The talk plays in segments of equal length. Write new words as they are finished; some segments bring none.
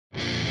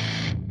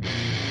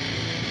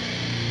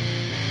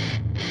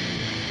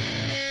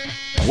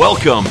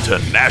Welcome to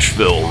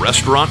Nashville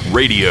Restaurant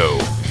Radio,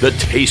 the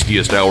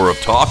tastiest hour of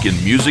talk in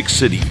Music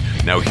City.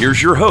 Now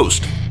here's your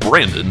host,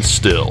 Brandon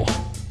Still.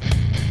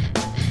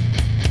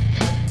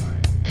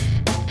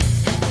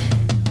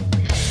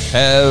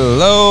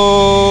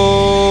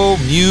 Hello,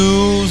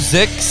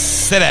 Music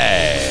City,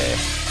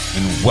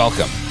 and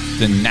welcome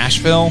to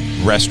Nashville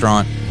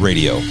Restaurant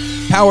Radio,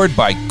 powered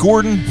by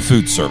Gordon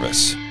Food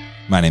Service.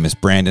 My name is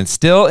Brandon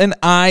Still, and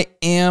I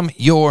am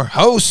your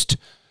host.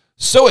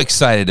 So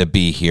excited to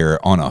be here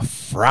on a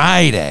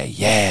Friday.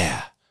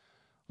 Yeah.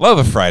 Love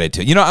a Friday,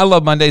 too. You know, I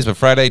love Mondays, but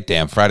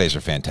Fridays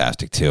are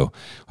fantastic, too.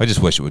 I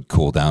just wish it would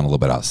cool down a little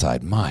bit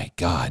outside. My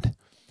God.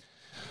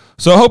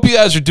 So I hope you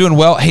guys are doing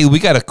well. Hey, we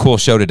got a cool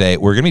show today.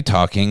 We're going to be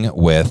talking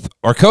with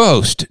our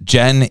co-host,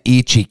 Jen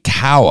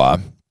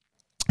Ichikawa.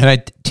 And I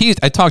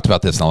talked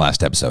about this in the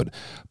last episode,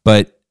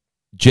 but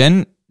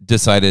Jen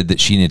decided that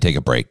she needed to take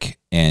a break,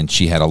 and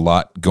she had a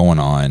lot going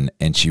on,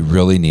 and she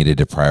really needed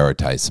to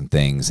prioritize some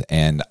things,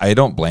 and I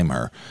don't blame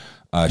her.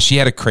 She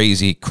had a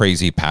crazy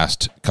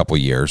past couple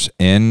years,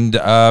 and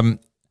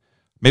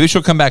maybe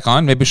she'll come back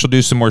on. Maybe she'll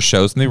do some more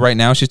shows. And right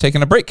now, she's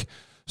taking a break.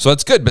 So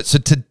that's good. But so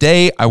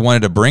today I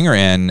wanted to bring her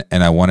in,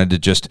 and I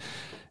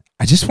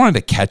just wanted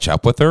to catch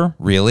up with her,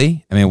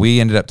 really. I mean, we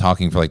ended up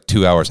talking for like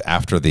 2 hours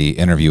after the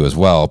interview as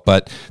well.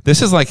 But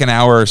this is like an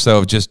hour or so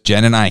of just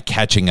Jen and I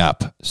catching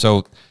up.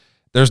 So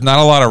there's not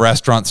a lot of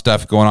restaurant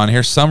stuff going on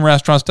here. Some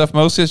restaurant stuff,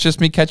 mostly it's just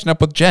me catching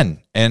up with Jen.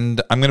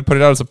 And I'm going to put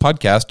it out as a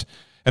podcast,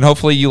 and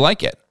hopefully you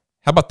like it.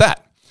 How about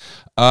that?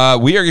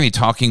 We are going to be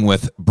talking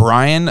with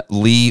Brian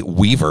Lee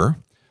Weaver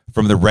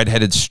from the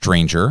Redheaded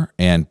Stranger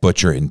and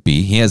Butcher and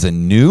Bee. He has a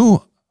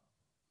new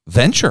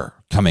venture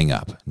coming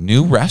up,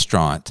 new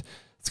restaurant.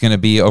 It's going to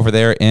be over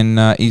there in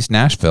East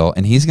Nashville,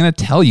 and he's going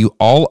to tell you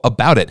all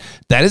about it.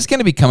 That is going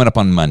to be coming up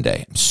on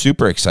Monday. I'm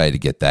super excited to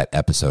get that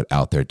episode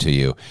out there to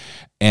you.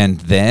 And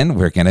then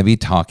we're going to be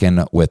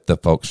talking with the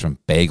folks from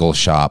Bagel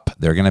Shop.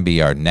 They're going to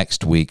be our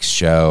next week's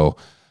show.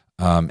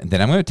 And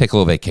then I'm going to take a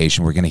little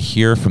vacation. We're going to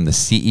hear from the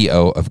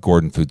CEO of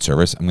Gordon Food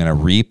Service. I'm going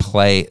to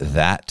replay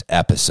that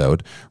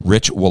episode,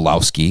 Rich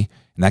Wolowski.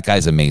 And that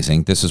guy's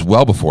amazing. This is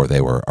well before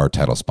they were our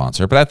title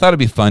sponsor. But I thought it'd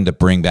be fun to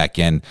bring back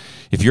in.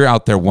 If you're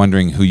out there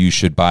wondering who you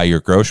should buy your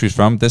groceries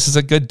from, this is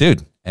a good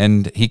dude.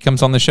 And he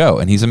comes on the show,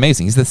 and he's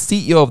amazing. He's the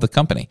CEO of the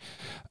company.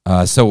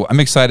 So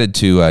I'm excited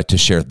to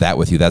share that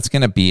with you. That's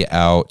going to be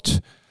out,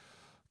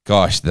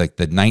 like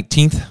the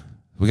 19th.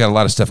 We got a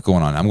lot of stuff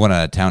going on. I'm going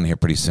out of town here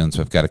pretty soon,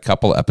 so I've got a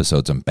couple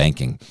episodes on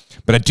banking.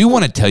 But I do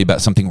want to tell you about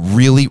something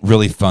really,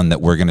 really fun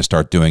that we're going to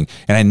start doing,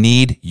 and I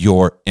need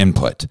your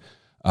input.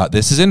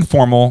 This is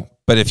informal,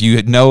 but if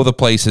you know the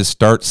places,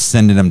 start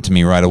sending them to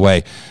me right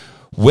away.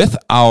 With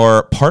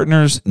our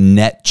partners,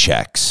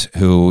 NetChecks,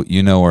 who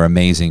you know are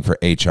amazing for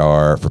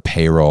HR, for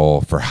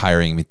payroll, for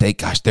hiring. I mean,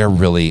 they're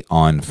really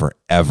on for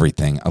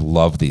everything. I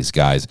love these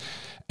guys.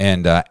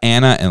 And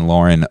Anna and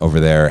Lauren over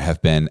there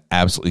have been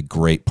absolutely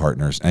great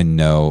partners. I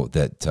know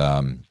that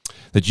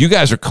that you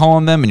guys are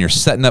calling them and you're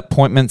setting up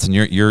appointments and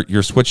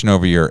you're switching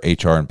over your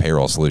HR and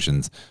payroll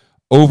solutions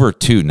over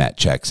to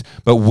NetChecks.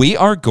 But we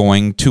are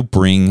going to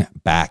bring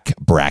back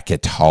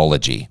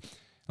bracketology.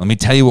 Let me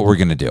tell you what we're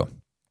going to do.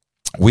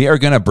 We're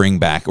going to bring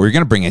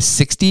a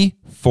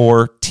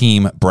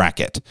 64-team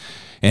bracket.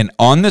 And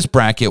on this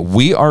bracket,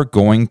 we are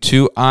going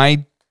to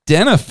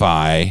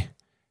identify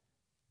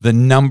the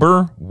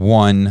number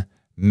one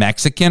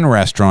Mexican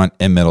restaurant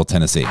in Middle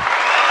Tennessee.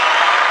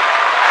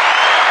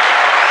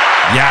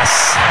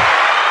 Yes.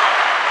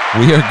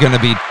 We are going to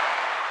be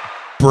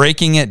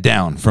breaking it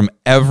down from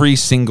every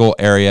single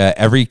area,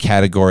 every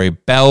category,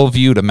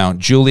 Bellevue to Mount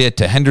Juliet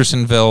to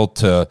Hendersonville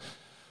to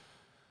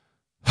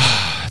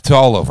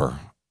all over.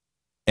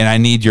 And I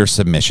need your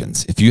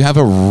submissions. If you have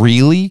a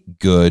really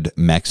good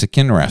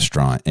Mexican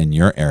restaurant in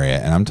your area,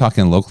 and I'm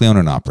talking locally owned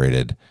and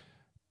operated,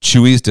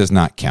 Chuy's does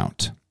not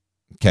count.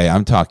 Okay,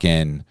 I'm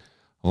talking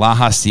La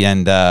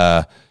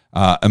Hacienda.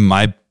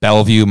 My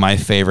Bellevue, my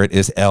favorite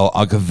is El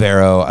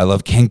Agavero. I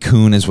love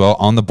Cancun as well,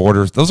 on the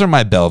borders. Those are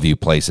my Bellevue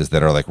places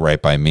that are like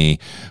right by me.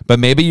 But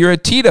maybe you're a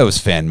Tito's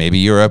fan. Maybe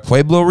you're a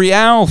Pueblo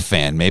Real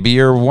fan. Maybe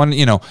you're one,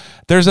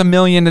 there's a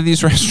million of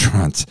these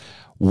restaurants.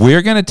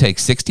 We're going to take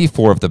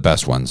 64 of the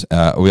best ones.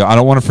 I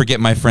don't want to forget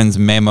my friend's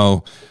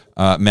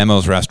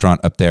Memo's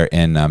restaurant up there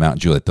in Mount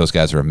Juliet. Those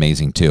guys are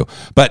amazing too.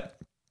 But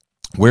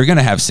we're going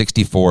to have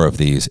 64 of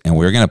these, and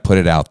we're going to put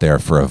it out there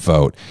for a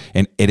vote.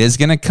 And it is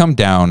going to come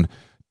down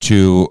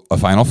to a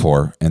Final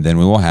Four, and then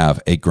we will have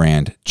a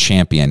grand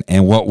champion.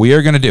 And what we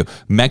are going to do,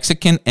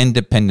 Mexican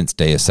Independence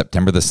Day is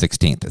September the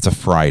 16th. It's a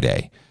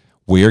Friday.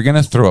 We are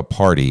going to throw a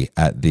party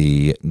at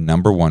the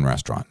number one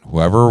restaurant.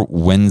 Whoever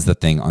wins the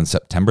thing on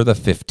September the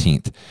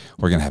 15th,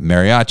 we're going to have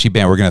mariachi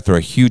band. We're going to throw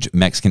a huge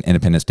Mexican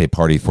Independence Day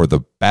party for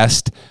the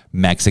best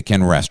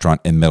Mexican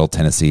restaurant in Middle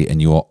Tennessee,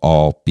 and you will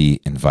all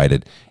be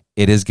invited.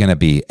 It is going to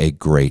be a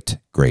great,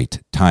 great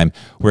time.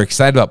 We're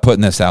excited about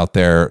putting this out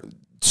there.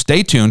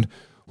 Stay tuned.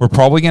 We're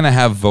probably going to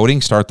have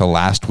voting start the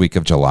last week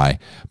of July,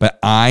 but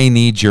I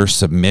need your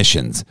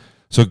submissions.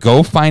 So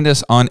go find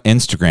us on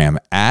Instagram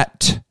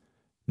at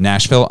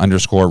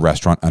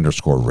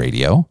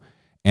Nashville_restaurant_radio.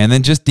 And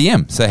then just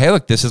DM. Say, hey,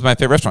 look, this is my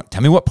favorite restaurant.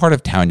 Tell me what part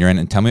of town you're in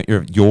and tell me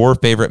what your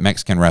favorite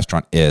Mexican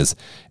restaurant is.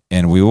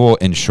 And we will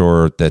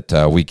ensure that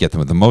we get them.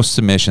 With the most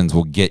submissions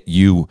will get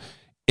you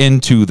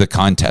into the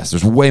contest.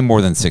 There's way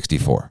more than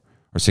 64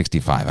 or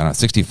 65. I don't know,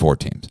 64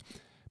 teams.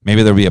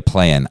 Maybe there'll be a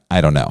play-in.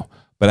 I don't know.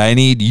 But I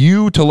need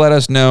you to let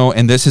us know.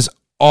 And this is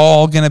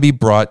all going to be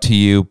brought to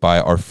you by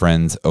our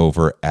friends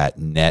over at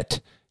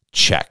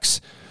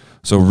NetChecks.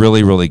 So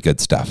really, really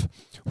good stuff.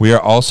 We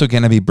are also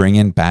going to be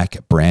bringing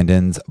back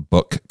Brandon's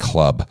Book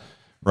Club,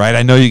 right?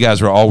 I know you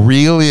guys were all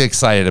really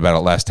excited about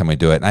it last time we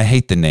do it, and I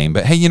hate the name,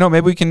 but hey,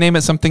 maybe we can name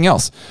it something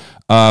else.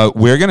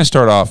 We're going to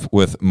start off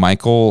with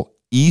Michael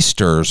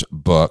Easter's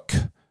book,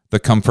 The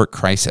Comfort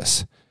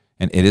Crisis,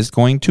 and it is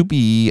going to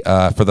be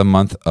for the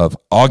month of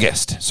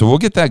August. So we'll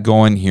get that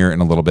going here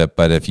in a little bit,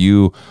 but if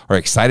you are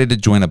excited to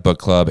join a book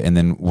club, and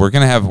then we're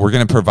going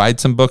to provide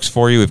some books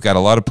for you. We've got a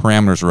lot of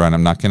parameters around.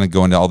 I'm not going to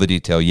go into all the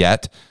detail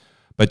yet,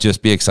 but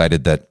just be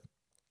excited that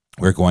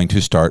we're going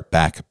to start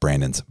back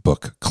Brandon's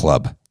Book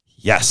Club.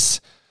 Yes.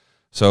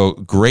 So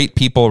great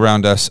people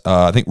around us.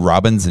 I think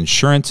Robbins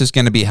Insurance is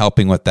going to be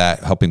helping with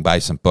that, helping buy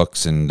some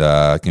books, and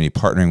going to be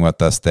partnering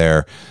with us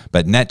there.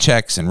 But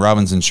NetChecks and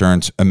Robbins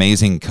Insurance,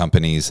 amazing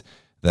companies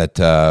that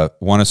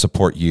want to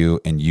support you,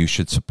 and you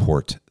should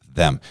support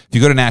them. If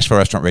you go to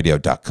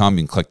NashvilleRestaurantRadio.com,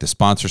 you can click the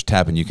sponsors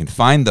tab, and you can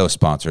find those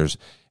sponsors,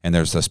 and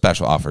there's the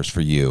special offers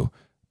for you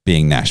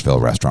being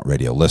Nashville Restaurant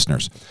Radio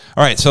listeners.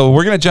 All right, so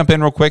we're going to jump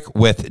in real quick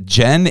with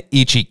Jen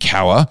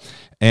Ichikawa,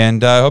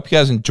 and I hope you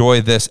guys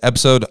enjoy this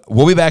episode.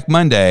 We'll be back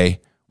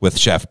Monday with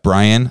Chef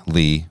Brian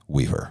Lee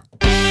Weaver.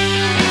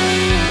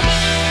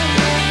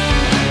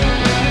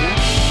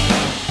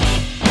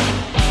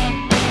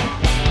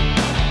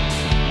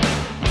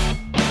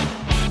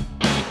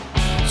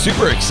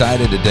 Super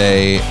excited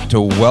today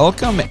to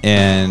welcome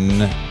in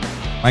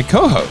my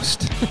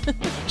co-host,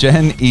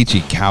 Jen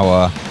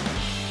Ichikawa.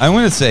 I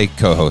want to say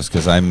co-host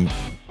because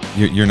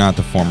you're not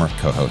the former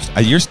co-host.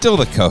 You're still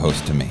the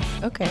co-host to me.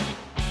 Okay.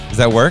 Does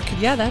that work?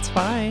 Yeah, that's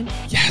fine.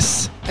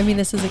 Yes. I mean,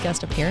 this is a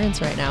guest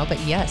appearance right now, but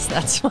yes,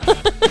 that's fine.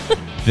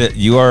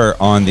 You are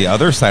on the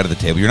other side of the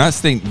table. You're not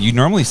sitting. You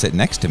normally sit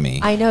next to me.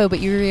 I know, but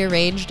you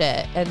rearranged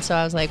it, and so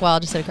I was like, well, I'll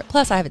just sit.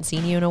 Plus, I haven't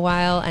seen you in a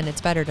while, and it's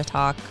better to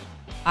talk.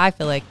 I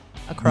feel like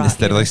across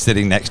instead of like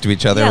sitting next to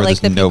each other. Yeah, like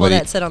the people nobody...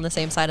 that sit on the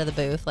same side of the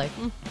booth, like.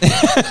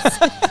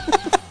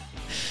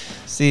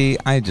 See,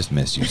 I just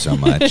miss you so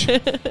much.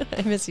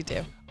 I miss you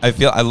too.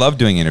 I love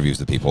doing interviews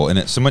with people, and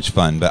it's so much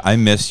fun, but I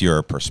miss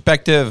your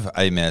perspective.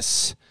 I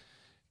miss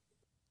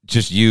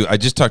just you. I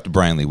just talked to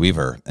Brian Lee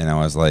Weaver, and he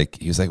was like,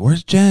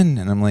 where's Jen?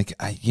 And I'm like,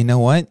 you know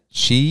what?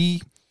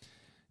 She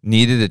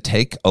needed to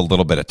take a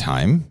little bit of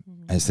time.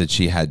 I said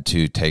she had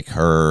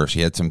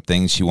some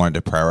things she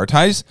wanted to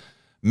prioritize,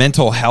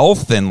 mental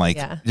health and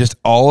just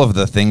all of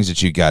the things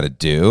that you got to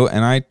do.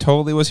 And I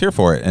totally was here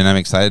for it. And I'm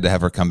excited to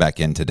have her come back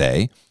in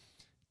today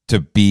to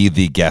be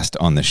the guest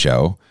on the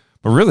show.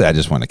 But really, I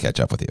just want to catch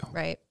up with you.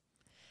 Right.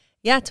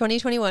 Yeah,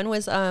 2021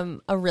 was a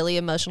really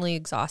emotionally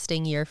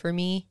exhausting year for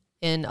me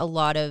in a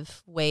lot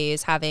of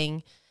ways.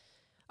 Having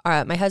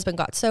my husband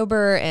got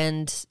sober,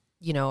 and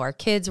our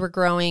kids were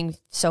growing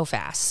so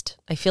fast.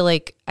 I feel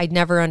like I'd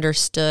never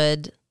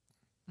understood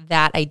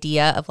that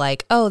idea of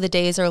like, oh, the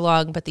days are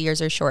long, but the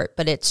years are short.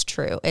 But it's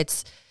true.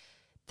 It's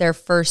their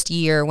first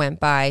year went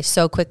by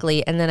so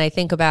quickly. And then I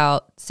think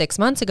about 6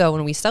 months ago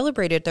when we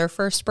celebrated their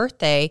first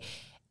birthday,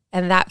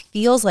 and that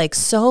feels like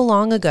so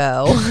long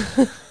ago.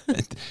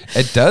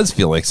 It does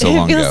feel like so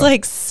long ago. It feels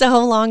like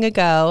so long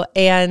ago.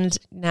 And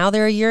now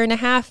they're a year and a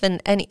half.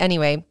 And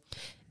anyway,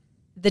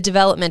 the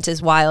development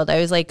is wild. I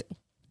was like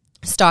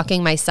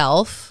stalking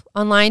myself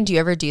online. Do you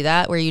ever do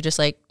that where you just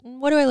like,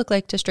 what do I look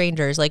like to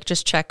strangers? Like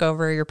just check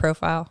over your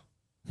profile.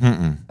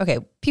 Mm-mm. Okay,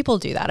 people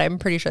do that. I'm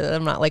pretty sure that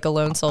I'm not like a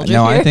lone soldier.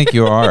 No, here. I think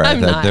you are.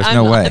 There's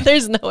no way.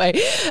 There's no way.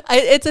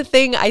 It's a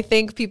thing I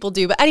think people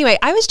do. But anyway,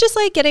 I was just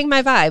like getting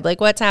my vibe, like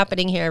what's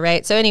happening here,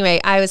 right? So anyway,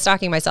 I was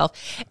stalking myself,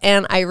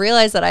 and I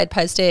realized that I'd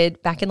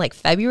posted back in like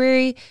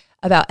February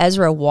about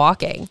Ezra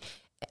walking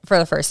for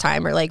the first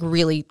time, or like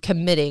really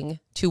committing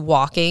to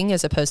walking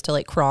as opposed to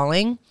like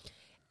crawling.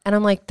 And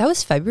I'm like, that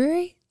was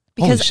February?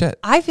 Because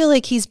I feel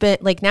like he's been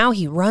like, now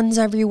he runs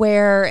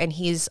everywhere and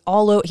he's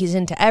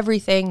into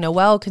everything.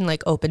 Noelle can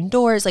like open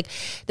doors. Like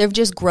they've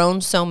just grown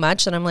so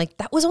much that I'm like,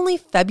 that was only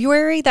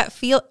February. That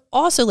feel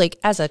also like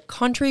as a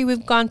country,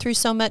 we've gone through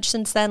so much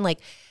since then. Like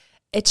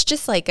it's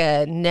just like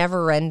a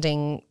never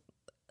ending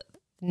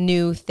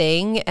new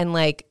thing. And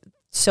like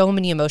so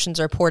many emotions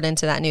are poured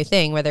into that new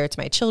thing, whether it's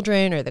my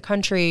children or the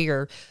country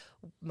or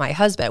my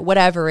husband,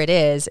 whatever it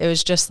is. It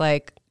was just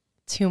like,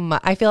 too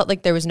much. I felt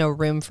like there was no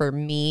room for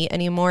me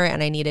anymore,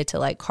 and I needed to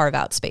like carve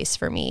out space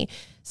for me.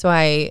 So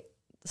I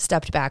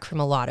stepped back from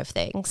a lot of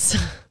things.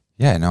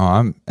 Yeah,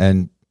 no,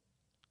 and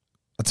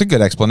that's a good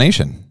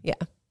explanation. Yeah.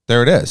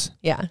 There it is.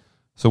 Yeah.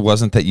 So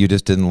wasn't that you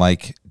just didn't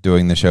like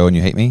doing the show and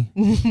you hate me?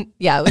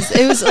 Yeah,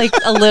 it was like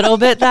a little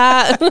bit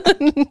that.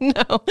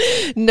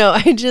 No,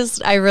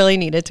 I really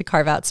needed to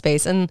carve out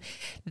space. And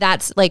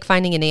that's like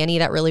finding a nanny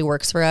that really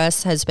works for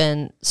us has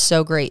been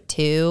so great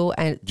too.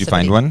 And did you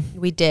find one?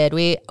 We did.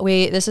 We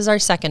this is our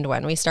second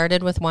one. We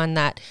started with one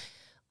that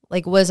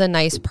like was a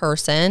nice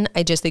person.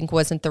 I just think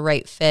wasn't the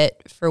right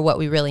fit for what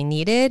we really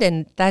needed.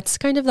 And that's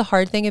kind of the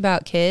hard thing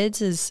about kids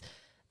is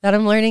that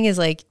I'm learning is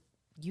like,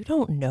 you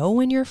don't know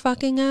when you're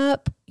fucking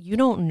up. You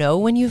don't know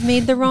when you've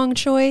made the wrong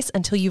choice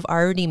until you've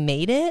already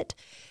made it.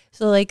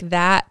 So like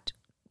that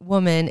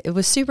woman, it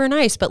was super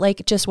nice, but like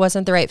it just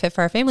wasn't the right fit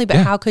for our family. But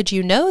how could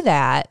you know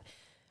that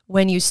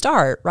when you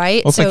start,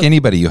 right? Well, it's like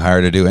anybody you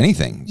hire to do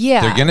anything.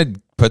 Yeah. They're going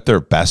to put their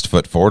best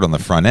foot forward on the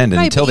front end.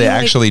 And until they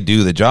actually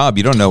do the job,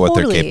 you don't know what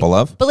they're capable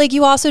of. But like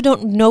you also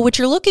don't know what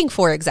you're looking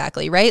for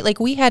exactly, right? Like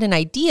we had an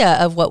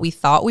idea of what we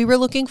thought we were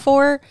looking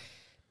for.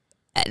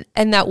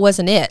 And that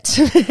wasn't it.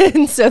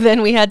 And so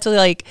then we had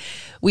to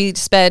we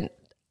spent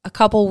a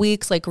couple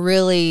weeks like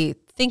really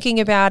thinking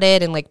about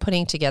it and like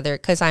putting together,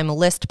 because I'm a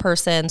list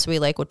person. So we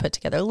like would put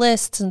together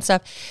lists and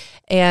stuff.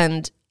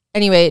 And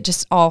anyway, it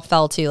just all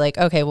fell to like,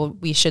 okay, well,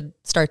 we should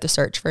start the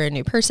search for a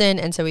new person.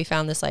 And so we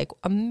found this like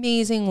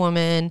amazing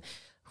woman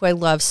who I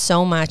love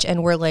so much.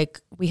 And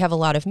we have a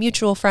lot of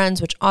mutual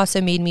friends, which also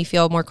made me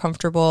feel more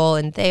comfortable.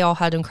 And they all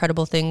had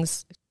incredible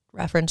things,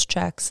 reference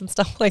checks and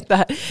stuff like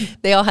that.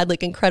 They all had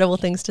like incredible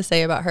things to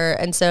say about her.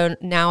 And so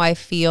now I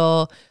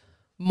feel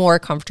more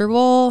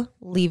comfortable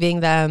leaving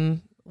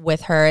them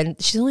with her.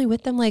 And she's only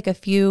with them like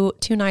 2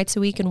 nights a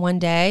week and one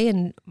day.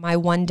 And my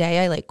one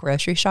day I like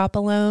grocery shop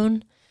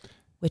alone,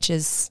 which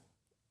is,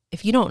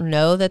 if you don't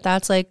know that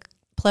that's like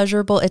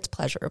pleasurable, it's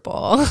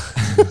pleasurable.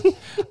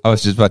 I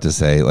was just about to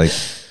say, like,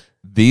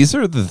 these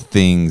are the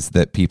things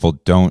that people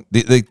don't,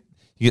 you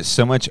get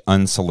so much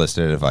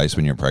unsolicited advice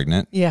when you're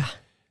pregnant. Yeah.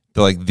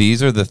 They're like,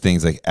 these are the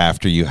things like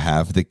after you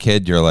have the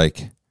kid, you're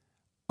like,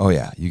 oh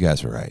yeah, you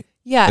guys were right.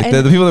 Yeah. Like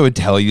the people that would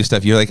tell you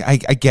stuff, you're like, I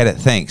get it,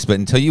 thanks. But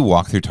until you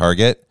walk through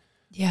Target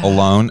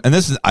alone, and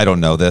I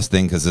don't know this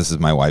thing because this is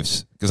my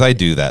wife's, because I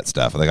do that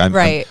stuff. Like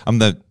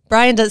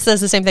Brian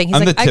says the same thing. He's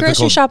like, I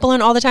grocery shop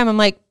alone all the time. I'm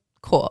like,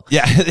 cool.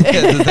 Yeah.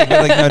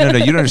 No,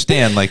 you don't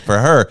understand. Like for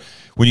her,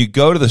 when you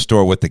go to the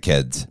store with the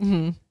kids,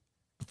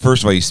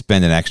 first of all, you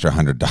spend an extra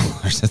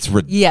 $100. That's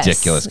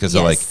ridiculous because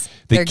they're like,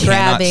 they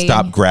cannot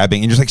stop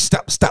grabbing. And you're just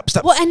like,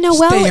 stop. Well, and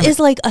Noelle is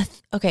like,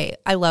 okay,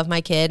 I love my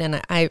kid and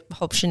I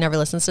hope she never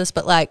listens to this,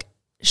 but like,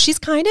 she's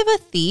kind of a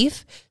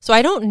thief. So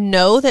I don't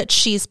know that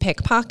she's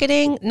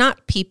pickpocketing,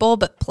 not people,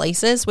 but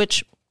places,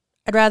 which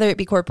I'd rather it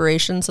be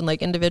corporations and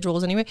like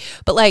individuals anyway.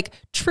 But like,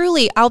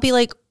 truly, I'll be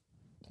like,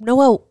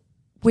 Noelle,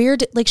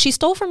 like she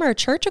stole from our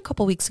church a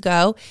couple weeks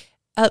ago.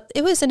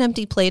 It was an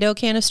empty Play-Doh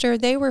canister.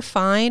 They were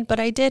fine, but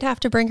I did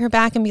have to bring her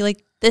back and be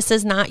like, this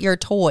is not your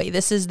toy.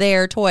 This is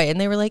their toy.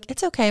 And they were like,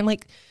 it's okay. I'm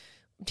like,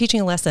 I'm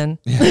teaching a lesson.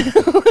 Yeah.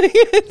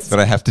 That's what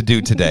I have to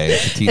do today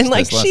to teach. And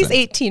like, she's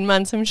 18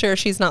 months. I'm sure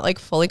she's not like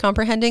fully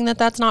comprehending that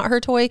that's not her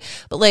toy,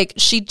 but like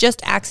she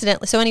just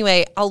accidentally. So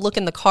anyway, I'll look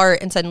in the cart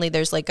and suddenly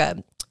there's like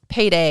a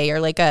payday or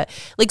like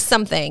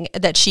something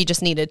that she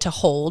just needed to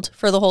hold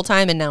for the whole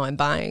time, and now I'm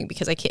buying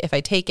because if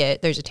I take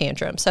it, there's a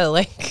tantrum. So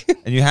like,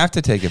 and you have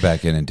to take it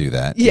back in and do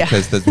that,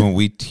 because when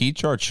we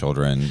teach our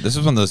children, this is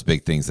one of those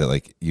big things that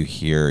like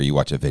you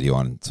watch a video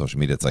on social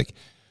media. It's like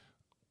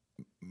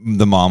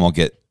the mom will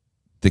get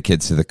the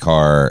kids to the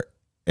car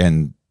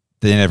and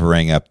they never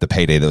rang up the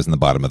payday that was in the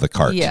bottom of the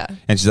cart. Yeah,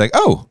 and she's like,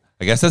 oh,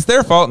 I guess that's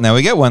their fault. Now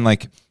we get one.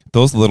 Like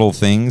those little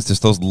things,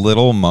 just those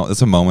little.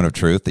 It's a moment of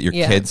truth that your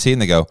kids see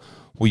and they go,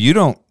 well, you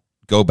don't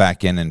go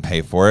back in and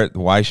pay for it.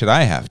 Why should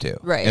I have to?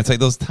 Right. And it's like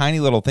those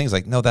tiny little things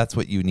like, no, that's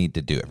what you need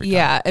to do every time.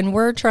 Yeah. And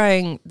we're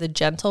trying the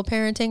gentle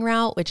parenting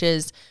route, which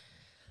is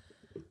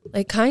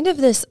like kind of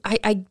this,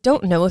 I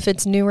don't know if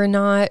it's new or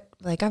not.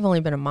 Like I've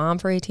only been a mom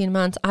for 18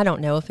 months. I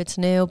don't know if it's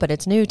new, but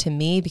it's new to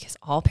me because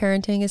all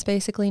parenting is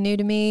basically new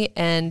to me.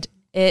 And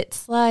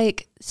it's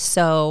like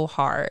so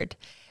hard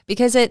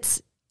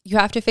because you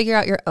have to figure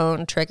out your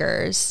own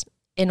triggers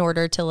in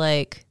order to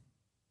like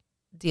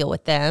deal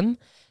with them.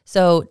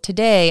 So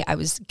today I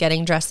was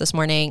getting dressed this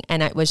morning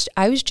and I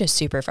was just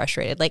super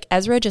frustrated. Like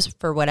Ezra, just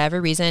for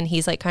whatever reason,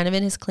 he's like kind of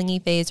in his clingy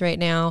phase right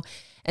now.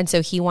 And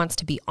so he wants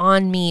to be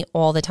on me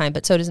all the time,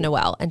 but so does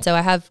Noelle. And so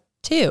I have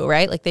two,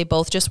 right? Like they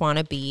both just want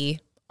to be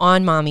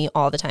on mommy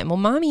all the time. Well,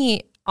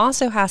 mommy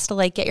also has to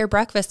like get your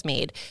breakfast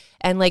made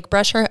and like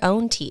brush her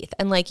own teeth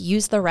and like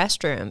use the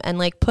restroom and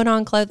like put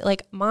on clothes.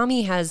 Like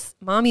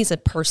mommy's a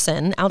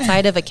person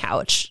outside of a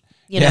couch,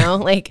 you know,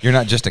 like you're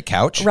not just a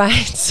couch.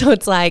 Right. So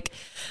it's like,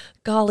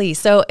 golly.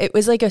 So it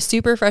was like a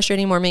super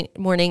frustrating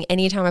morning.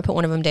 Anytime I put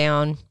one of them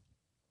down,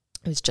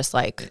 it was just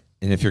like.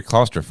 And if you're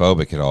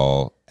claustrophobic at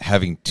all,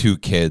 having two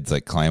kids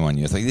like climb on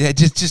you, it's like, yeah,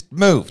 just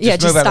move.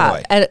 Just move stop. Out of the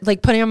way. And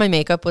like putting on my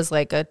makeup was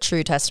like a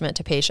true testament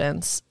to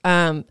patience.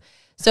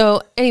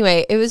 So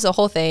anyway, it was a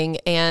whole thing.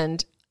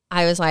 And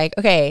I was like,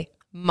 okay,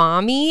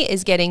 mommy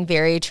is getting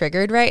very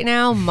triggered right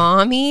now.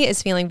 Mommy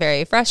is feeling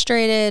very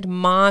frustrated.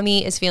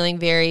 Mommy is feeling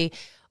very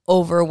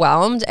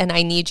overwhelmed and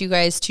I need you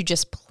guys to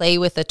just play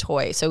with a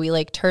toy. So we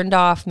like turned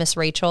off Miss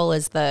Rachel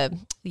is the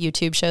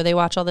YouTube show they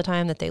watch all the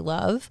time that they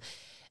love.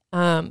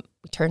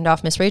 We turned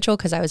off Miss Rachel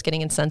because I was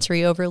getting in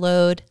sensory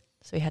overload.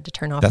 So we had to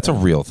turn off. That's a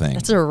real thing.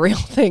 That's a real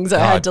thing. So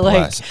God I had to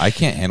bless. I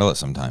can't handle it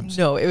sometimes.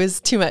 No, it was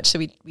too much. So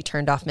we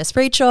turned off Miss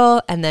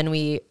Rachel and then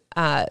we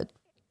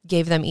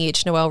gave them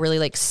each. Noelle really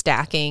likes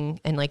stacking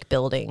and like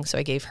building. So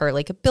I gave her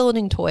like a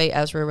building toy.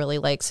 Ezra really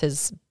likes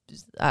his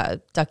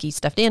ducky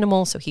stuffed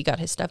animal. So he got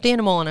his stuffed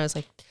animal and I was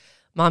like,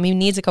 Mommy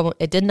needs a couple.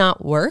 It did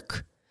not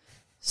work.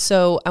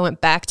 So I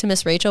went back to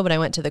Miss Rachel, but I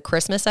went to the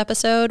Christmas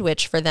episode,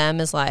 which for them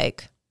is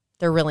like,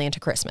 they're really into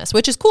Christmas,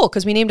 which is cool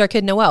because we named our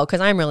kid Noelle because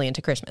I'm really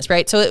into Christmas,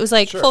 right? So it was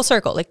like full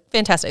circle, like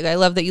fantastic. I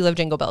love that you love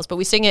Jingle Bells, but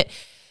we sing it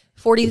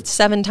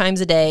 47 times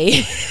a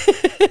day,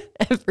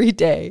 every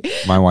day.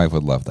 My wife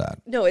would love that.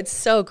 No, it's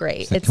so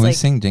great. It's Can we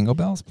sing Jingle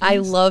Bells, please? I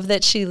love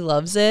that she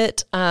loves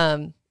it.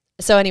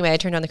 So anyway, I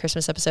turned on the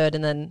Christmas episode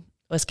and then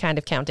was kind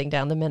of counting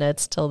down the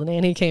minutes till the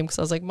nanny came because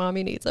I was like,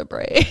 Mommy needs a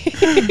break.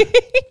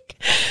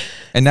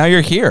 And now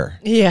you're here.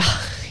 Yeah.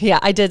 Yeah.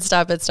 I did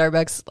stop at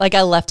Starbucks. Like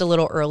I left a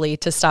little early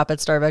to stop at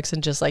Starbucks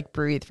and just like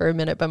breathe for a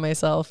minute by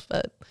myself.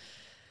 But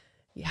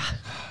yeah.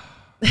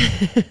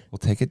 We'll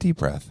take a deep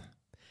breath.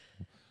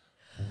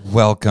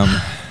 Welcome.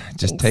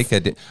 Just take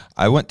a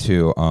I went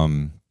to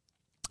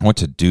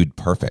Dude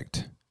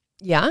Perfect.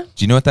 Yeah.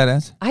 Do you know what that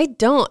is? I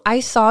don't. I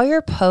saw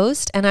your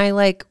post and I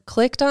like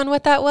clicked on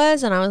what that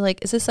was and I was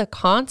like, is this a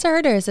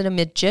concert or is it a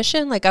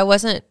magician? Like I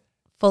wasn't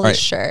fully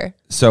sure.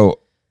 So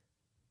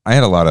I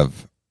had a lot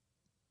of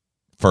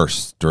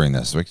firsts during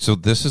this. So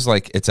this is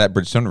like, it's at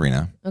Bridgestone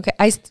Arena. Okay.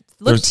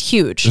 Looked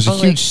huge. There's a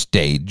huge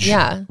stage.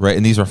 Yeah. Right.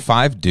 And these are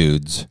 5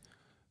 dudes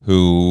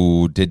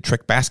who did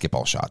trick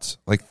basketball shots.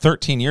 Like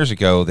 13 years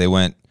ago, they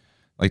went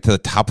like to the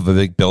top of a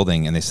big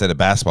building and they set a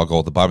basketball goal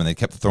at the bottom and they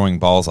kept throwing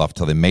balls off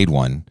till they made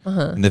one.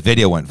 And the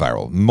video went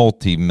viral,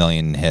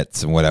 multi-million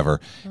hits and whatever.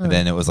 And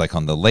then it was like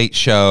on the Late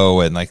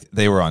Show and like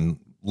they were on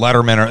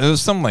Letterman or it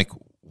was something like,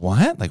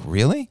 what? Like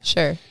really?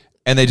 Sure.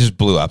 And they just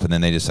blew up and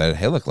then they decided,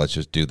 hey, look, let's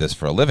just do this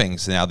for a living.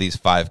 So now these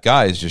 5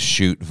 guys just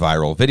shoot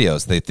viral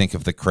videos. They think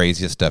of the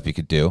craziest stuff you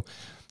could do.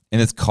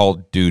 And it's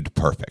called Dude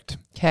Perfect.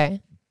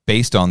 Okay.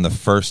 Based on the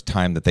first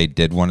time that they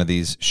did one of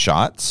these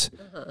shots,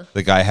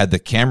 the guy had the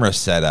camera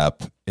set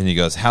up and he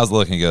goes, how's it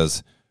looking? He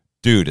goes,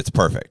 dude, it's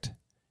perfect.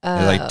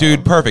 They're like,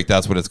 dude, perfect.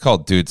 That's what it's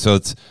called, dude. So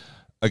it's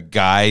a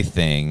guy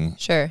thing.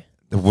 Sure.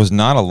 There was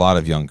not a lot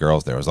of young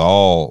girls there. It was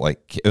all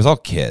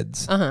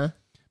kids.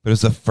 But it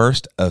was the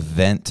first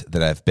event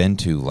that I've been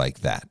to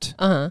like that.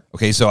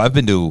 Okay, so I've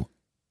been to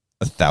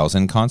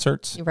 1,000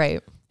 concerts.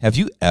 Right. Have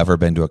you ever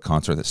been to a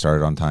concert that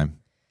started on time?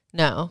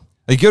 No.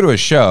 You go to a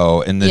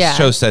show and the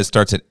show says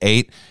starts at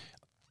 8,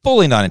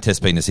 fully not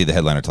anticipating to see the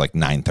headliner till like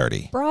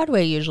 9:30.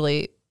 Broadway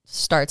usually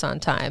starts on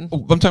time.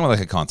 I'm talking about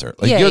like a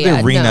concert. Like you go to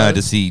the arena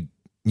to see,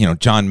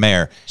 John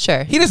Mayer.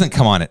 Sure. He doesn't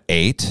come on at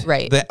 8.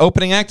 Right. The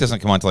opening act doesn't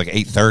come on till like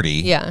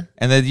 8:30. Yeah.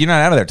 And then you're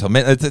not out of there till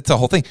midnight. It's a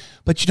whole thing.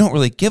 But you don't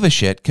really give a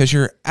shit because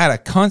you're at a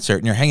concert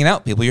and you're hanging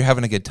out with people. You're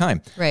having a good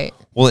time. Right.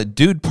 Well, at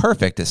Dude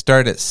Perfect, it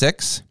started at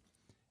 6.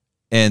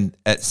 And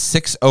at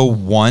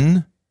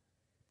 6:01,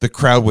 the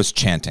crowd was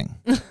chanting.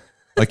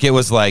 Like it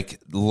was like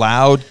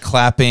loud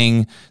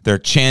clapping. They're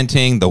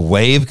chanting. The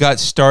wave got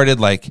started.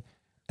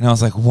 And I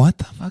was like, what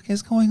the fuck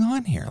is going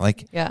on here?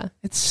 Like,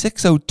 it's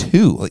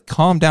 6:02. Like,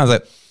 calm down. I was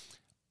like,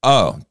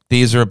 oh,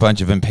 these are a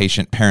bunch of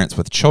impatient parents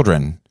with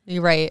children.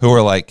 You're right. Who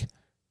are like,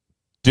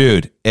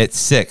 dude, it's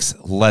 6.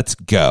 Let's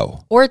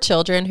go. Or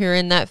children who are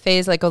in that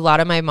phase. Like a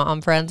lot of my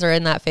mom friends are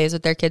in that phase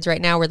with their kids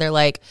right now where they're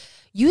like,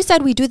 you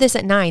said we do this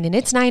at 9 and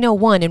it's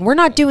 9:01 and we're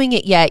not doing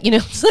it yet.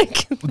 It's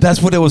like.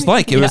 That's what it was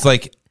like. It was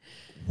like,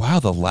 wow,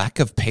 the lack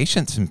of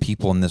patience in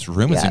people in this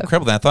room is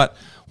incredible. And I thought,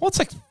 well, it's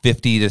like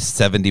 50 to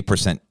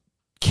 70%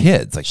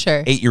 kids. Like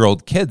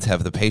 8-year-old kids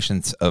have the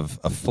patience of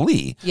a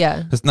flea.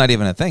 Yeah. It's not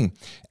even a thing.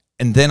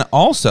 And then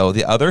also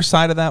the other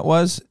side of that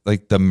was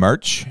like the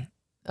merch.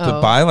 To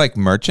buy like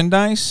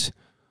merchandise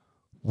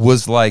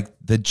was like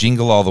the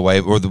Jingle All the Way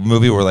or the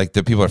movie where like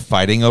the people are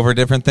fighting over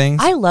different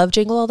things. I love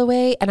Jingle All the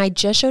Way. And I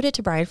just showed it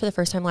to Brian for the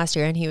first time last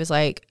year. And he was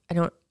like, I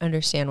don't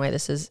understand why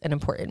this is an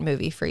important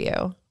movie for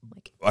you.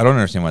 I don't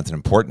understand why it's an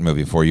important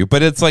movie for you,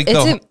 but it's like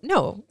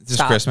no, it's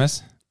just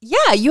Christmas.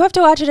 Yeah, you have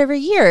to watch it every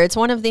year. It's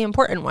one of the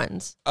important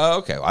ones. Oh,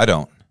 okay. Well, I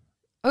don't.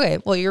 Okay,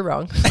 well, you're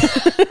wrong.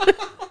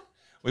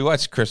 We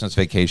watch Christmas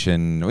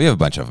Vacation. We have a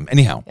bunch of them.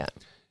 Anyhow,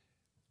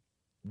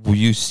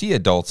 you see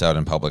adults out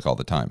in public all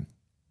the time.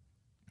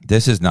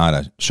 This is not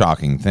a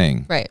shocking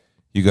thing. Right.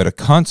 You go to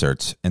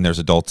concerts and there's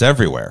adults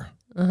everywhere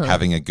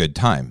having a good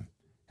time,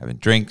 having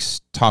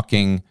drinks,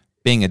 talking,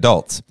 being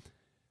adults.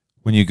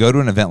 When you go to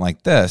an event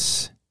like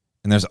this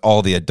and there's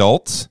all the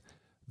adults,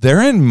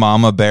 they're in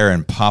Mama Bear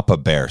and Papa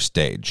Bear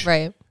stage.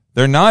 Right.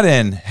 They're not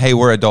in, hey,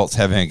 we're adults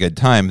having a good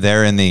time.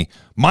 They're in the,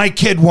 my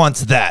kid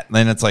wants that.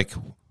 And it's like,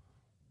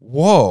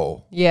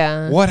 whoa.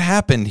 Yeah. What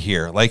happened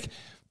here? Like,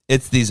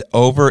 it's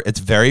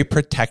very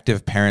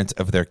protective parents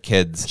of their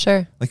kids.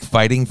 Sure. Like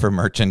fighting for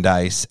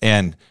merchandise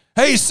and,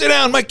 hey, sit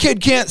down. My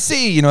kid can't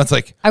see. You know, it's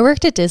like. I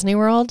worked at Disney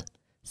World.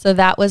 So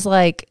that was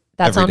like,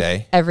 that's every on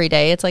day. Every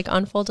day. It's like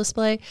on full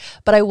display.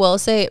 But I will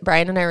say,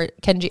 Brian and I were,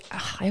 Kenji,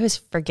 I always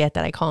forget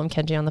that I call him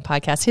Kenji on the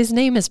podcast. His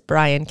name is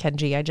Brian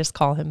Kenji. I just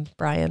call him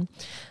Brian.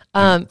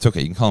 It's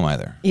okay. You can call him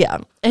either. Yeah.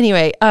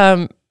 Anyway,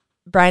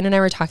 Brian and I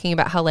were talking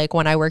about how like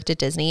when I worked at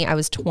Disney, I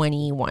was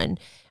 21.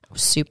 I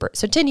was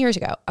so 10 years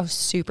ago, I was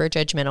super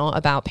judgmental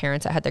about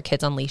parents that had their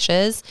kids on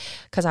leashes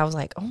because I was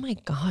like, oh my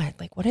God,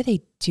 like what are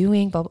they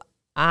doing? But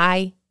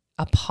I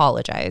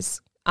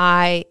apologize.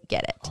 I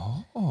get it.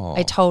 Oh.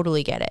 I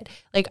totally get it.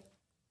 Like,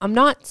 I'm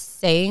not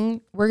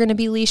saying we're going to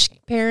be leash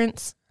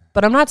parents,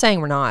 but I'm not saying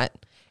we're not.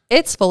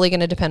 It's fully going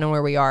to depend on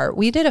where we are.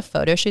 We did a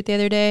photo shoot the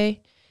other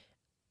day,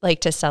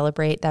 like to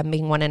celebrate them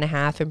being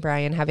 1.5 and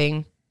Brian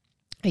having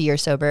a year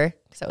sober.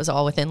 So it was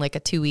all within like a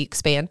 2-week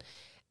span.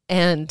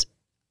 And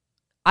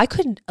I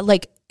couldn't,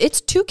 like, it's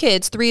 2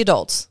 kids, 3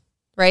 adults,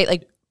 right?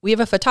 Like, we have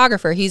a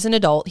photographer. He's an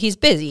adult. He's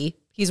busy.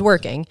 He's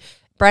working.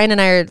 Brian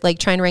and I are like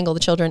trying to wrangle the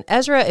children.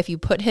 Ezra, if you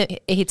put him, he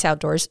hates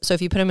outdoors. So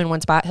if you put him in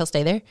one spot, he'll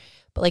stay there.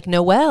 But like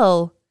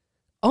Noelle,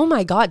 oh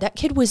my God, that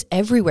kid was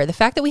everywhere. The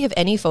fact that we have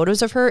any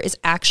photos of her is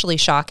actually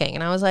shocking.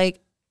 And I was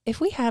like,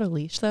 if we had a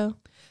leash though,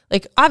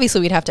 like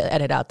obviously we'd have to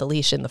edit out the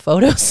leash in the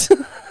photos.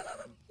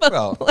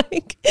 But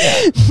like,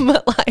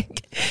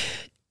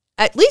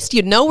 at least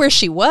you know where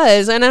she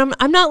was. And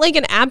I'm not like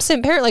an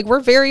absent parent. Like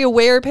we're very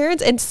aware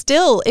parents. And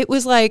still it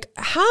was like,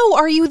 how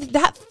are you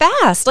that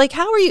fast? Like,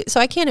 how are you? So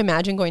I can't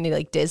imagine going to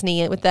like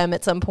Disney with them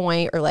at some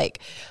point or like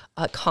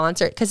a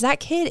concert. Cause that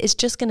kid is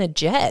just going to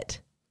jet.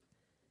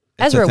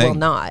 Ezra will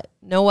not.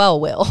 Noelle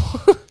will.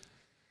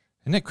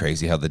 Isn't it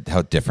crazy how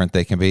different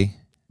they can be?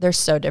 They're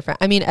so different.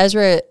 I mean,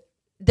 Ezra,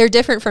 they're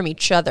different from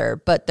each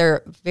other, but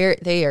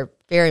they are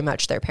very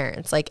much their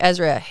parents. Like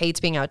Ezra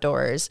hates being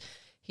outdoors.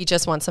 He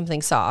just wants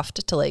something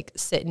soft to like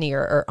sit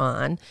near or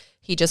on.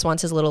 He just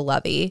wants his little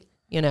lovey,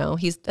 you know,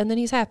 and then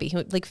he's happy. He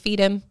would like feed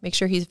him, make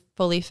sure he's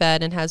fully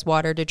fed and has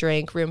water to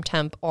drink, room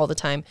temp all the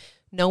time.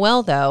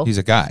 Noelle though. He's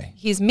a guy.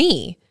 He's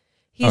me.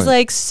 He's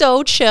like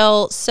so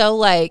chill, so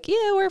like,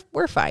 yeah,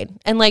 we're fine.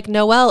 And like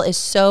Noelle is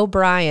so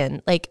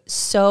Brian, like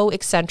so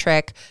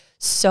eccentric,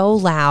 so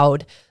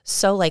loud,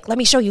 so like, let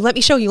me show you,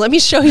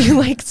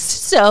 like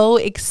so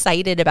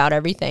excited about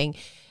everything.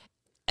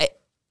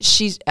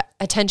 She's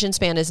attention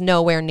span is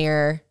nowhere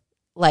near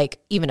like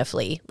even a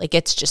flea. Like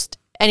it's just,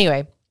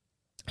 anyway,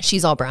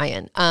 she's all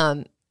Brian.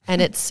 And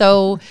it's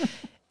so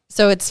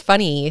it's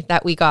funny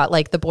that we got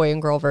like the boy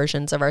and girl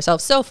versions of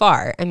ourselves so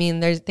far. I mean,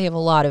 they have a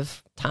lot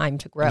of time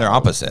to grow. And they're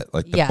opposite.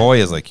 Like the boy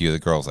is like you, the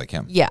girl's like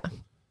him. Yeah.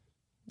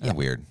 That's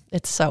weird.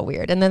 It's so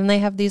weird. And then they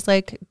have these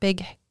like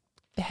big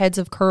heads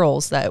of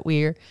curls that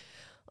we're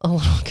a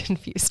little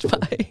confused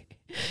by.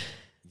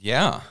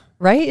 Yeah.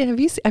 Right? Have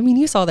you I mean,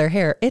 you saw their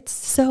hair. It's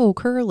so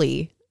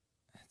curly.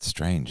 It's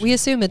strange. We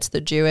assume it's the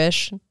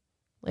Jewish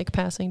like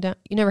passing down.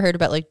 You never heard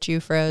about like Jew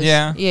froze?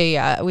 Yeah.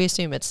 Yeah. We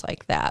assume it's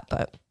like that,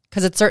 but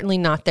because it's certainly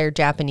not their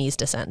Japanese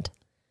descent.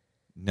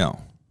 No.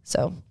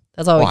 So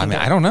that's all. Well, I mean,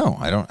 I don't know.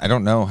 I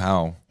don't know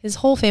how. His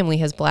whole family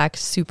has black,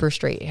 super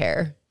straight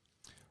hair.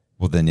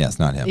 Well, then yes,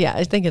 not him. Yeah,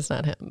 I think it's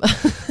not him.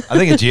 I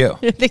think it's you.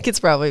 I think it's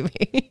probably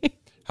me.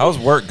 How's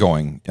work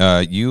going?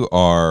 You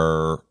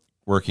are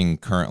working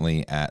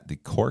currently at the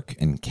Cork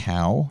and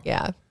Cow.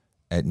 Yeah.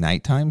 At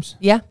night times.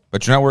 Yeah.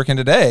 But you're not working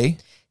today.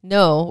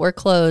 No, we're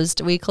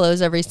closed. We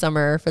close every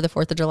summer for the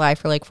 4th of July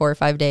for like 4 or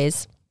 5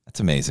 days. That's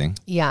amazing.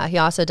 Yeah, he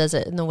also does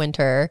it in the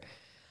winter.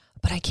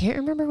 But I can't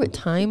remember what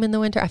time in the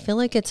winter. I feel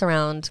like it's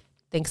around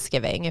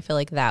Thanksgiving. I feel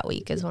like that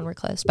week is when we're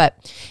closed.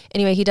 But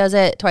anyway, he does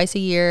it twice a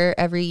year,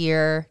 every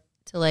year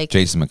to like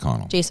Jason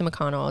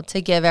McConnell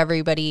to give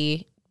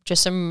everybody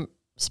just some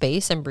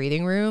space and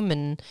breathing room.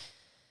 And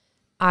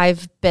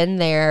I've been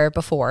there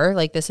before.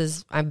 Like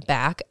I'm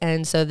back.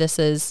 And so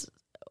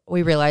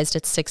we realized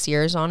it's 6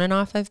 years on and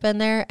off I've been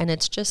there. And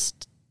it's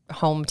just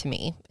home to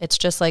me. It's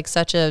just like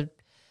such a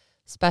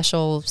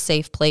special,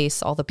 safe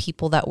place. All the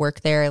people that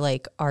work there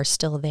like are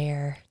still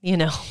there, you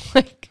know.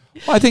 Like,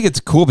 well, I think it's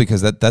cool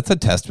because that's a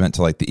testament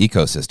to like the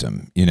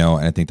ecosystem, you know,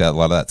 and I think that a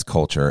lot of that's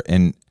culture.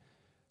 And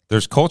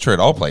there's culture at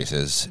all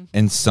places,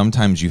 and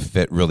sometimes you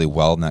fit really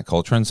well in that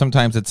culture, and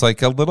sometimes it's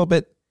like a little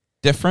bit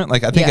different.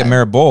 Like I think at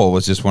Maribol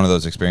was just one of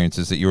those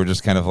experiences that you were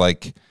just kind of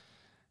like,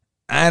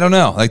 I don't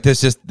know, like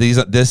this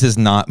is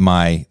not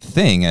my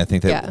thing. And I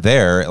think that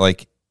there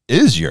like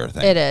is your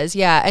thing. It is,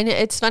 yeah. And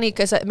it's funny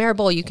because at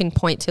Maribol you can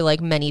point to like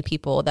many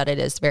people that it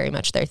is very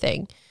much their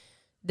thing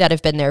that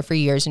have been there for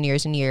years and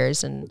years and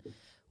years. And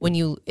when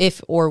you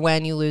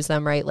lose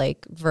them, right?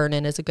 Like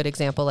Vernon is a good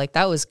example. Like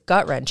that was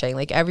gut wrenching.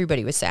 Like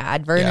everybody was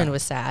sad. Vernon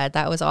was sad.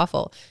 That was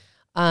awful.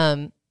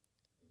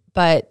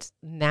 But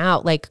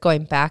now, like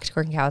going back to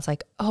Cork and Cow, it's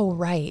like, oh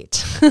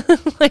right,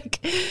 like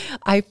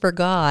I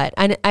forgot.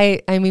 And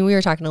I mean, we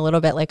were talking a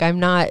little bit. Like I'm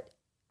not,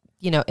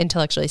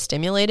 intellectually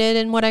stimulated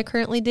in what I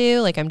currently do.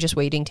 Like I'm just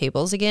waiting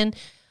tables again.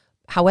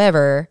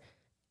 However,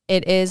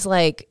 it is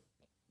like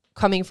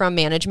coming from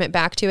management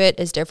back to it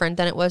is different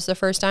than it was the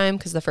first time,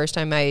 because the first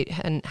time I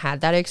hadn't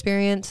had that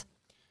experience.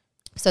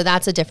 So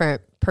that's a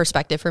different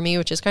perspective for me,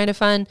 which is kind of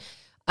fun.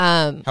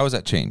 How has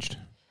that changed?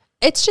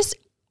 It's just,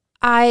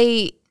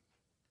 I'd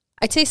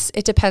say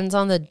it depends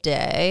on the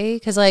day.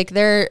 Cause like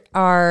there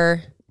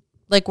are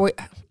like,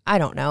 I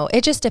don't know.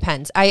 It just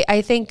depends.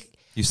 I think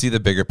You see the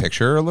bigger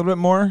picture a little bit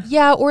more?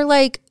 Yeah, or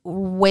like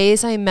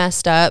ways I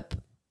messed up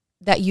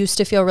that used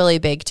to feel really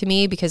big to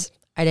me because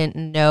I didn't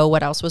know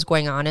what else was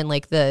going on in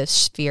like the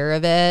sphere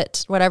of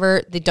it,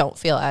 whatever. They don't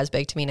feel as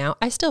big to me now.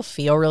 I still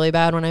feel really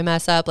bad when I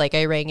mess up. Like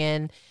I rang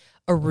in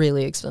a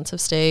really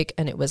expensive steak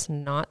and it was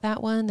not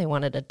that one. They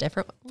wanted a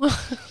different one.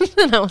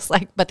 And I was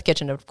like, but the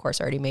kitchen of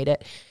course already made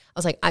it. I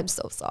was like, I'm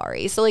so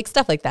sorry. So like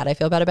stuff like that I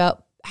feel bad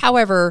about.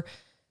 However,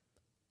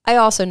 I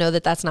also know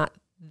that that's not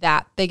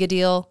that big a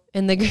deal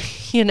in the,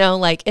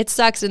 like it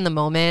sucks in the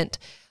moment,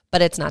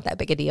 but it's not that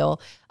big a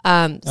deal.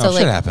 So like,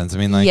 shit happens. I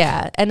mean, like,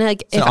 yeah. And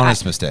like, it's an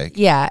honest mistake.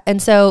 Yeah.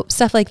 And so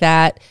stuff like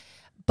that.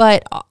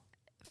 But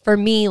for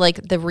me,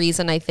 like the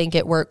reason I think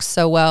it works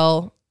so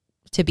well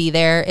to be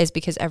there is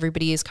because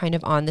everybody is kind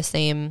of on the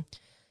same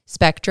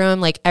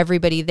spectrum. Like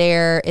everybody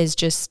there is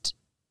just,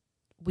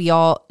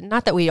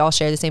 not that we all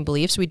share the same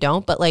beliefs, we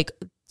don't, but like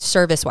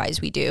service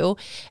wise we do.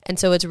 And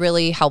so it's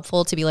really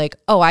helpful to be like,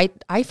 oh,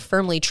 I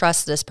firmly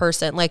trust this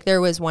person. Like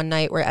there was one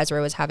night where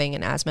Ezra was having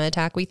an asthma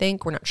attack, we're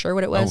not sure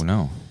what it was. Oh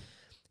no.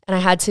 And I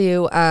had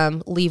to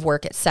leave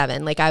work at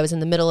 7. Like I was in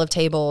the middle of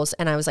tables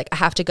and I was like, I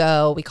have to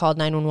go. We called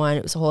 911.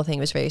 It was the whole thing.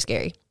 It was very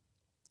scary.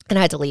 And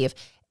I had to leave.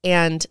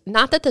 And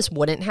not that this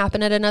wouldn't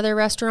happen at another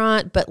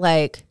restaurant, but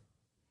like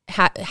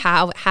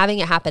having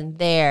it happen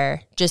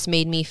there just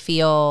made me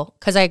feel,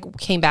 because I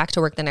came back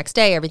to work the next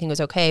day, everything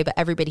was okay, but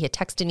everybody had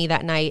texted me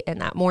that night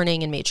and that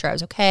morning and made sure I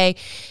was okay,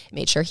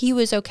 made sure he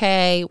was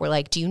okay. We're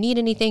like, do you need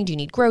anything? Do you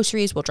need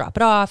groceries? We'll drop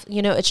it off.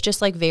 It's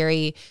just like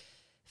very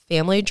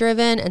family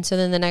driven. And so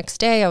then the next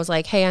day I was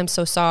like, hey, I'm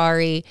so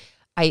sorry.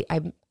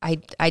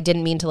 I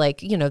didn't mean to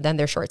like, then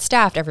they're short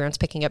staffed. Everyone's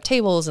picking up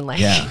tables and like,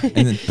 yeah.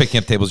 And then picking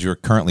up tables you're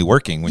currently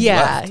working when you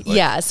left. Like,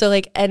 yeah. So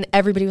like, and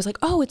everybody was like,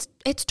 oh,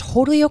 it's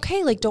totally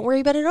okay. Like, don't worry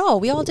about it at all.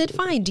 We all did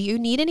fine. Do you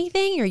need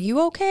anything? Are you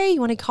okay? You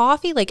want a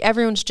coffee? Like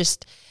we're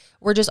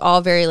just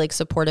all very like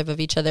supportive of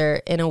each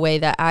other in a way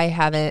that I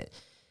haven't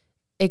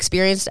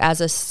experienced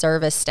as a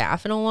service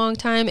staff in a long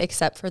time,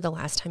 except for the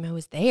last time I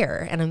was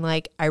there. And I'm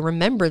like, I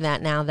remember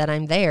that now that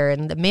I'm there,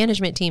 and the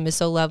management team is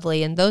so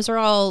lovely. And those are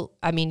all,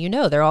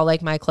 they're all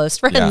like my close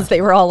friends. Yeah. They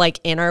were all like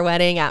in our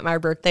wedding, at my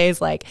birthdays,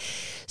 like,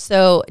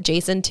 so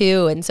Jason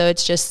too. And so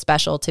it's just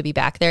special to be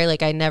back there.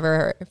 Like I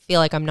never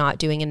feel like I'm not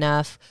doing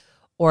enough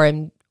or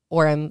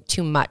I'm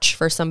too much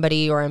for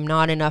somebody or I'm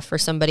not enough for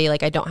somebody.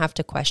 Like I don't have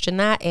to question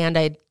that. And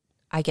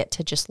I get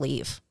to just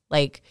leave.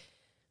 Like,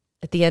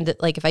 at the end,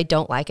 like if I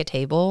don't like a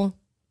table,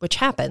 which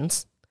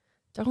happens,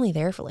 they're only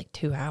there for like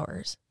 2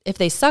 hours. If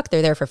they suck,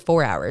 they're there for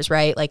 4 hours,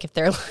 right? Like if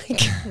they're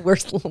like,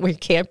 we're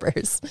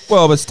campers.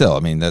 Well, but still,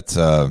 that's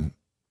a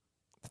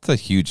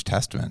huge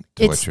testament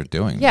to what you're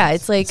doing. Yeah,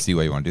 it's like, see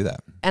why you want to do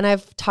that. And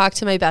I've talked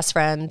to my best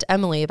friend,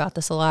 Emily, about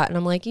this a lot. And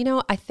I'm like,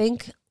 I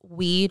think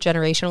we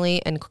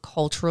generationally and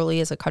culturally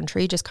as a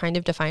country just kind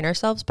of define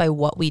ourselves by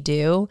what we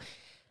do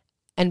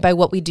and by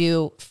what we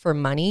do for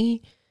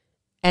money.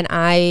 And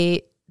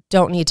I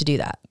don't need to do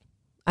that.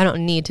 I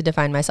don't need to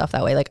define myself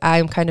that way. Like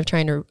I'm kind of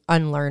trying to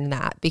unlearn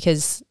that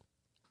because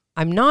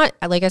I'm not,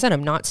 like I said,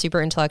 I'm not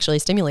super intellectually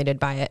stimulated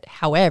by it.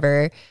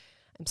 However,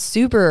 I'm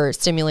super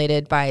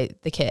stimulated by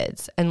the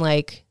kids and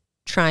like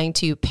trying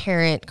to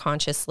parent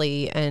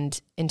consciously and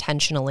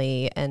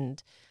intentionally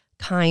and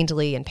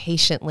kindly and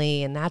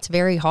patiently. And that's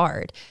very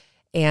hard,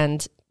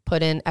 and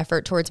put in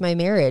effort towards my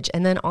marriage.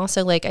 And then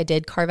also like I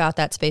did carve out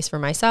that space for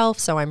myself.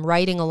 So I'm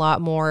writing a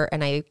lot more,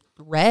 and I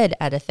read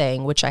at a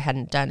thing, which I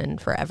hadn't done in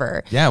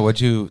forever. Yeah.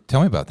 What'd you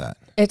tell me about that?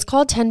 It's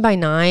called 10 by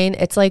 9.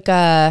 It's like,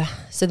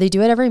 so they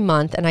do it every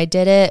month, and I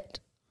did it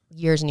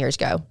years and years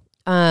ago.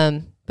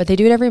 But they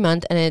do it every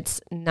month, and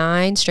it's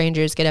 9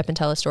 strangers get up and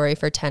tell a story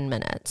for 10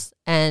 minutes,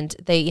 and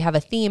they have a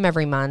theme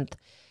every month.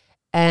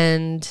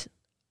 And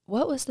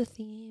what was the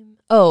theme?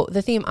 Oh,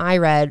 the theme I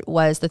read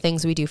was the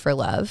things we do for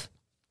love.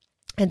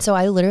 And so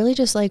I literally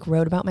just like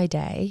wrote about my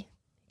day,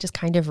 just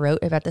kind of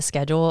wrote about the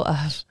schedule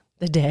of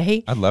the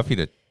day. I'd love you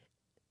to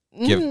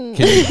can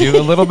you do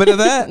a little bit of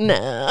that?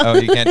 No. Oh,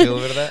 you can't do a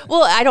little bit of that?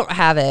 Well, I don't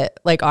have it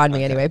like on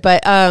me anyway,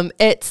 but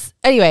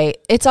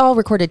it's all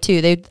recorded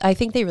too. I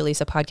think they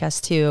release a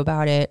podcast too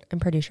about it. I'm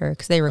pretty sure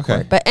because they record.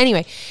 Okay. But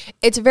anyway,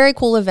 it's a very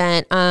cool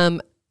event.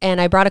 And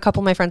I brought a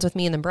couple of my friends with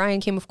me, and then Brian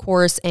came, of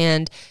course,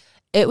 and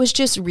it was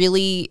just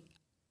really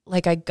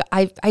like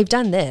I've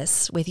done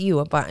this with you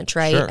a bunch,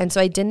 right? Sure. And so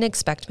I didn't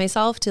expect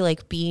myself to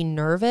like be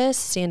nervous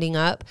standing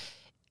up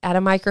at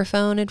a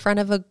microphone in front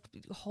of a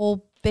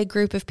whole big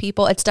group of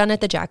people. It's done at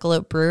the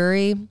Jackalope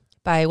Brewery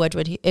by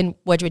Wedgwood,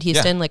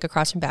 Houston, like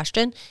across from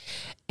Bastion.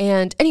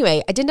 And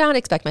anyway, I did not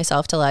expect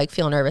myself to like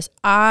feel nervous.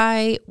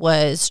 I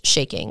was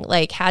shaking,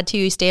 like had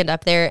to stand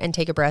up there and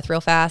take a breath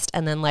real fast,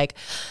 and then like,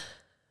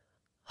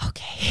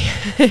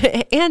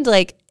 okay. And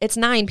like, it's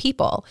 9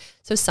 people.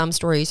 So some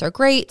stories are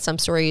great, some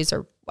stories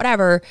are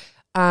whatever.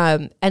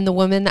 And the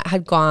woman that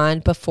had gone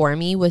before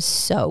me was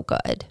so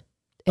good.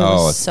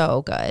 It was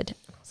so good.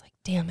 I was like,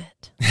 damn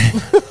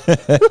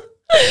it.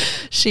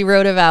 She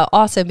wrote about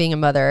also being a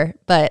mother,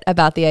 but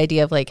about the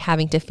idea of like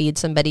having to feed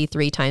somebody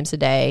 3 times a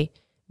day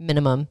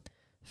minimum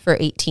for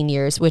 18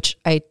 years, which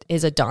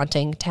is a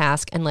daunting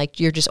task. And like,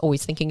 you're just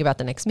always thinking about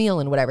the next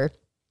meal and whatever.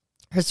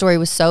 Her story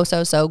was so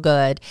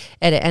good.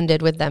 And it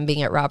ended with them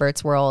being at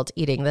Robert's World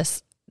eating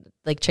this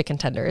like chicken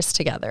tenders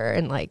together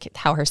and like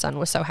how her son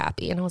was so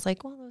happy. And I was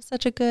like, well, that was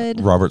such a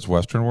good. Robert's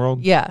Western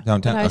World? Yeah.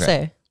 Downtown? What did I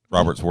say?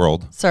 Robert's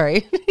World.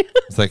 Sorry.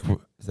 It's like,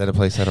 is that a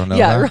place I don't know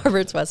Yeah, about?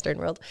 Robert's Western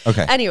World.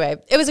 Okay. Anyway,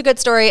 it was a good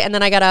story. And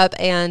then I got up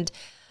and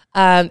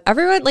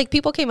everyone, like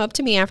people came up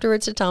to me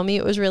afterwards to tell me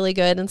it was really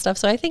good and stuff.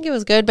 So I think it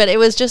was good, but it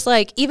was just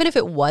like, even if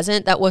it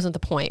wasn't, that wasn't the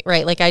point,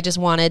 right? Like I just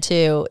wanted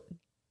to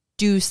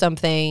do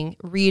something,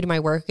 read my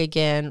work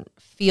again,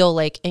 feel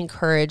like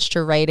encouraged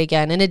to write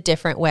again in a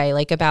different way,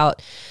 like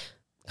about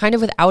kind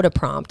of without a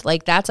prompt.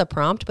 Like that's a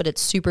prompt, but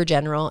it's super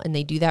general and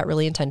they do that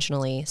really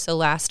intentionally. So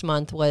last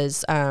month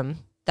was,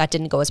 that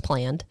didn't go as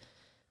planned.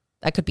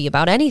 That could be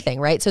about anything,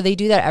 right? So they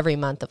do that every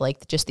month of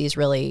like just these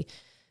really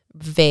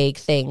vague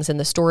things and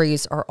the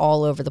stories are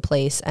all over the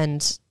place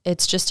and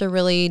it's just a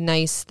really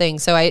nice thing.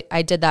 So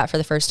I did that for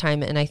the first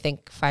time in I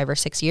think 5 or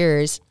 6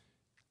 years.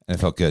 And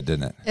it felt good,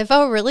 didn't it? It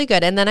felt really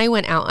good. And then I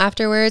went out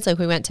afterwards, like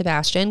we went to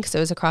Bastion because it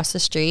was across the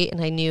street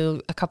and I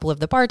knew a couple of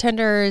the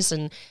bartenders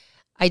and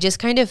I just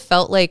kind of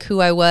felt like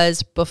who I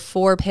was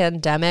before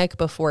pandemic,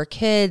 before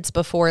kids,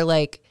 before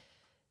like,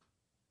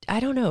 I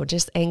don't know,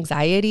 just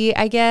anxiety,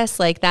 I guess,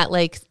 like that,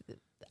 like,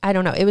 I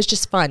don't know. It was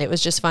just fun. It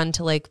was just fun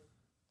to like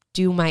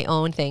do my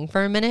own thing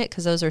for a minute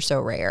because those are so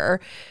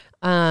rare.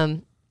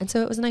 And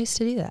so it was nice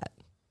to do that.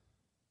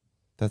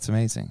 That's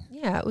amazing.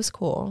 Yeah, it was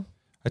cool.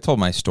 I told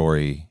my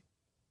story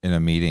in a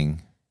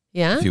meeting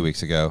a few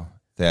weeks ago.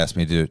 They asked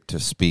me to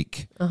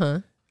speak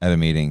at a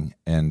meeting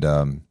and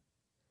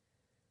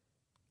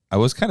I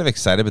was kind of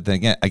excited, but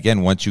then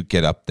again, once you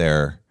get up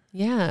there,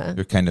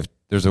 you're kind of,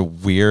 there's a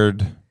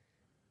weird,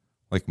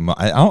 like,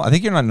 I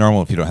think you're not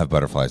normal if you don't have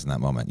butterflies in that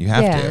moment. You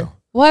have to.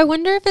 Well, I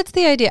wonder if it's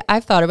the idea.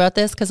 I've thought about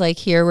this because like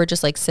here we're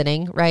just like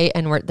sitting, right?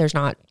 And there's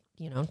not,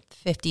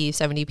 50,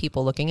 70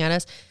 people looking at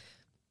us.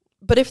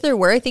 But if there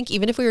were, I think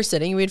even if we were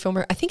sitting, we'd film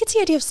her. I think it's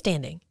the idea of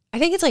standing. I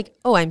think it's like,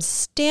 oh, I'm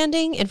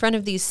standing in front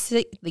of these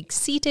like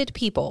seated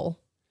people.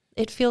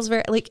 It feels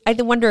very like, I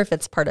wonder if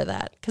it's part of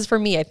that. Because for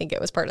me, I think it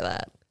was part of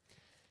that.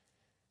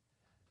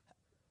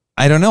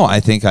 I don't know. I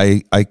think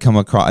I come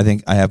across, I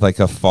think I have like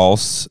a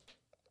false,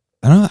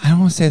 I don't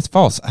want to say it's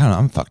false. I don't know.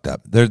 I'm fucked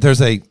up.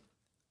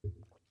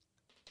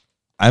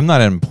 I'm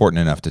not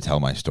important enough to tell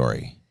my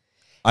story.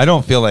 I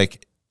don't feel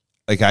like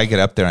I get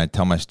up there and I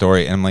tell my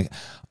story and I'm like,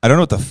 I don't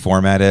know what the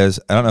format is.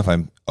 I don't know if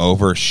I'm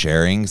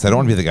oversharing because I don't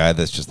want to be the guy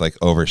that's just like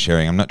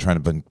oversharing. I'm not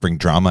trying to bring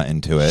drama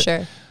into it.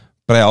 Sure.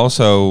 But I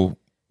also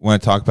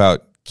want to talk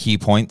about key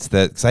points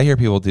because I hear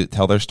people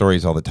tell their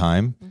stories all the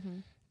time.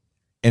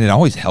 And it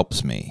always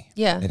helps me.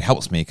 Yeah. It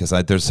helps me because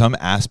there's some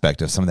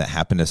aspect of something that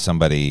happened to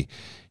somebody.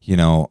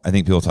 I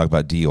think people talk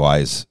about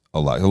DUIs a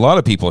lot. A lot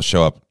of people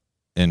show up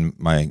in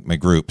my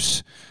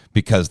groups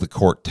because the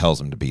court tells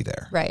them to be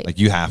there. Right. Like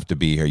you have to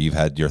be here. You've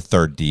had your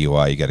 3rd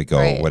DUI. You got to go,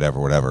 right.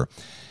 whatever.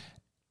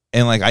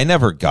 And like, I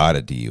never got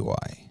a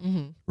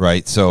DUI.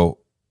 Right. So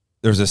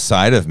there's a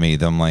side of me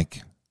that I'm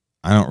like,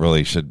 I don't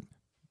really should.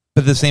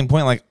 But at the same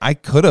point, like I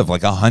could have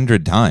like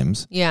 100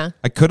 times. Yeah.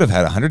 I could have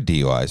had 100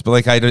 DUIs, but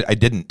like I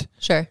didn't.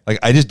 Sure. Like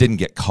I just didn't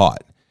get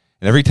caught.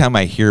 And every time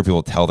I hear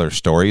people tell their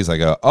stories, I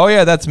go, oh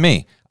yeah, that's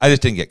me. I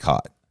just didn't get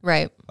caught.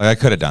 Right. Like I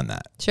could have done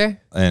that. Sure.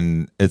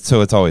 And it's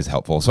always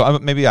helpful. So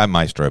maybe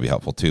my story will be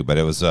helpful too, but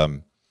it was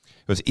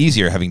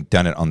easier having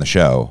done it on the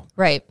show.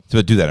 Right.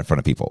 To do that in front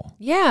of people.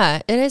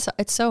 Yeah, it is.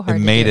 It's so hard.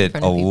 It made it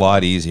a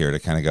lot easier to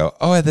kind of go,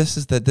 oh, this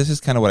is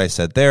kind of what I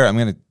said there. I'm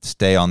going to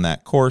stay on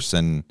that course.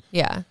 And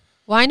yeah.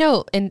 Well, I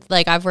know, and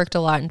like I've worked a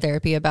lot in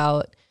therapy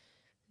about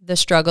the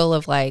struggle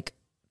of like,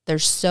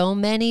 there's so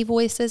many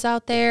voices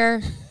out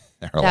there.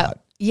 There are a lot.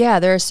 Yeah,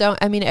 there are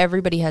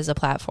everybody has a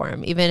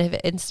platform, even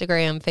if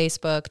Instagram,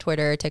 Facebook,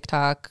 Twitter,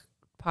 TikTok,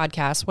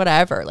 podcasts,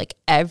 whatever, like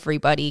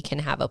everybody can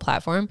have a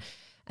platform.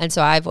 And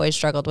so I've always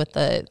struggled with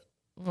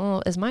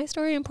is my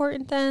story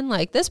important then?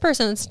 Like this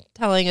person's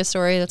telling a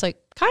story that's like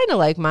kind of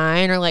like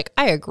mine or like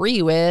I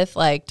agree with,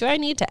 like, do I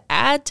need to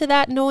add to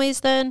that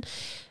noise then?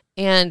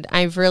 And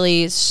I'm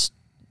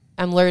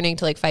learning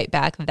to like fight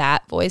back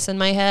that voice in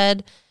my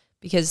head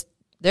because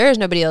there is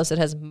nobody else that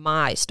has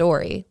my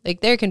story.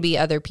 Like there can be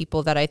other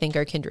people that I think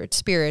are kindred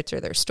spirits or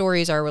their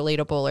stories are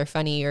relatable or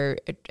funny or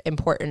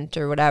important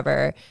or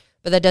whatever,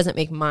 but that doesn't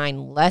make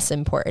mine less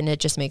important. It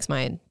just makes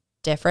mine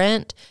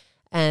different.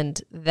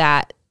 And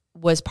that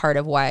was part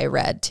of why I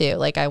read too.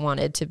 Like I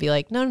wanted to be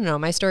like, no,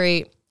 my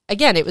story,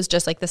 again, it was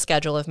just like the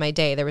schedule of my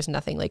day. There was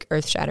nothing like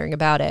earth shattering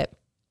about it,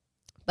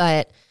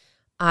 but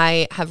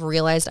I have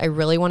realized I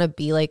really want to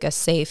be like a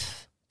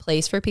safe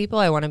place for people.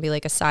 I want to be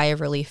like a sigh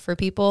of relief for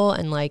people.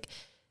 And like,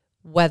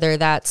 whether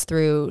that's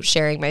through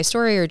sharing my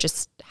story or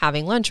just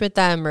having lunch with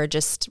them or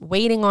just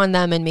waiting on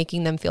them and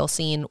making them feel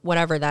seen,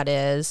 whatever that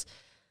is,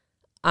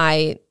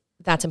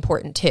 that's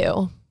important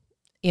too.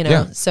 you know?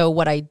 Yeah. So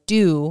what I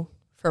do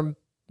for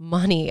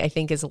money, I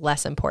think is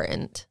less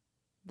important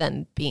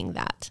than being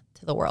that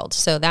to the world.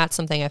 So that's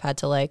something I've had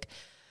to like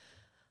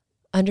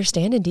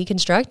understand and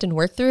deconstruct and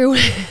work through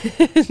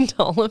and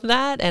all of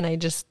that. And I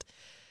just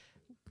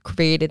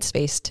created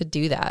space to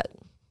do that.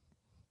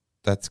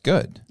 That's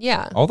good.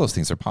 Yeah. All those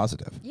things are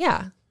positive.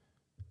 Yeah.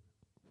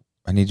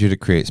 I need you to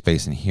create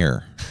space in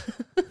here.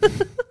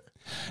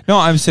 No,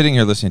 I'm sitting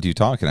here listening to you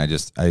talk, and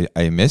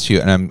I miss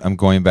you, and I'm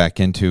going back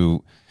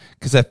into,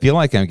 because I feel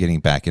like I'm getting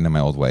back into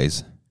my old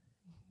ways.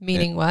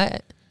 Meaning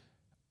what?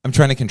 I'm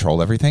trying to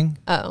control everything.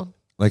 Oh.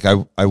 Like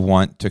I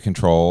want to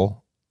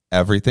control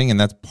everything, and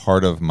that's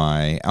part of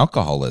my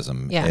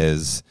alcoholism. Yeah.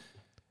 Is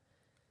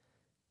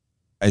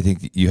I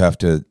think you have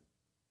to,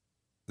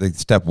 like,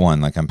 step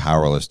one, like I'm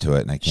powerless to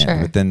it and I can't.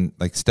 Sure. But then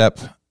like step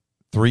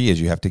 3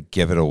 is you have to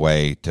give it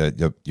away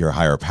to your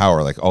higher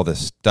power, like all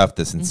this stuff,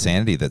 this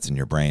insanity that's in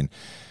your brain.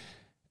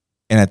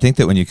 And I think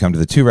that when you come to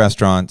the 2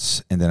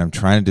 restaurants, and then I'm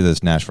trying to do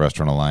this Nash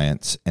Restaurant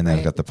Alliance, and then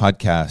I've got the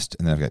podcast,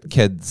 and then I've got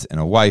kids and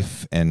a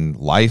wife and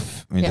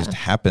life. I mean, it just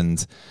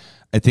happens.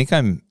 I think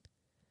I'm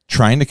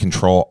trying to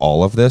control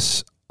all of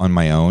this on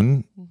my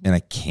own, and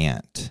I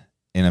can't.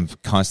 And I'm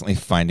constantly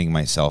finding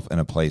myself in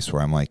a place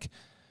where I'm like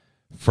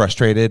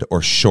frustrated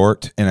or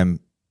short, and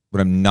what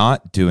I'm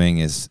not doing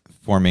is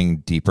forming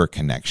deeper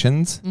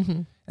connections.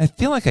 Mm-hmm. I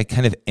feel like I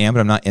kind of am,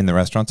 but I'm not in the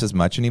restaurants as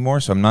much anymore,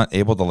 so I'm not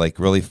able to like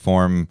really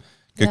form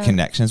good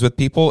connections with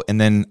people. And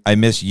then I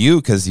miss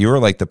you because you were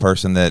like the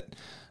person that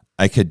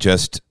I could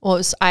just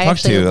I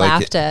actually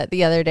laughed at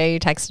the other day. You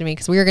texted me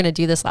because we were going to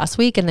do this last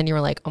week, and then you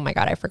were like, oh my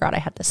God, I forgot I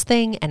had this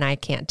thing and I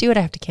can't do it.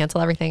 I have to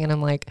cancel everything. And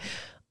I'm like,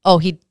 oh,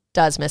 he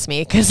does miss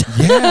me because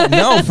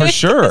for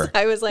sure.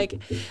 I was like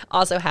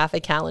also half a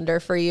calendar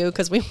for you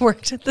because we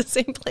worked at the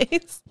same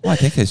place. Well, I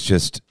think it's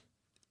just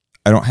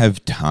I don't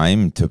have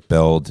time to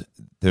build.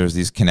 There's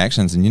these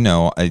connections, and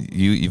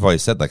you've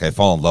always said like I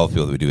fall in love with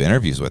people that we do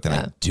interviews with, and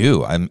I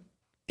do. I'm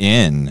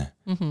in.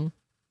 Mm-hmm.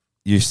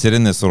 You sit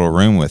in this little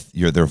room with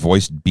their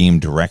voice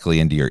beamed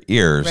directly into your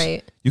ears.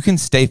 Right. You can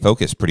stay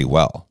focused pretty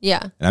well.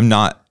 Yeah. And I'm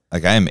not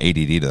like I am ADD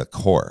to the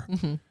core.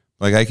 Mm-hmm.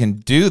 Like I can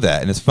do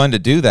that, and it's fun to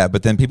do that.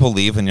 But then people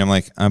leave, and I'm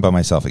like, I'm by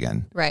myself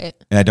again. Right.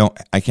 And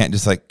I can't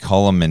just like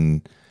call them,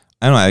 and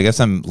I don't know. I guess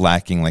I'm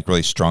lacking like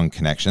really strong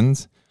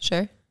connections.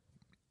 Sure.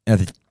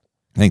 And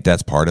I think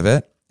that's part of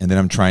it. And then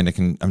I'm trying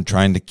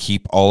to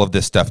keep all of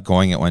this stuff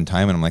going at one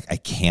time, and I'm like, I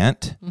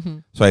can't. Mm-hmm.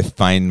 So I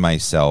find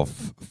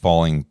myself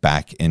falling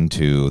back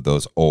into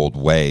those old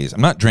ways.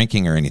 I'm not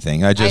drinking or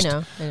anything. I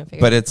know.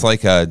 But it's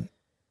like they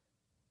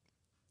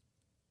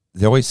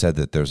always said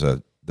that there's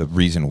the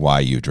reason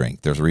why you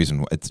drink. There's a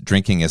reason.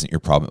 Drinking isn't your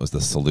problem. It was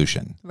the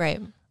solution. Right.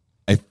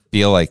 I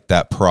feel like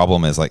that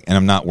problem is like, and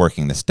I'm not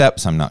working the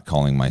steps. I'm not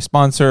calling my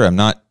sponsor.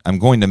 I'm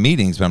going to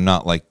meetings, but I'm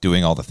not like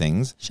doing all the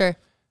things. Sure.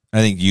 I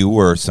think you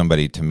were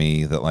somebody to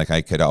me that like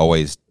I could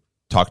always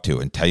talk to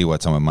and tell you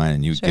what's on my mind,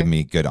 and you give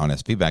me good,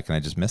 honest feedback, and I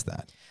just miss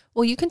that.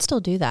 Well, you can still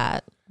do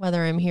that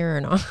whether I'm here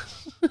or not.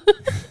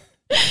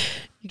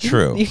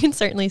 True. You can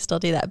certainly still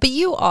do that. But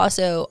you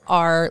also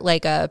are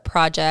like a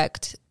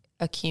project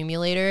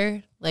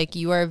accumulator. Like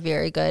you are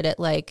very good at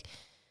like,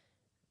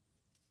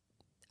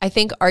 I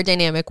think our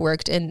dynamic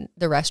worked in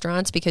the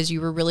restaurants because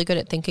you were really good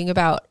at thinking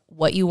about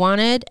what you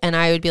wanted, and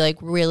I would be like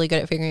really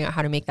good at figuring out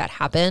how to make that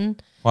happen.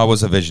 Well, I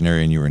was a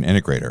visionary and you were an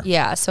integrator.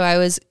 Yeah,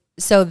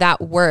 so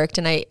that worked,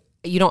 and I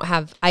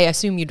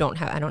assume you don't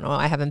have, I don't know,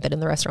 I haven't been in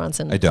the restaurants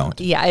and I don't.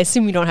 Yeah, I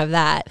assume you don't have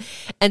that.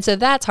 And so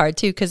that's hard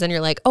too, because then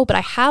you're like, oh, but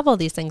I have all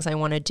these things I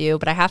want to do,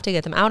 but I have to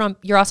get them out on,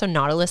 you're also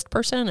not a list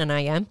person, and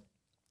I am.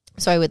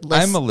 So I would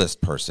list. I'm a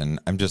list person.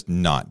 I'm just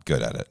not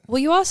good at it. Well,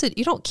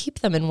 you don't keep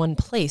them in one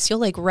place. You'll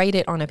like write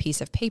it on a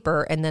piece of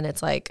paper, and then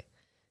it's like,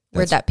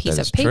 where'd that piece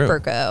of paper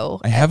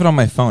go? I have it on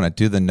my phone. I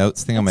do the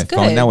notes thing on my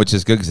phone now, which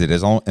is good because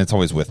it's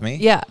always with me.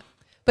 Yeah.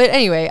 But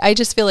anyway, I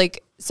just feel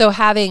like, so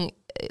having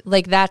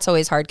like, that's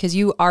always hard because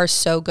you are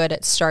so good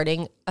at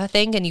starting a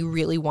thing and you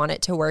really want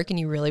it to work and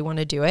you really want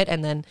to do it.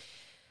 And then,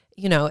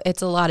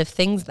 it's a lot of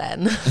things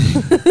then.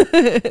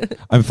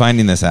 I'm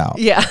finding this out.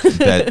 Yeah.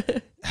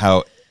 That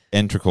how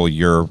integral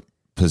your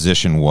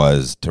position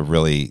was to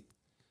really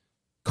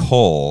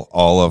cull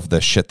all of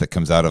the shit that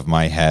comes out of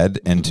my head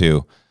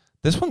into,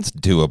 this one's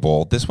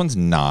doable, this one's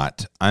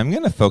not. I'm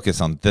going to focus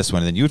on this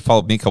one. And then you would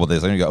follow me a couple of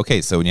days later and go, okay,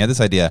 so when you had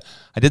this idea,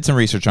 I did some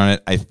research on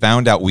it. I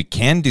found out we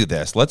can do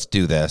this. Let's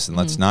do this and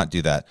let's not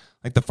do that.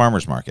 Like the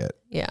farmer's market.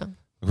 Yeah.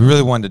 We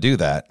really wanted to do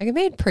that. I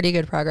made pretty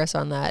good progress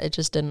on that. It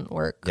just didn't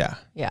work. Yeah.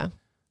 Yeah.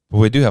 But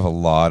we do have a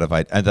lot of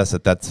ideas.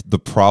 That's the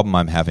problem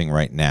I'm having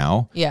right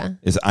now. Yeah.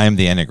 Is I'm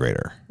the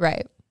integrator.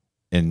 Right.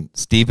 And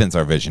Steven's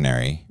our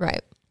visionary.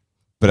 Right.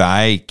 But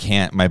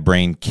my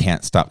brain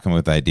can't stop coming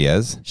with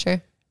ideas.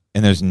 Sure.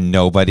 And there's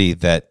nobody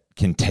that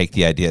can take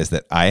the ideas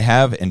that I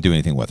have and do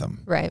anything with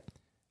them. Right.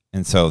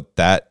 And so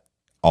that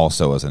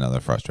also is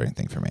another frustrating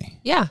thing for me.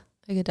 Yeah.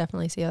 I could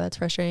definitely see how that's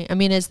frustrating. I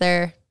mean,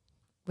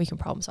 we can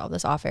problem solve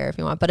this off air if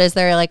you want, but is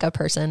there like a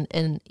person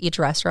in each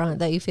restaurant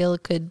that you feel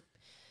could,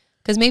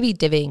 because maybe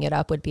divvying it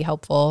up would be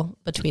helpful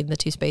between the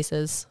two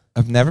spaces?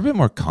 I've never been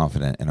more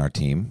confident in our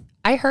team.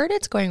 I heard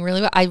it's going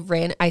really well. I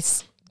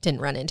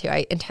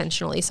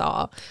intentionally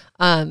saw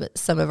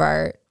some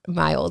of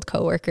my old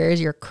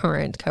coworkers, your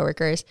current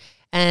coworkers,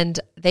 and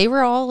they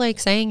were all like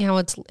saying how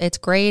it's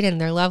great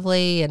and they're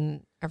lovely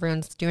and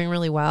everyone's doing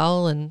really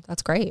well, and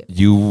that's great.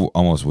 You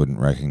almost wouldn't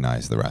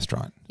recognize the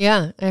restaurant.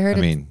 Yeah, I heard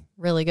it's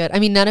really good. I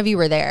mean, none of you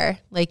were there.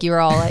 Like, you were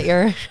all at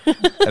your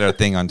at our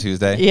thing on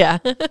Tuesday. Yeah,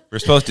 we're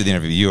supposed to do the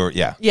interview. You were,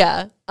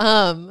 yeah.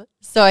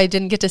 So I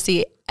didn't get to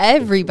see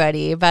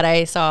everybody, but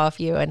I saw a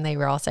few, and they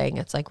were all saying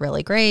it's like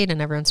really great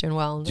and everyone's doing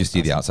well. Did you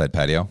see the outside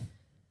patio?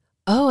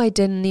 Oh, I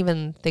didn't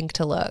even think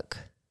to look.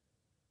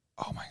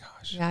 Oh my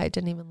gosh. Yeah, I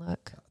didn't even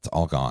look. It's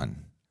all gone.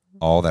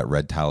 All that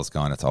red tile's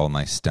gone. It's all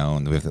nice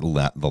stone. We have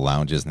the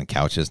lounges and the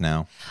couches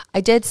now.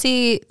 I did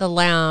see the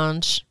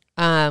lounge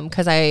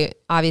because I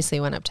obviously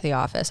went up to the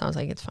office. I was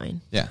like, it's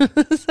fine. Yeah.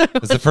 Was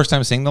it the first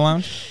time seeing the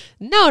lounge?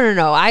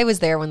 No. I was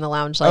there when the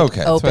lounge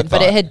opened,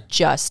 but it had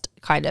just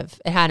it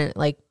hadn't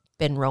like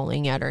been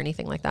rolling yet or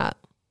anything like that.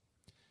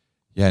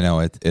 Yeah, no,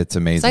 it's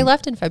amazing. I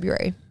left in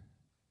February.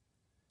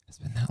 It's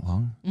been that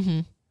long? Mm-hmm.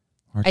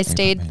 I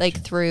stayed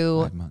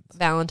through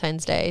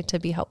Valentine's Day to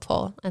be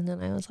helpful. And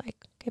then I was like,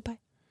 okay, bye.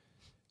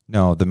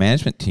 No, the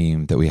management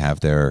team that we have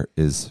there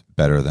is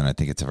better than I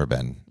think it's ever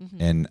been.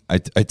 Mm-hmm. And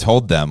I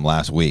told them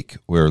last week,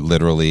 we were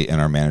literally in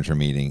our manager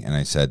meeting, and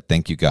I said,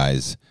 thank you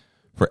guys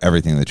for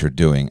everything that you're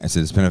doing. I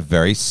said, it's been a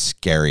very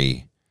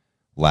scary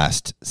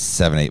last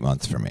 7-8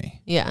 months for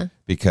me. Yeah.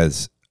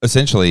 Because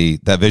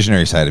essentially that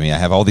visionary side of me, I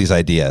have all these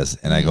ideas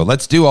and I go,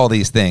 let's do all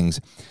these things.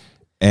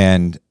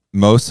 And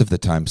most of the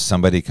time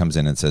somebody comes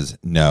in and says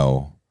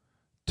no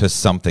to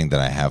something that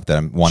I have that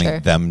I'm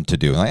wanting them to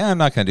do. Like, I'm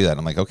not going to do that.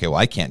 I'm like, okay, well,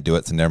 I can't do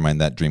it. So never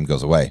mind, that dream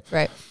goes away.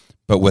 Right.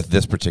 But with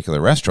this particular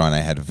restaurant,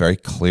 I had a very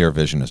clear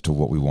vision as to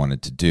what we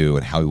wanted to do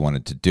and how we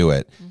wanted to do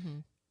it. Mm-hmm.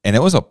 And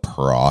it was a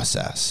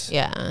process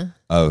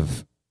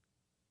of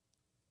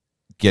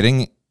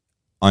getting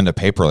onto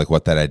paper like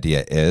what that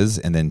idea is,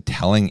 and then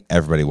telling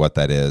everybody what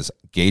that is,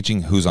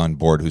 gauging who's on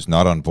board, who's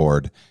not on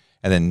board,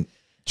 and then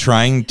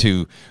trying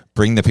to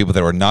bring the people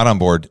that were not on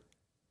board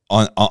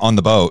on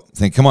the boat,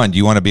 saying, come on, do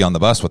you want to be on the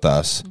bus with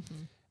us?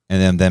 Mm-hmm.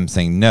 And then them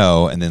saying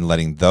no, and then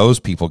letting those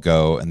people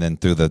go, and then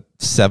through the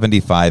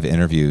 75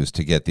 interviews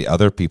to get the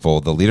other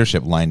people, the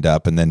leadership lined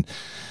up. And then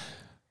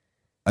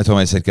I told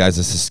them, I said, guys,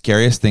 it's the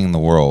scariest thing in the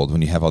world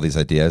when you have all these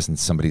ideas and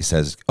somebody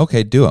says,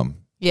 okay, do them.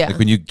 Yeah. Like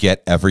when you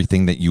get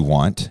everything that you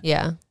want,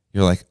 you're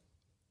like,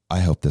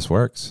 I hope this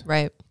works.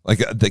 Right.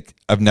 Like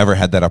I've never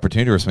had that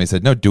opportunity where somebody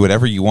said, no, do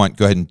whatever you want.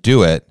 Go ahead and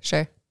do it.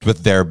 Sure.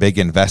 With their big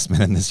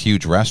investment in this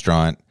huge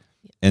restaurant.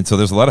 And so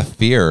there's a lot of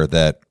fear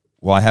that,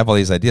 well, I have all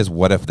these ideas.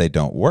 What if they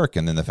don't work?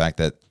 And then the fact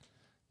that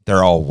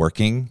they're all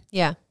working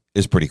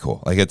is pretty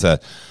cool. Like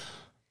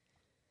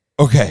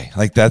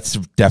like that's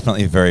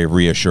definitely very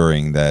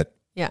reassuring that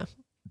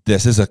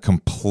this is a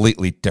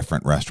completely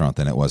different restaurant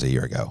than it was a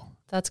year ago.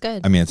 That's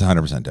good. I mean, it's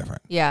 100%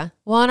 different. Yeah.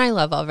 Well, and I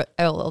love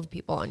all the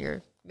people on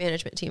your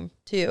management team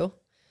too.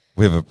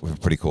 We have a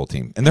pretty cool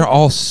team, and they're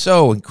all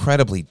so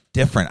incredibly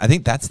different. I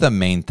think that's the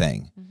main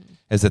thing,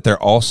 is that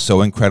they're all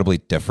so incredibly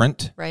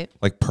different, right?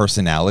 Like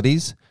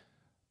personalities,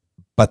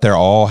 but they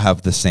all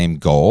have the same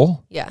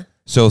goal. Yeah.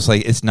 So it's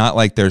like, it's not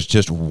like there's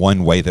just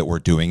one way that we're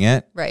doing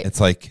it. Right. It's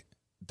like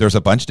there's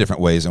a bunch of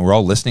different ways, and we're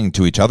all listening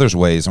to each other's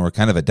ways, and we're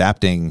kind of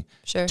adapting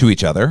to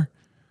each other,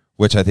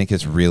 which I think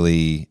is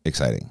really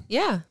exciting.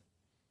 Yeah.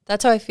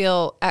 That's how I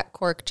feel at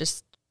Cork.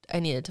 Just, I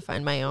needed to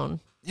find my own.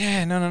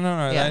 Yeah, no.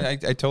 Yeah. I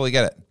totally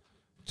get it.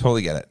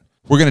 Totally get it.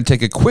 We're going to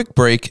take a quick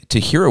break to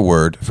hear a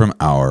word from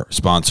our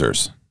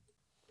sponsors.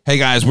 Hey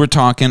guys, we're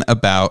talking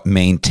about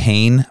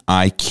Maintain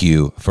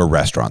IQ for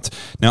restaurants.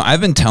 Now,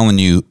 I've been telling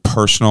you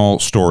personal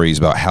stories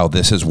about how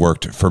this has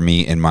worked for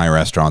me in my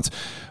restaurants.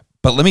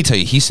 But let me tell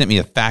you, he sent me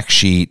a fact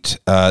sheet.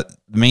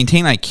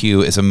 Maintain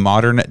IQ is a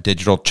modern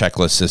digital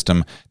checklist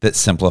system that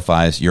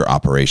simplifies your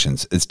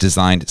operations. It's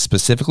designed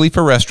specifically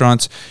for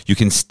restaurants. You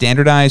can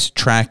standardize,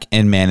 track,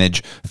 and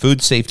manage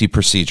food safety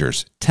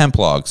procedures, temp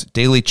logs,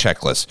 daily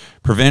checklists,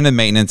 preventative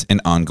maintenance,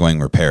 and ongoing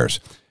repairs.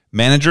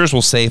 Managers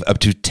will save up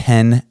to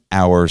 10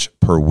 hours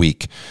per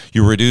week.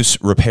 You reduce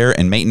repair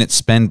and maintenance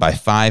spend by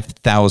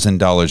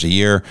 $5,000 a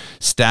year.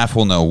 Staff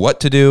will know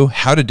what to do,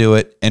 how to do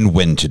it, and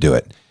when to do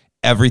it.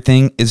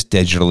 Everything is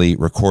digitally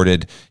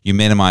recorded. You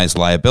minimize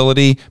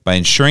liability by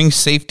ensuring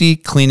safety,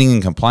 cleaning,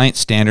 and compliance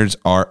standards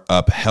are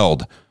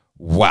upheld.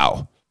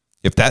 Wow.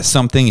 If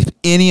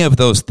any of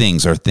those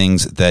things are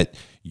things that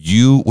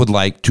you would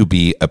like to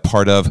be a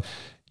part of,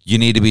 you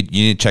need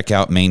to check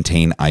out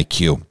Maintain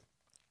IQ.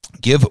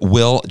 Give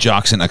Will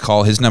Jockson a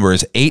call. His number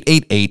is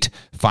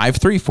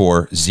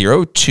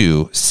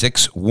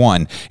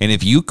 888-534-0261. And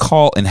if you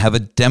call and have a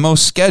demo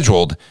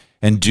scheduled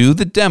and do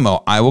the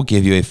demo, I will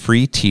give you a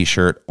free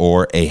t-shirt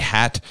or a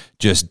hat.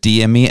 Just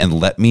DM me and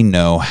let me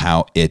know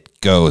how it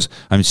goes.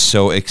 I'm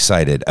so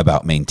excited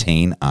about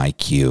Maintain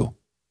IQ. You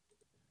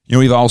know,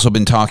 we've also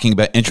been talking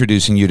about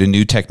introducing you to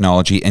new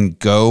technology, and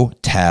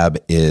GoTab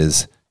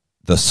is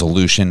the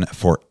solution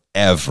for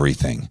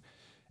everything.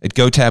 At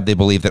GoTab, they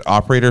believe that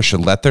operators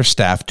should let their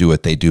staff do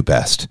what they do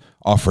best,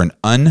 offer an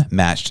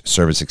unmatched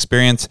service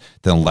experience,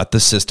 then let the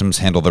systems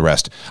handle the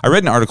rest. I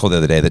read an article the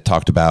other day that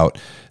talked about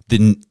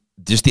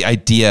just the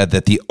idea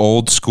that the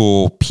old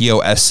school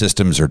POS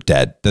systems are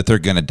dead, that they're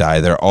going to die.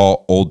 They're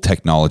all old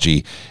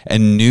technology,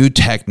 and new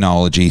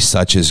technology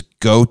such as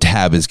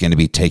GoTab is going to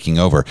be taking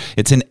over.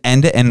 It's an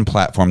end-to-end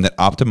platform that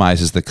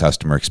optimizes the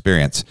customer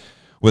experience.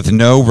 With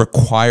no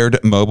required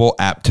mobile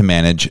app to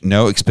manage,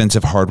 no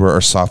expensive hardware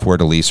or software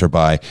to lease or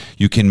buy,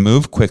 you can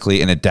move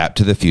quickly and adapt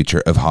to the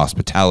future of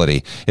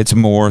hospitality. It's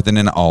more than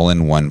an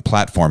all-in-one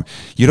platform.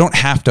 You don't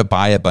have to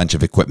buy a bunch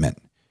of equipment.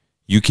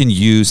 You can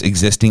use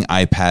existing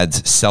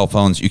iPads, cell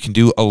phones. You can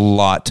do a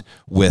lot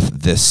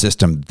with this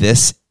system.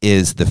 This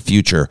is the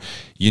future.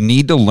 You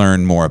need to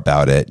learn more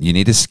about it. You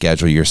need to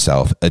schedule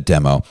yourself a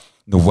demo.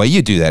 The way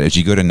you do that is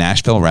you go to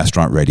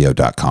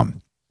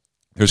NashvilleRestaurantRadio.com.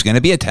 There's going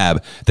to be a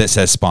tab that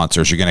says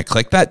sponsors. You're going to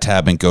click that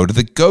tab and go to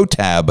the Go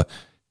tab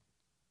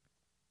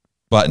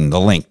button, the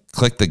link.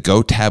 Click the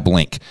Go tab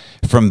link.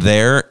 From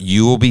there,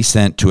 you will be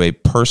sent to a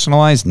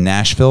personalized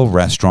Nashville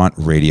Restaurant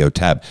Radio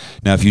tab.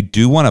 Now, if you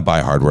do want to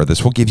buy hardware,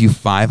 this will give you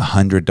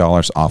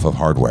 $500 off of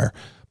hardware,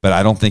 but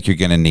I don't think you're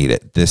going to need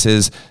it. This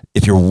is,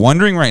 if you're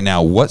wondering right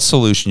now what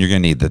solution you're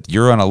going to need, that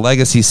you're on a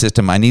legacy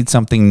system, I need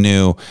something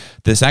new,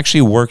 this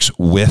actually works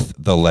with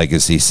the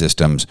legacy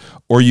systems,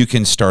 or you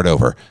can start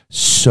over.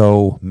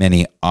 So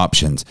many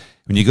options.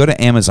 When you go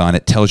to Amazon,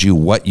 it tells you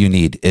what you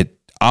need. It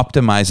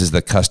optimizes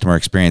the customer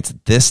experience.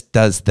 This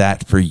does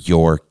that for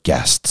your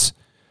guests.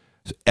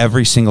 So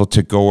every single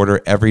to-go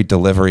order, every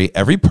delivery,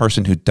 every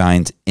person who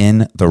dines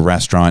in the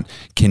restaurant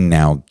can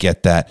now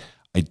get that.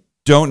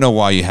 Don't know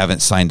why you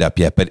haven't signed up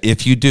yet, but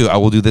if you do, I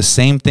will do the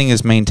same thing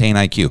as Maintain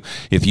IQ.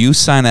 If you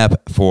sign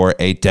up for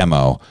a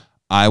demo,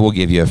 I will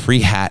give you a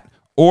free hat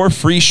or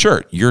free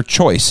shirt, your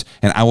choice,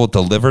 and I will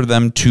deliver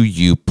them to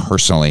you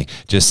personally.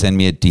 Just send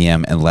me a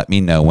DM and let me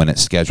know when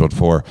it's scheduled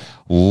for.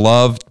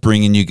 Love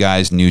bringing you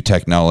guys new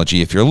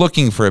technology. If you're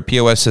looking for a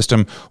POS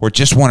system or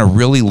just want to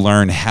really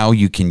learn how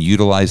you can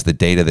utilize the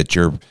data that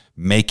you're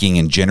making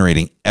and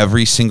generating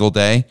every single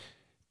day,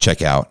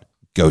 check out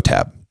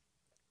GoTab.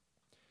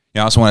 I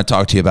also want to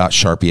talk to you about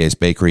Charpier's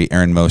Bakery.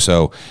 Aaron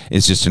Moso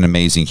is just an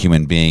amazing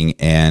human being,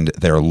 and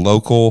they're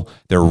local.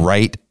 They're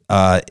right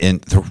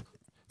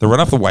they're right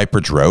off the White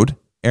Bridge Road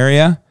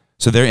area.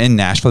 So they're in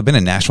Nashville. They've been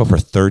in Nashville for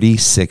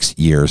 36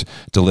 years,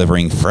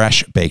 delivering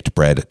fresh baked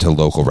bread to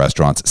local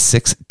restaurants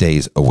 6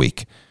 days a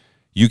week.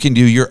 You can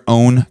do your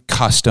own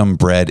custom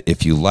bread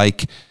if you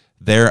like.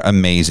 They're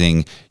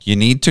amazing. You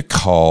need to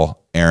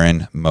call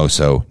Aaron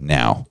Moso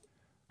now.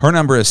 Her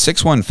number is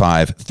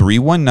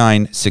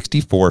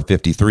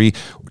 615-319-6453.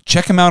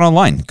 Check him out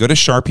online. Go to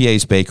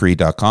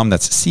charpiersbakery.com.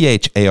 That's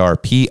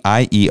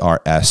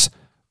CHARPIERS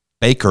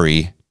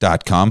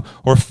bakery.com,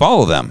 or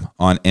follow them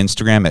on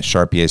Instagram at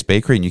Charpier's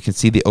Bakery, and you can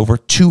see the over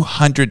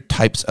 200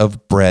 types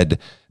of bread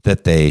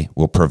that they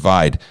will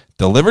provide.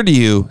 Delivered to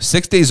you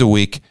 6 days a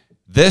week.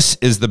 This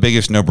is the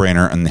biggest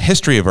no-brainer in the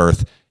history of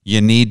Earth. You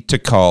need to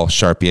call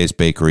Charpier's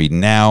Bakery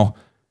now.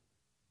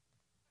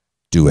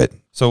 Do it.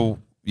 So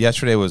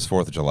yesterday was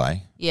 4th of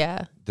July.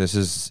 Yeah.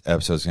 This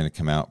episode's going to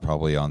come out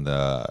probably on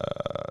the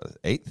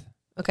 8th.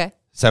 Okay.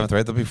 7th,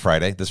 right? That'll be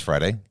Friday, this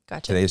Friday.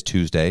 Gotcha. Today is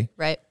Tuesday.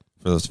 Right.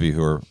 For those of you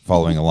who are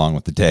following along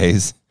with the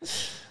days.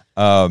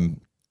 Yesterday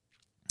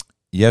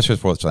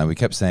was 4th of July. We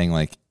kept saying,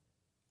 like,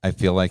 I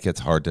feel like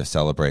it's hard to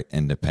celebrate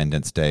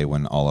Independence Day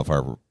when all of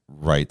our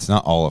rights,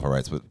 not all of our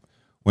rights, but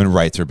when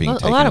rights are being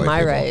taken away. A lot of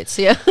my rights,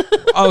 yeah.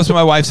 Oh, so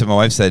my wife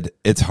said,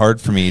 it's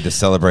hard for me to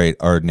celebrate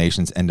our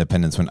nation's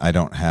independence when I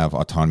don't have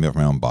autonomy over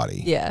my own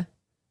body. Yeah.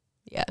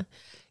 Yeah.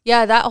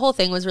 Yeah, that whole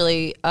thing was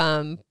really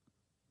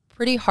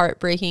pretty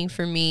heartbreaking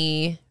for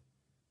me.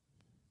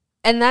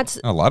 And that's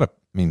for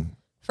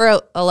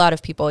a lot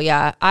of people,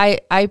 yeah.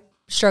 I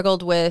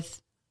struggled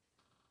with,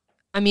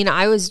 I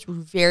was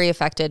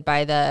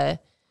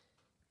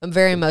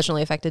very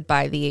emotionally affected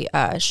by the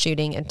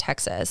shooting in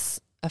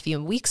Texas a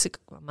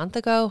month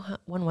ago.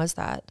 When was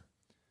that?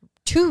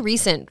 Too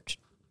recent,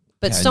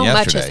 but so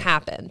much has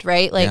happened,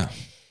 right?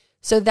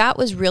 So that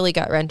was really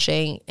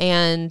gut-wrenching.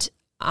 And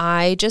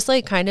I just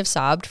kind of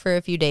sobbed for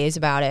a few days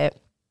about it.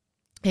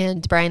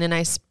 And Brian and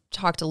I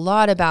talked a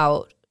lot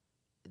about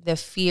the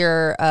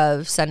fear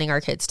of sending our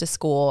kids to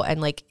school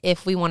and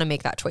if we want to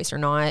make that choice or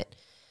not.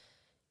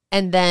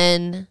 And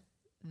then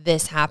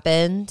this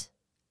happened.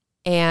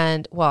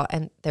 And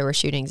there were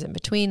shootings in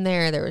between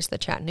there. There was the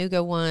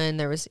Chattanooga one.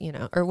 There was,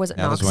 or was it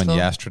Knoxville? There was one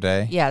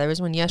yesterday. Yeah, there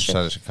was one yesterday.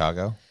 Outside of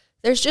Chicago.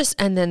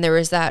 And then there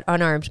was that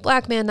unarmed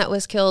black man that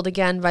was killed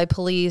again by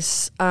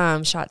police,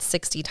 shot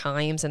 60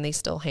 times, and they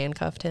still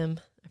handcuffed him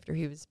after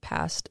he was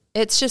passed.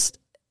 It's just,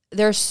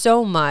 there's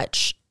so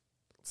much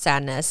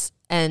sadness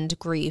and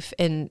grief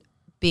in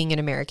being an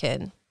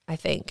American, I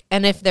think.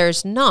 And if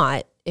there's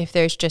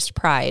just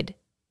pride,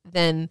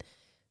 then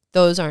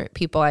those aren't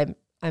people I'm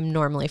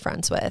normally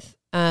friends with,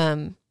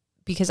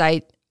 because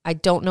I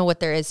don't know what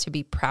there is to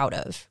be proud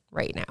of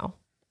right now.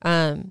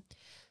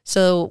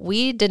 So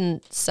we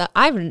didn't.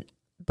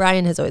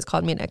 Brian has always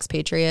called me an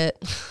expatriate.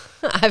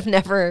 I've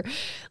never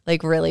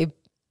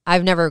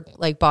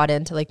bought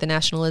into like the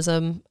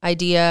nationalism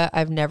idea.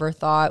 I've never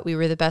thought we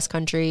were the best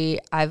country.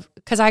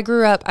 Because I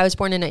was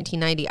born in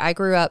 1990. I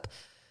grew up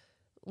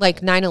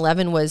like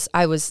 9/11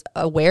 I was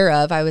aware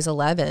of. I was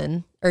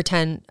 11 or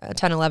 10,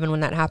 11 when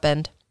that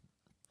happened.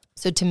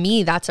 So to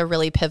me, that's a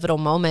really pivotal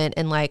moment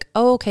in like,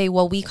 oh, okay,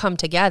 well, we come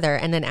together.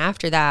 And then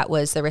after that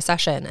was the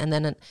recession, and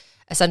then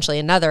essentially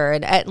another.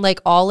 And like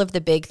all of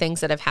the big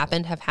things that have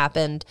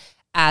happened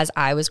as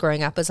I was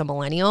growing up as a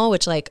millennial,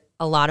 which like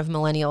a lot of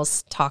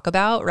millennials talk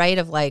about, right?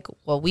 Of like,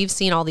 well, we've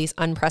seen all these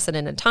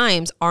unprecedented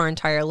times our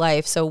entire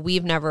life. So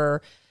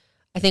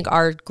I think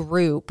our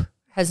group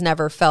has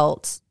never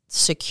felt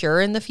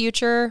secure in the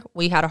future.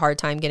 We had a hard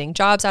time getting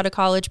jobs out of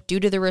college due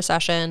to the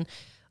recession.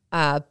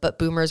 But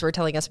boomers were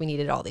telling us we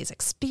needed all these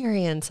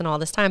experience and all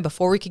this time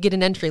before we could get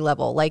an entry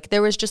level. Like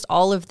there was just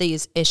all of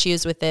these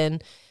issues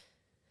within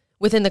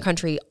the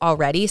country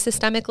already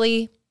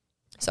systemically.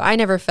 So I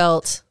never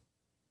felt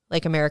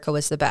like America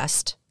was the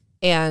best.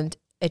 And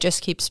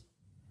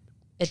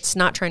it's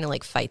not trying to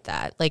like fight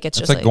that. Like it's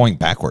just like going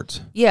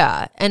backwards.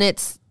 Yeah. And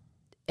it's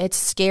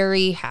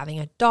scary having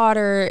a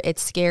daughter.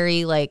 It's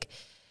scary. Like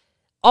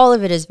all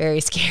of it is very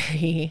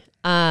scary.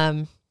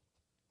 And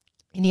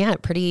yeah,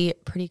 pretty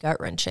gut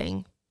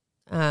wrenching.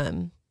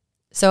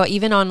 So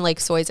even on like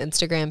Soy's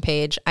Instagram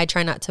page, I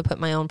try not to put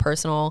my own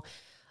personal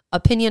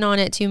opinion on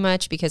it too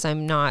much because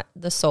I'm not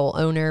the sole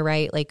owner,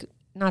 right? Like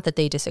not that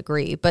they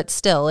disagree, but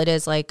still it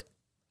is like,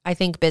 I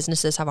think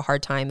businesses have a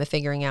hard time of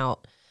figuring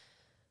out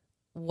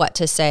what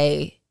to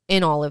say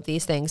in all of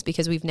these things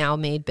because we've now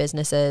made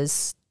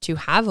businesses to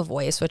have a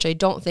voice, which I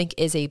don't think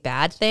is a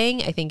bad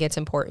thing. I think it's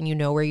important you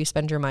know where you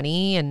spend your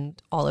money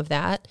and all of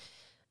that.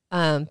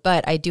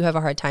 But I do have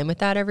a hard time with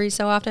that every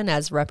so often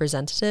as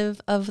representative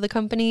of the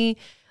company.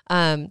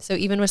 So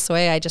even with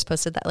Soy, I just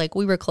posted that like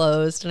we were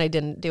closed and I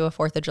didn't do a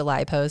 4th of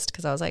July post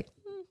because I was like,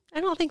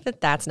 I don't think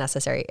that that's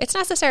necessary. It's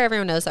necessary.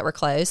 Everyone knows that we're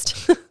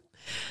closed.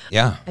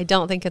 Yeah. I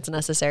don't think it's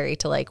necessary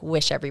to like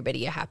wish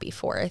everybody a happy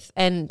 4th.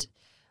 And,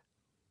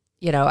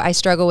 you know, I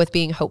struggle with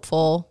being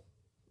hopeful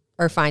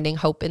or finding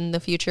hope in the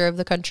future of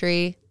the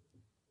country.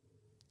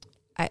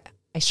 I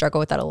struggle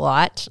with that a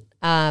lot.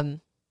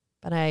 But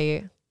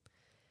I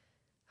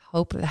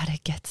hope that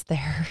it gets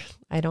there.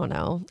 I don't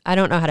know. I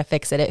don't know how to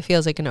fix it. It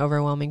feels like an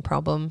overwhelming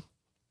problem.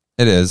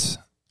 It is.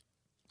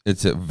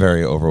 It's a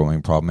very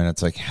overwhelming problem. And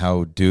it's like,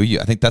 how do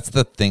you? I think that's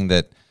the thing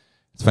that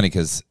it's funny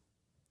because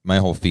my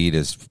whole feed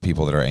is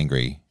people that are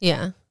angry.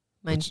 Yeah.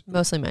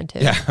 Mostly mine too.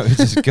 Yeah, which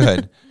is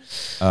good.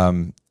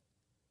 And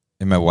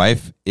my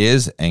wife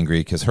is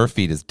angry because her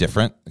feed is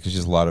different because she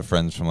has a lot of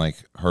friends from like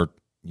her,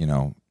 you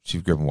know, she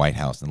grew up in White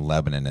House in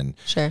Lebanon. And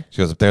sure. She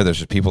goes up there's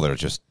just people that are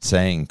just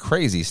saying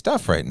crazy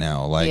stuff right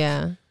now. Like,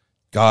 yeah.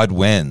 God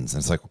wins.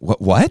 And it's like,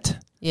 what?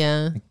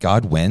 Yeah.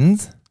 God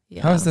wins?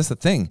 Yeah. How is this a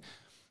thing?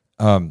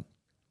 And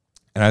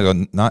I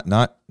go,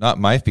 not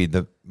my feed.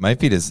 My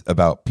feed is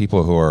about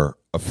people who are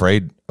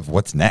afraid of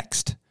what's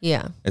next.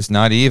 Yeah. It's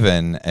not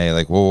even a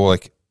like, well,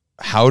 like,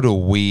 how do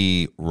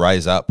we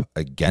rise up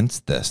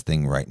against this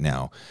thing right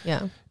now?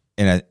 Yeah.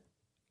 And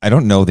I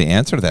don't know the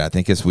answer to that. I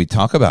think as we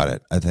talk about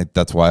it, I think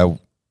that's why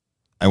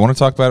I want to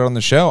talk about it on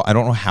the show. I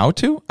don't know how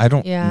to. I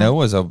don't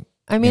know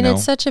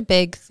it's such a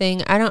big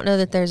thing. I don't know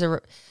that there's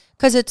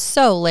because it's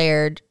so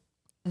layered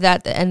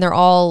and they're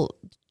all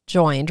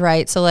joined,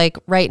 right? So like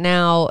right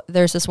now,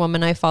 there's this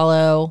woman I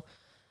follow.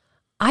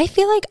 I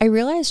feel like I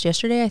realized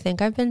yesterday, I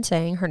think I've been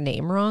saying her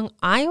name wrong.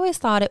 I always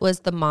thought it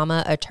was the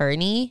Mama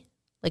Attorney.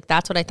 Like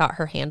that's what I thought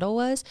her handle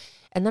was.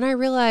 And then I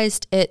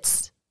realized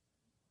it's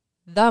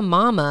the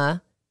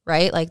Mama,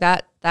 right? Like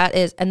that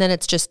is, and then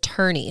it's just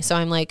Turney. So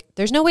I'm like,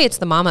 there's no way it's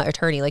the Mama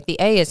Attorney. Like the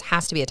A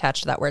has to be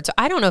attached to that word. So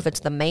I don't know if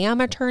it's the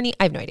Ma'am Attorney.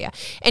 I have no idea.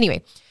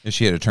 Anyway. Is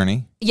she an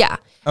attorney? Yeah.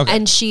 Okay.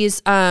 And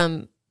she's,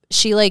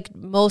 she like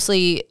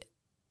mostly,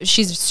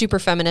 she's super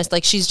feminist.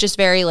 Like she's just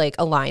very like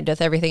aligned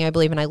with everything I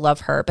believe and I love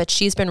her, but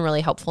she's been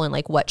really helpful in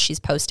like what she's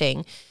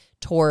posting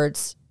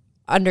towards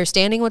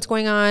understanding what's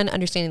going on,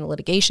 understanding the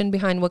litigation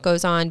behind what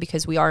goes on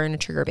because we are in a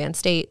trigger ban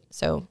state.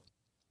 So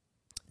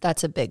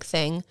that's a big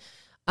thing.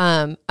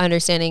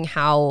 Understanding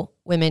how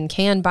women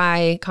can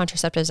buy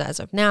contraceptives as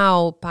of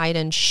now.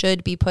 Biden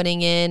should be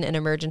putting in an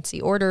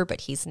emergency order,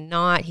 but he's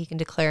not. He can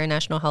declare a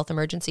national health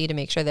emergency to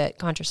make sure that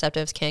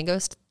contraceptives can go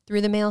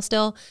through the mail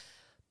still,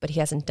 but he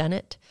hasn't done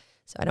it.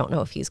 So I don't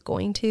know if he's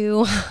going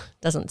to.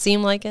 Doesn't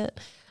seem like it.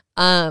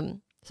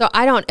 So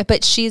I don't,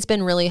 but she's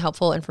been really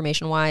helpful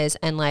information wise.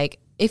 And like,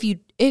 if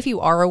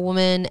you are a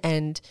woman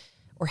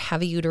or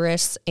have a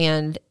uterus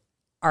and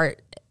are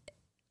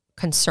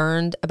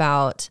concerned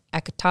about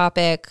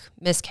ectopic,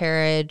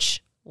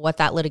 miscarriage, what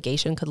that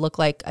litigation could look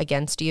like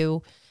against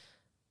you,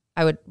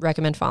 I would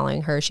recommend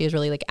following her. She is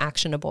really like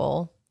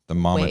actionable. The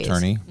Mom ways.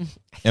 Attorney?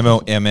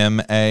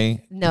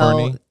 MOMMA?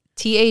 No,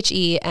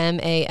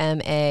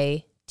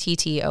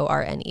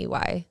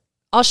 THEMAMATTORNEY.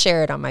 I'll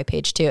share it on my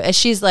page too.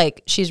 She's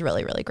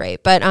really, really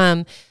great.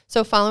 But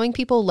so following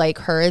people like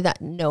her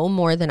that know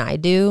more than I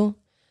do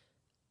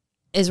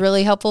is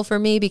really helpful for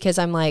me because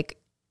I'm like,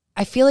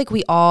 I feel like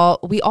we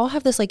all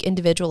have this like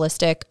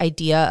individualistic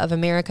idea of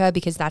America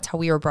because that's how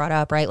we were brought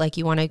up, right? Like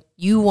you want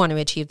to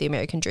achieve the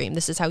American dream.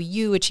 This is how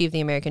you achieve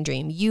the American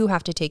dream. You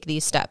have to take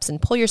these steps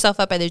and pull yourself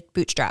up by the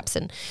bootstraps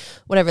and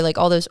whatever, like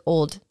all those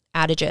old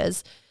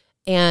adages.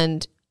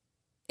 And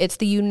it's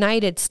the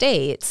United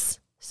States,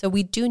 so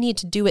we do need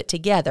to do it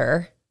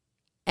together.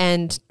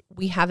 And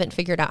we haven't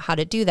figured out how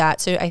to do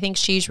that. So I think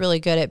she's really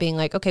good at being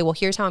like, okay, well,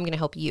 here's how I'm going to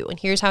help you. And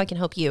here's how I can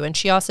help you. And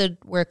she also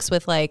works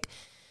with like,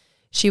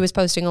 she was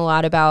posting a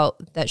lot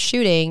about that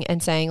shooting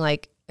and saying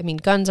like, I mean,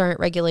 guns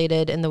aren't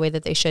regulated in the way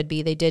that they should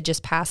be. They did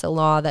just pass a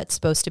law that's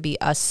supposed to be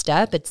a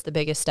step. It's the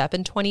biggest step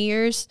in 20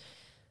 years,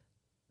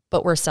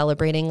 but we're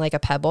celebrating like a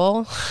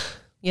pebble,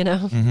 you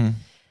know? Mm-hmm.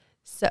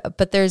 So,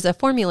 but there's a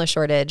formula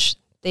shortage.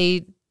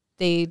 They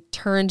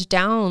turned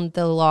down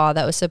the law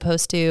that was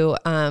supposed to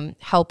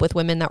help with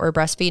women that were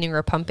breastfeeding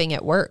or pumping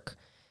at work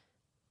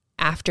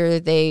after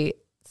they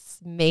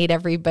made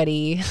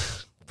everybody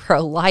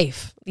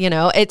pro-life. You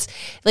know, it's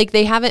like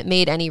they haven't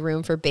made any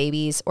room for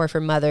babies or for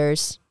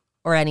mothers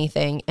or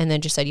anything, and then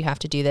just said you have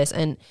to do this.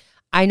 And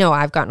I know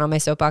I've gotten on my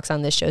soapbox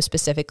on this show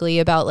specifically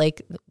about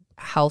like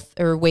health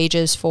or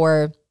wages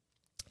for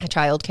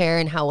childcare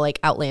and how like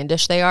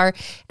outlandish they are.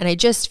 And I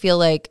just feel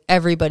like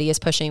everybody is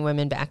pushing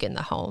women back in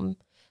the home.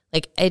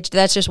 Like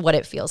that's just what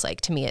it feels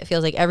like to me. It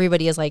feels like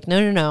everybody is like,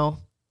 no.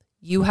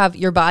 You have,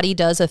 your body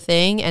does a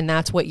thing and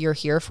that's what you're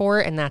here for.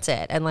 And that's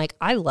it. And like,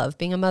 I love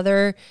being a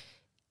mother.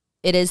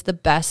 It is the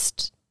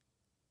best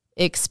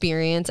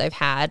experience I've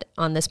had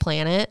on this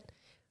planet,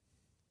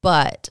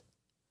 but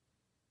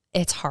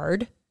it's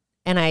hard.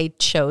 And I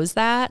chose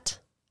that.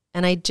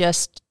 And I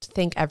just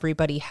think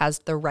everybody has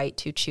the right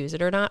to choose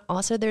it or not.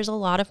 Also, there's a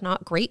lot of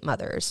not great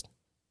mothers.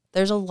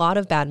 There's a lot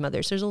of bad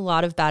mothers. There's a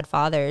lot of bad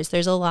fathers.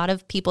 There's a lot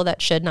of people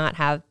that should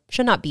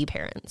not be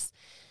parents.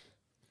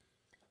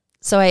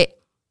 So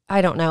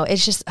I don't know.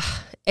 It's just,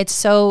 it's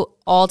so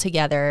all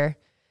together.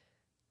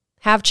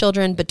 Have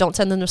children, but don't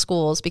send them to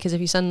schools, because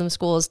if you send them to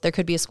schools, there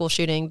could be a school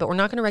shooting, but we're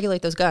not going to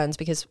regulate those guns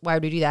because why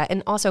would we do that?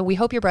 And also, we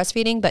hope you're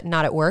breastfeeding, but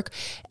not at work.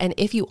 And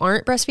if you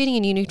aren't breastfeeding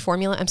and you need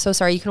formula, I'm so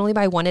sorry. You can only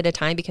buy one at a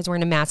time because we're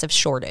in a massive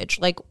shortage.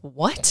 Like,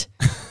 what?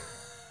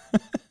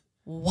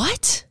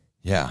 What?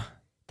 Yeah.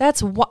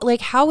 That's what,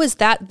 like, how is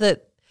that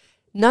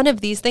none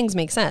of these things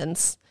make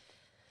sense?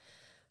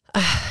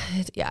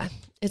 Yeah,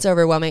 it's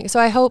overwhelming. So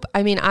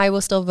I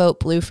will still vote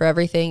blue for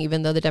everything,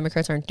 even though the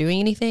Democrats aren't doing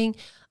anything.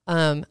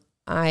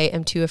 I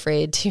am too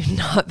afraid to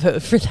not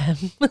vote for them.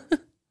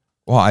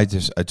 Well, I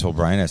told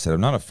Brian, I said, I'm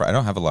not afraid. I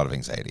don't have a lot of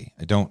anxiety.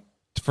 I don't,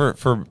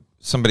 for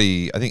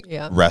somebody, I think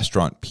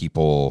restaurant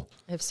people.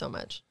 I have so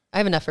much. I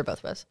have enough for both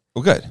of us.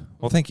 Well, good.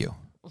 Well, thank you.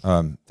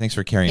 Thanks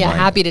for carrying mine.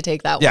 Happy to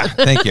take that one. Yeah,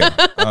 thank you.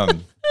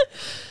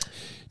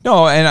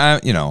 No, and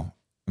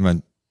I'm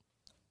an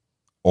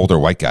older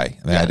white guy.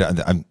 I mean,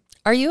 I'm.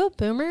 Are you a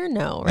boomer?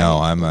 No. Right?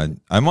 No,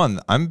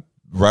 I'm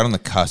right on the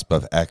cusp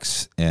of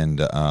X and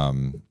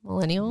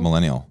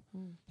millennial.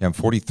 Yeah, I'm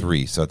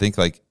 43, so I think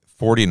like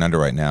 40 and under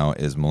right now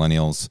is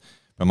millennials.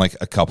 I'm like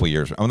a couple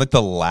years. I'm like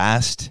the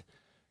last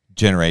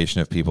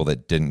generation of people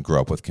that didn't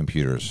grow up with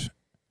computers.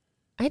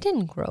 I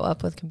didn't grow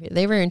up with computers.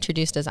 They were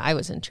introduced as I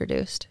was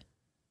introduced.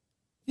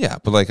 Yeah,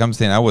 but like I'm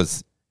saying, I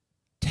was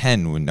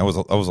 10 when I was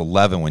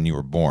 11 when you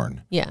were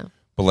born. Yeah.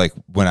 But like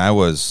when I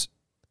was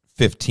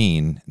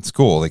 15 in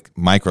school, like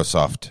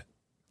Microsoft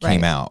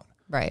came out.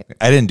 Right.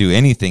 I didn't do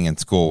anything in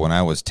school when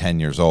I was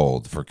 10 years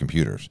old for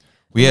computers.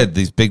 We had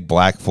these big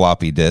black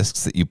floppy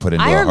disks that you put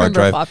into a hard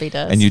drive, floppy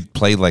disks. and you'd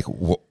play like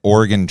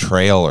Oregon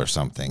Trail or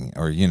something,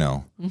 or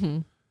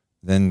Mm-hmm.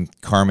 Then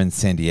Carmen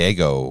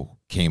Sandiego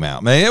came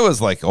out. Man, it was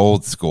like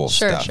old school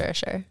stuff.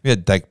 Sure. We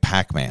had like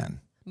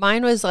Pac-Man.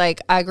 Mine was like,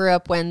 I grew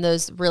up when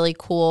those really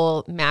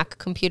cool Mac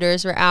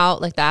computers were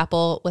out, like the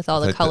Apple with all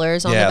the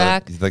colors on the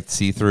back. Like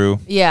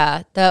see-through.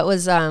 Yeah, that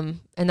was, and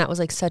that was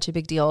like such a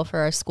big deal for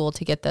our school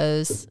to get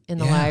those in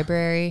the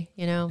library,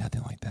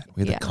 Nothing like that.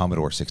 We had the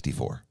Commodore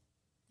 64.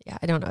 Yeah,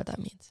 I don't know what that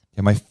means.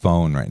 Yeah, my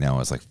phone right now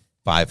is like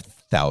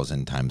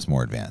 5,000 times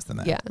more advanced than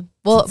that. Yeah.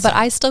 Well, but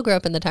I still grew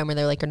up in the time where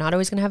they're like, you're not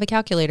always going to have a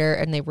calculator,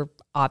 and they were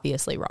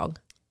obviously wrong.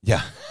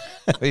 Yeah.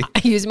 I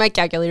use my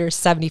calculator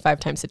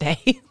 75 times a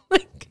day.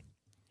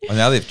 Well,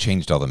 now they've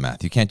changed all the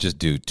math. You can't just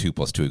do 2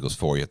 + 2 =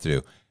 4. You have to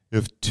do,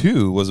 if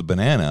 2 was a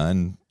banana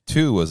and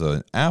 2 was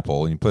an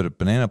apple, and you put a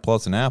banana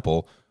plus an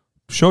apple,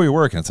 show your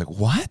work. And it's like,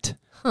 what?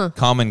 Huh.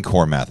 Common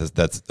Core math,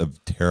 that's a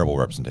terrible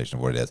representation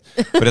of what it is.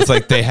 But it's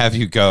like they have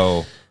you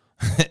go,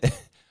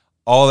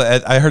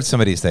 I heard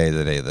somebody say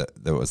the day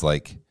that was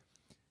like,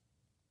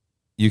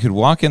 you could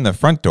walk in the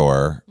front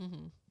door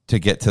to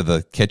get to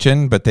the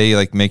kitchen, but they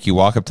like make you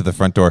walk up to the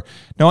front door.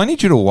 No, I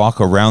need you to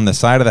walk around the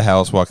side of the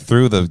house, walk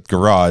through the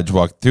garage,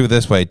 walk through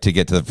this way to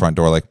get to the front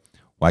door. Like,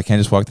 why can't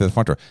I just walk to the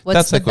front door?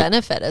 What's the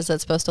benefit? Is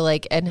it supposed to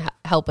like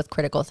help with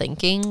critical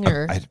thinking?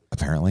 Or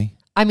apparently.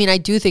 I mean, I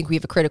do think we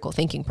have a critical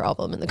thinking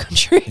problem in the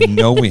country.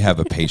 No, we have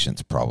a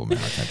patience problem in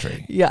our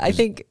country. Yeah, I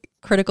think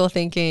critical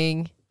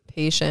thinking,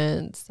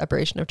 patience,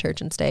 separation of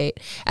church and state.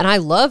 And I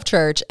love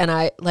church, and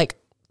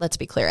let's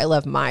be clear, I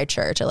love my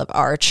church. I love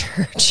our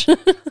church.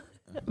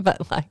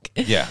 But like,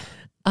 Yeah.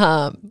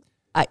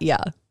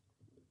 yeah.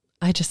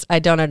 I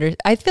don't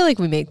I feel like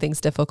we make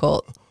things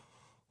difficult.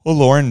 Well,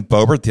 Lauren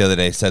Boebert the other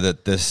day said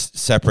that this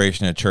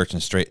separation of church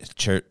and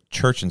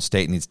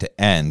state needs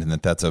to end, and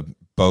that's a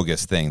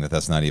bogus thing.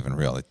 That's not even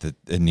real.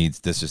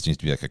 This just needs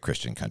to be like a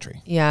Christian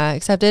country. Yeah,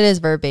 except it is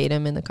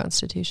verbatim in the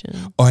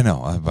Constitution. Oh, I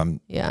know. I'm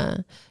crazy. Yeah,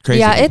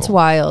 people. it's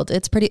wild.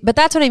 It's pretty. But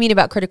that's what I mean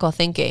about critical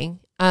thinking.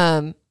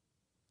 I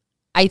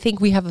think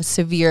we have a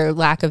severe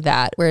lack of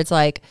that, where it's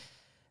like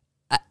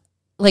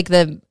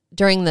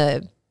during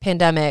the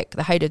pandemic,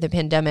 the height of the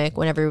pandemic,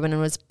 when everyone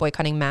was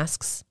boycotting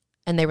masks.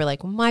 And they were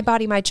like, my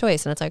body, my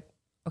choice. And it's like,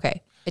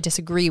 okay, I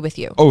disagree with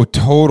you. Oh,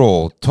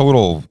 total.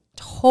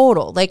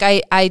 Like,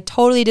 I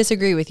totally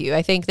disagree with you.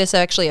 I think this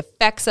actually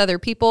affects other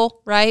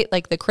people, right?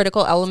 Like, the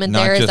critical element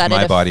there is that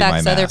it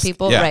affects other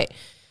people, right?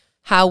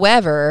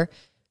 However,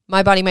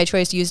 my body, my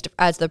choice used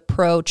as the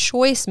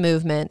pro-choice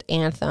movement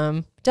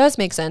anthem does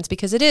make sense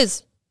because it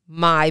is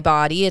my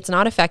body. It's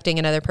not affecting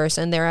another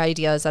person. Their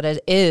idea is that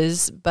it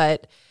is,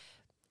 but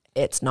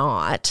it's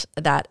not.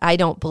 That I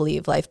don't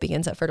believe life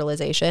begins at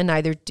fertilization.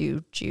 Neither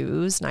do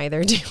Jews.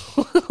 Neither do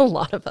a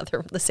lot of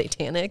the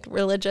satanic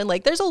religion.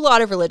 Like, there's a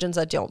lot of religions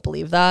that don't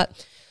believe that.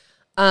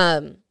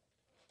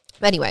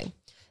 Anyway,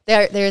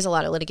 there's a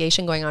lot of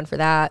litigation going on for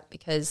that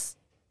because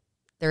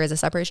there is a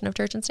separation of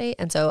church and state.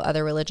 And so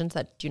other religions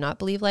that do not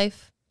believe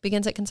life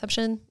begins at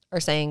conception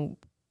are saying,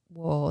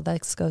 whoa,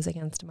 this goes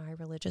against my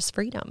religious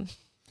freedom.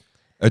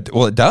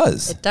 Well, it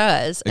does. It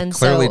does. It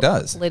clearly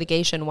does.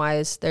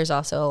 Litigation-wise, there's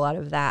also a lot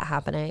of that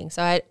happening.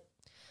 So I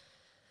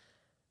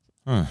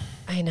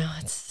know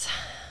it's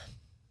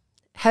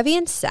heavy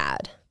and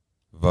sad.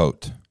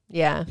 Vote.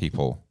 Yeah.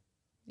 People.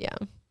 Yeah.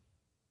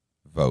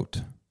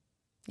 Vote.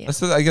 Yeah.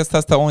 I guess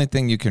that's the only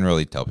thing you can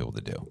really tell people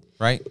to do,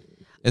 right?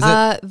 Is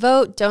it?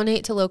 Vote,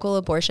 donate to local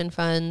abortion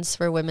funds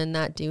for women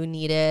that do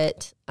need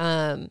it.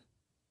 Will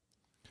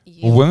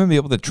women be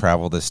able to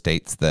travel to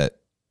states that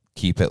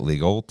keep it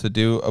legal to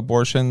do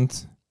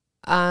abortions?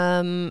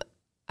 I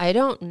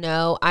don't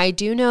know. I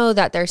do know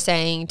that they're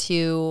saying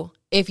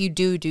if you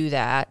do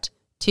that,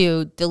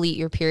 to delete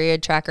your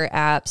period tracker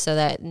app so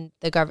that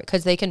the government,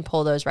 because they can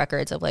pull those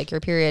records of like your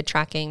period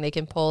tracking, they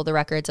can pull the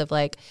records of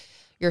like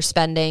your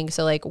spending.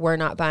 So like I am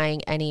not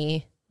buying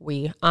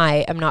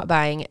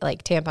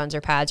like tampons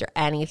or pads or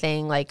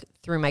anything like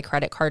through my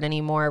credit card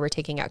anymore. We're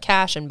taking out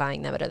cash and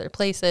buying them at other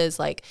places.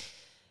 Like,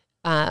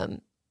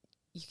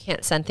 you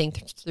can't send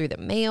things through the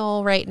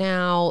mail right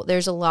now.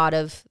 There's a lot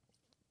of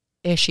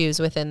issues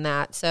within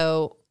that.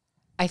 So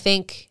I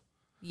think,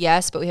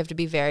 yes, but we have to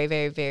be very,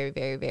 very, very,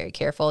 very, very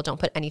careful. Don't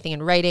put anything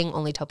in writing.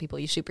 Only tell people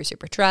you super,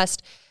 super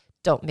trust.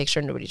 Don't make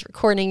sure nobody's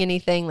recording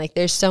anything. Like,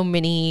 there's so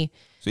many.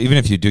 So even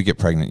if you do get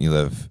pregnant, you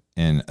live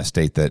in a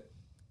state that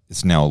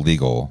is now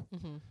legal.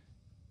 Mm-hmm.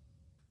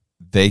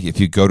 If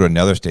you go to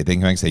another state, they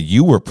can say,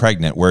 you were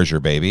pregnant. Where's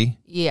your baby?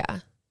 Yeah.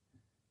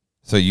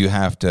 So you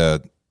have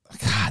to.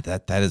 God,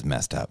 that is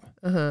messed up.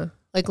 Uh-huh.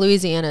 Like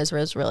Louisiana's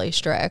was really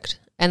strict,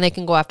 and they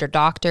can go after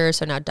doctors.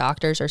 So now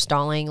doctors are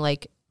stalling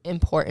like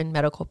important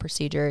medical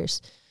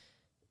procedures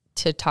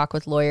to talk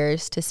with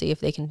lawyers to see if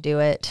they can do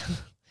it,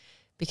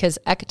 because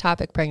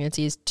ectopic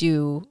pregnancies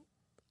can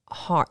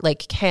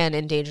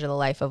endanger the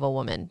life of a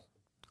woman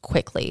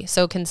quickly.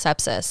 So can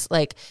sepsis.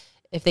 Like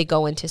if they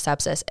go into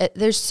sepsis,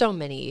 there's so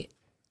many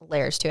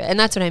layers to it, and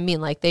that's what I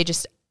mean. Like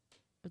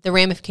the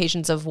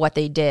ramifications of what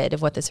they did,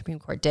 of what the Supreme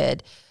Court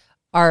did,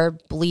 are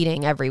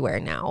bleeding everywhere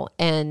now.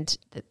 And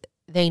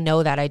they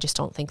know that. I just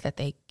don't think that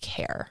they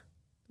care,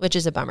 which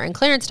is a bummer. And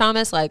Clarence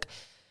Thomas, like,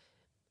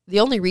 the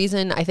only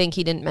reason I think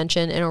he didn't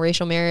mention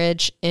interracial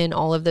marriage in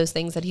all of those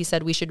things that he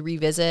said we should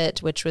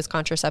revisit, which was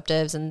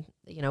contraceptives and,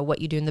 what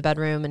you do in the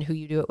bedroom and who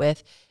you do it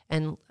with,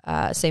 and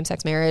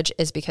same-sex marriage,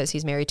 is because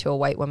he's married to a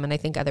white woman. I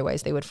think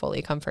otherwise they would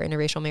fully come for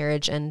interracial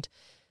marriage. And,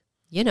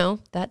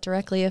 that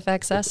directly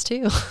affects us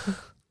too.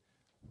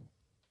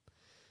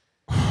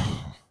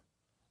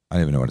 I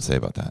don't even know what to say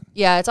about that.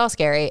 Yeah, it's all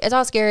scary. It's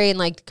all scary and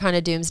like kind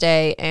of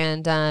doomsday.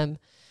 And I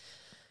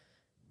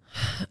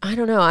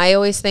don't know. I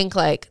always think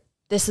like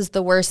this is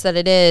the worst that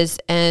it is.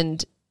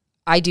 And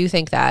I do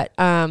think that.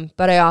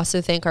 But I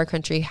also think our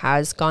country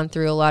has gone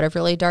through a lot of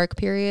really dark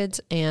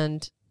periods,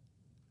 and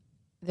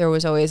there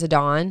was always a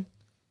dawn.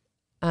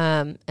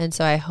 And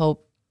so I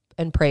hope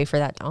and pray for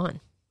that dawn.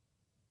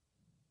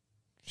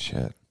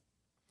 Shit.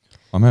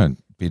 I'm going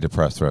to be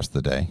depressed the rest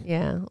of the day.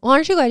 Yeah. Well,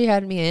 aren't you glad you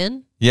had me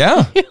in?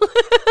 Yeah.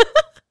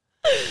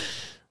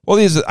 Well,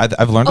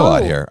 I've learned a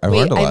lot here. I've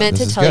learned a lot. I meant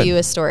to tell you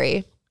a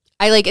story.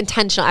 I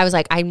I was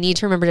like, I need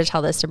to remember to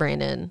tell this to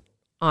Brandon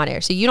on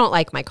air. So you don't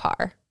like my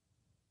car.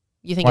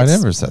 You think I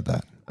never said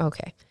that.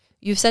 Okay.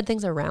 You've said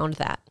things around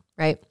that,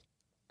 right?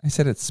 I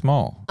said it's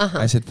small. Uh-huh.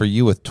 I said for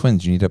you with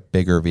twins, you need a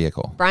bigger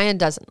vehicle. Brian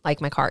doesn't like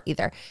my car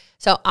either.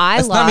 So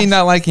That's not me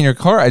not liking your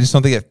car. I just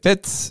don't think it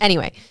fits.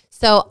 Anyway,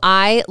 so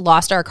I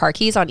lost our car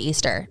keys on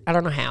Easter. I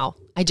don't know how.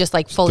 I just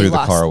like fully threw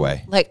lost the car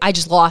away. Like I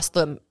just lost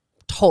them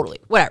totally.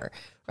 Whatever.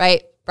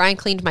 Right? Brian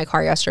cleaned my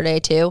car yesterday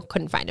too.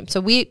 Couldn't find them.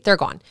 So they're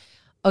gone.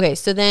 Okay.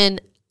 So then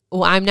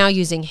I'm now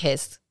using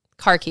his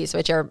car keys,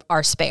 which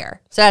are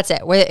spare. So that's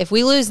it. If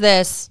we lose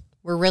this,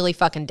 we're really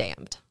fucking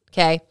damned.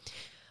 Okay.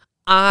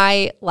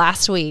 I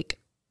last week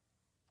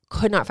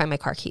could not find my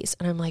car keys.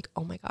 And I'm like,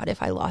 oh my God,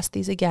 if I lost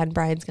these again,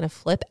 Brian's going to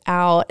flip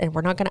out and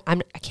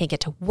I can't get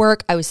to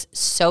work. I was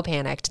so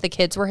panicked. The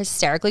kids were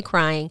hysterically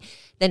crying.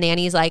 The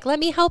nanny's like, let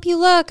me help you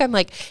look. I'm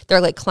like,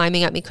 they're like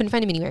climbing up me. Couldn't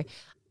find them anywhere.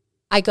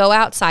 I go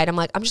outside. I'm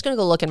like, I'm just going to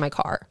go look in my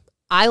car.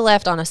 I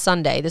left on a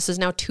Sunday. This is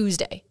now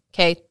Tuesday.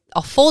 Okay.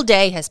 A full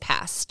day has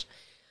passed.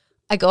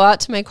 I go out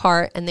to my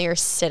car and they are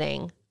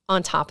sitting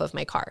on top of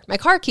my car. My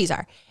car keys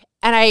are.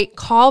 And I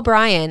call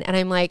Brian and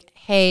I'm like,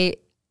 hey,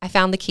 I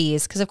found the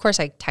keys. Because of course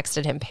I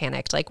texted him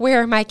panicked. Like,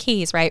 where are my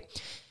keys, right?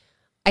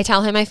 I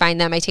tell him I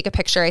find them. I take a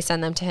picture. I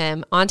send them to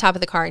him on top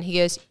of the car. And he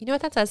goes, you know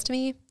what that says to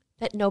me?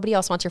 That nobody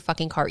else wants your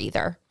fucking car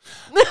either.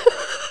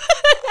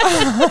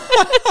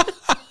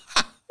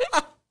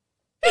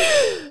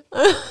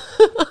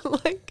 I'm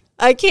like,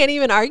 I can't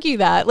even argue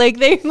that.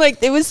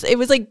 It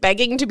was like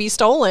begging to be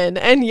stolen,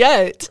 and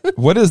yet.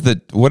 What is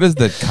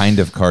the kind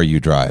of car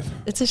you drive?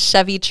 It's a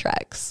Chevy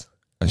Trex.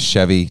 A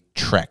Chevy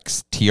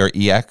Trex,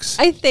 Trex.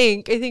 I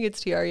think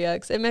it's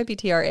Trex. It might be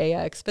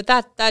Trax, but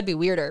that'd be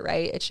weirder,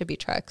 right? It should be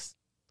Trex.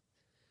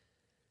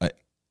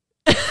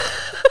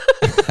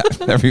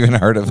 I've never even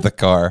heard of the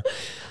car.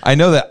 I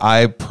know that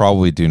I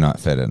probably do not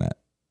fit in it.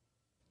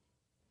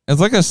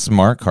 It's like a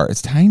smart car.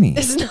 It's tiny.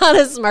 It's not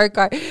a smart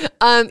car.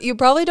 You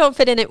probably don't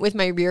fit in it with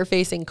my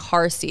rear-facing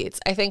car seats.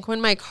 I think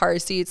when my car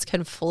seats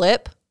can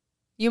flip,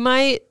 you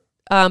might,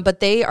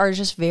 but they are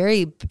just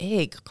very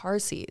big car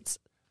seats.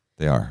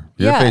 They are.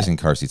 Rear-facing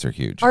car seats are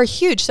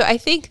huge. So I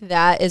think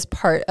that is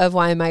part of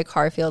why my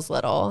car feels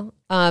little.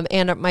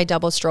 And my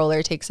double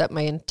stroller takes up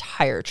my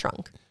entire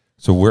trunk.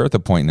 So we're at the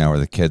point now where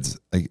the kids,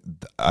 like,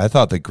 I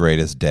thought the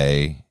greatest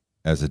day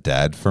as a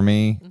dad for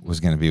me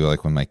was going to be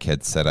like when my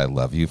kids said I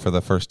love you for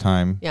the first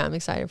time. Yeah, I'm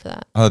excited for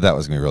that. Oh, that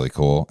was going to be really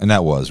cool. And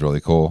that was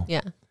really cool.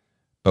 Yeah.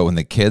 But when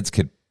the kids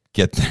could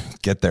get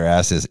their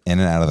asses in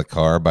and out of the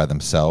car by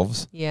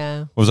themselves,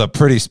 yeah, was a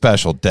pretty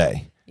special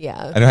day.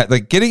 Yeah. I don't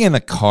like getting in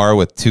the car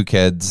with two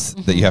kids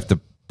that you have to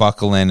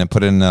buckle in and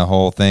put in the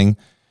whole thing.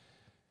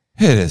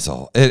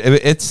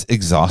 It's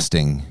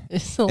exhausting.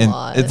 It's a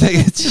lot.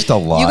 It's just a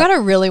lot. You gotta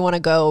really want to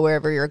go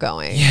wherever you're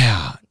going.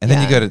 Yeah. And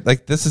then you go to,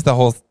 like, this is the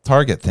whole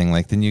Target thing.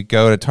 Like, then you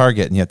go to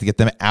Target and you have to get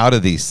them out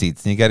of these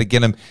seats and you got to get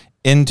them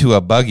into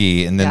a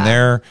buggy. And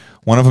then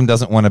one of them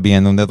doesn't want to be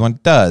in them, the other one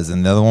does.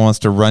 And the other one wants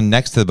to run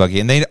next to the buggy.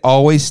 And they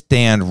always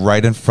stand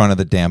right in front of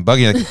the damn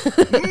buggy. Like,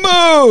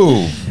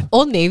 move!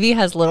 Old Navy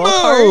has little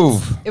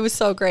carts. It was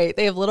so great.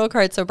 They have little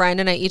carts. So Brian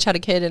and I each had a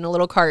kid in a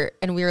little cart.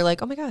 And we were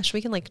like, oh my gosh,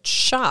 we can like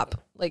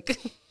shop. Like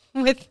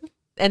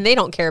and they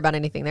don't care about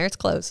anything there. It's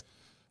clothes.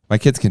 My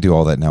kids can do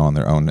all that now on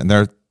their own. And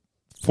they're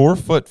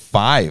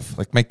 4'5".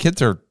 Like, my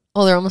kids are.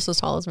 Oh, they're almost as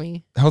tall as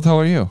me. How tall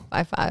are you?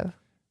 5'5".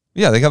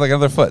 Yeah, they got like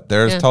another foot.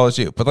 They're as tall as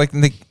you. But like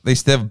they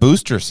still have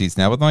booster seats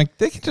now. But like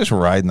they can just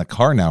ride in the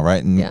car now,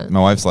 right? And my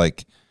wife's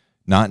like,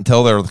 not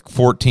until they're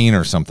 14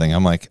 or something.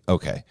 I'm like,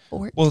 okay.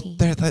 14. Well,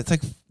 it's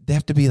like they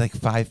have to be like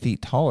 5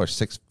 feet tall or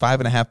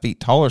 5.5 feet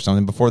tall or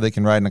something before they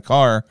can ride in a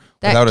car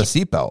without a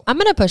seatbelt. I'm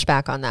gonna push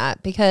back on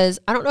that because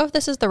I don't know if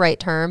this is the right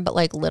term, but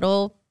like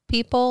little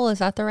people, is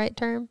that the right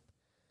term?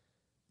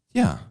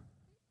 Yeah.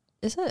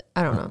 Is it?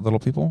 I don't know. Little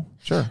people?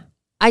 Sure.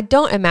 I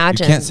don't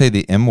imagine. You can't say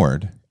the M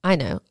word. I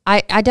know.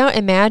 I don't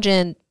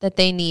imagine that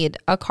they need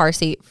a car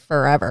seat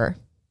forever.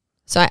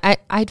 So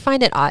I'd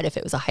find it odd if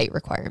it was a height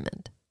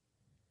requirement.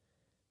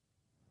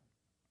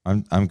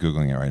 I'm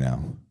Googling it right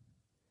now.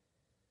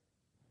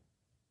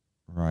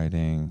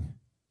 Riding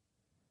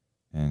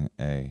in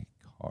a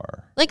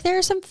car. Like, there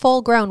are some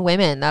full grown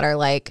women that are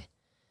like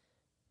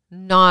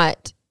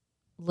not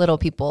little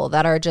people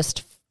that are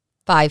just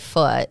 5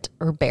 foot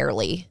or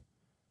barely.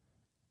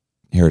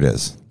 Here it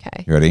is.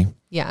 Okay. You ready?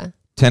 Yeah.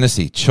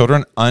 Tennessee,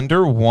 children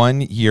under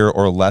 1 year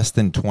or less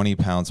than 20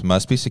 pounds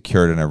must be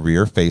secured in a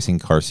rear-facing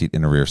car seat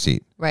in a rear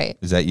seat. Right.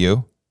 Is that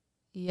you?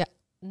 Yeah.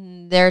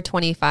 They're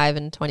 25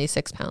 and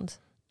 26 pounds.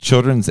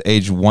 Children's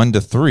age 1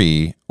 to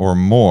 3 or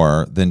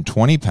more than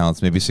 20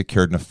 pounds may be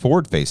secured in a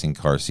forward-facing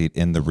car seat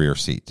in the rear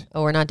seat.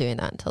 Oh, we're not doing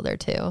that until they're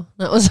 2.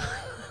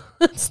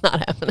 That's not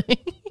happening.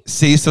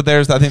 See, so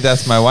I think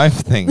that's my wife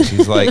thing.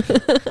 She's like,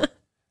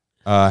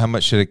 how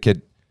much should a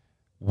kid...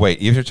 Wait,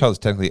 even if your child is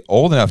technically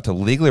old enough to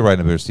legally ride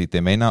in a booster seat,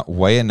 they may not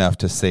weigh enough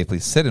to safely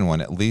sit in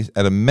one.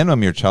 At a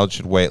minimum, your child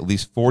should weigh at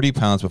least 40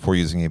 pounds before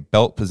using a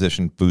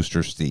belt-positioned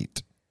booster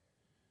seat.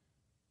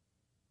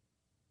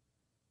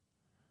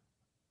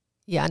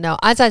 Yeah, no,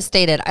 as I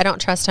stated, I don't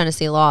trust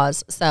Tennessee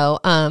laws. So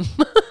I'm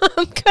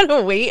going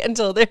to wait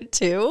until they're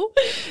 2,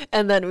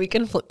 and then we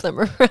can flip them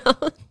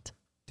around.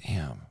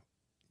 Damn.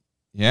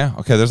 Yeah,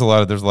 okay, there's a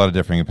lot of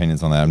differing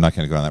opinions on that. I'm not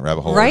going to go down that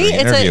rabbit hole. Right?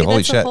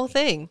 Holy it's shit. a whole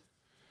thing.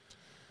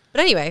 But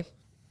anyway,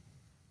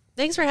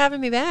 thanks for having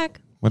me back.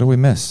 What did we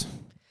miss?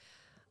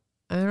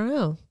 I don't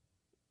know.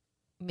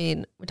 I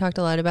mean, we talked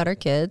a lot about our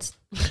kids.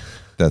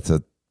 That's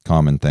a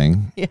common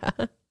thing. Yeah.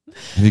 Have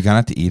you gone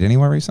out to eat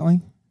anywhere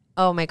recently?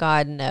 Oh my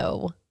God,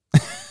 no.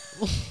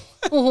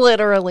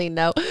 Literally,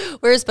 no.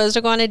 We were supposed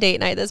to go on a date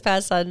night this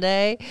past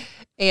Sunday.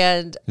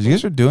 And you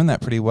guys were doing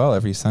that pretty well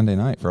every Sunday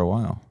night for a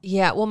while.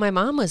 yeah, well, my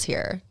mom was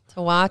here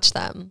to watch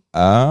them.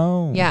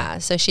 Oh. Yeah,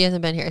 so she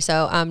hasn't been here.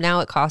 So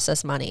now it costs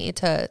us money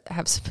to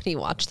have somebody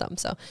watch them.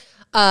 So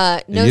no,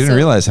 you didn't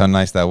realize how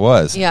nice that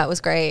was. Yeah, it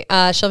was great.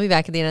 She'll be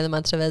back at the end of the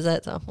month to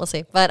visit, so we'll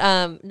see. But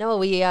no,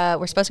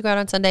 we're supposed to go out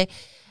on Sunday.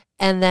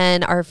 And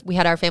then we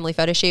had our family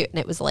photo shoot, and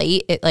it was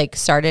late. It like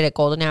started at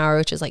golden hour,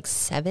 which is like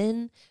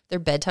 7. Their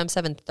bedtime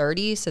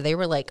 7:30, so they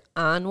were like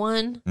on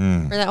one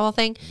for that whole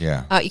thing.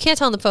 Yeah, you can't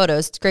tell in the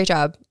photos. Great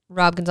job,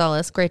 Rob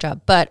Gonzalez. Great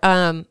job. But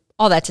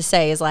all that to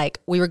say is like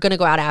we were gonna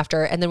go out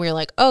after, and then we were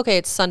like, okay,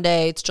 it's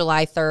Sunday. It's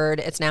July 3rd.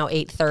 It's now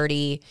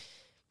 8:30.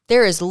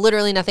 There is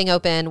literally nothing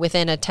open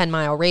within a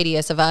 10-mile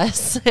radius of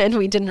us, and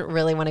we didn't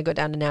really want to go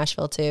down to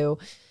Nashville too.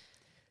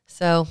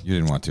 So you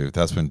didn't want to.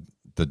 That's when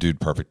the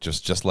Dude Perfect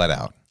just let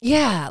out.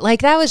 Yeah,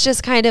 like that was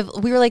just kind of,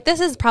 we were like, this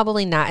is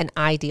probably not an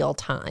ideal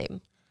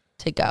time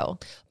to go.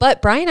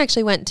 But Brian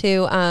actually went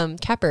to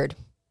Capard.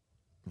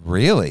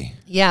 Really?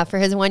 Yeah, for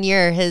his 1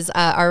 year,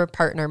 our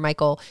partner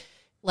Michael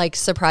like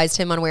surprised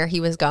him on where he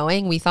was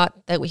going. We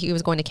thought that he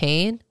was going to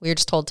Kane. We were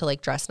just told to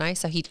like dress nice.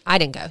 So I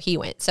didn't go. He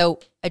went. So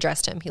I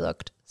dressed him. He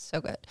looked so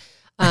good.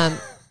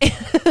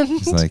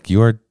 It's like,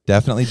 you are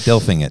definitely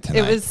dilfing it tonight.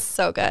 It was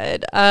so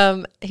good.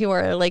 He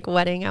wore like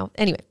wedding out.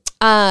 Anyway,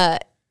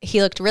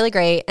 he looked really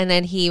great. And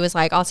then he was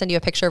like, I'll send you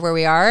a picture of where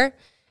we are.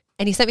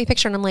 And he sent me a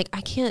picture and I'm like,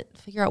 I can't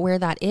figure out where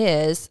that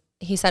is.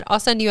 He said, I'll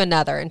send you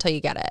another until you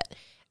get it.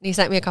 And he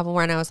sent me a couple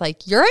more and I was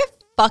like, you're a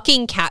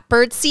fucking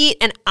catbird seat.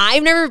 And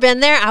I've never been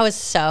there. I was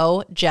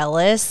so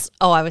jealous.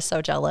 Oh, I was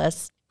so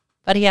jealous.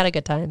 But he had a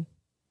good time.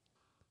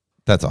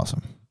 That's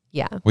awesome.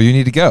 Yeah. Well, you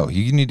need to go.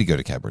 You need to go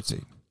to Catbird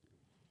Seat.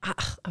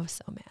 I was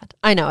so mad.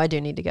 I know. I do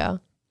need to go.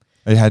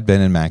 I had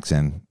Ben and Max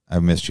in. I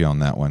missed you on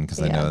that one because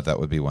I Yeah. know that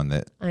would be one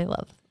that I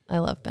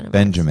love Ben and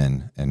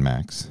Benjamin and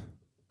Max.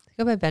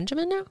 Go by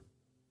Benjamin now?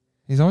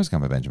 He's always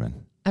gone by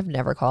Benjamin. I've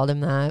never called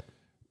him that.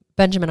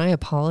 Benjamin, I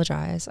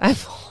apologize.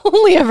 I've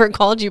only ever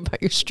called you by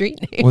your street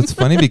name. Well, it's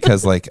funny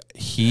because like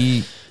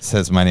he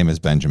says my name is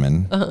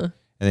Benjamin, Uh-huh. and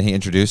then he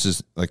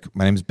introduces like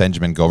my name is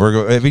Benjamin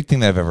Goldberg.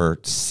 Everything that I've ever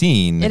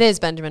seen, It is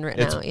Benjamin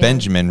written it's out. Yeah.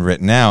 Benjamin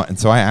written out. And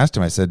so I asked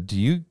him. I said, "Do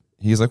you?"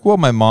 He's like, "Well,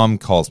 my mom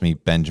calls me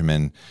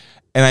Benjamin,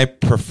 and I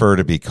prefer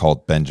to be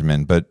called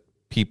Benjamin, but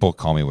people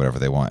call me whatever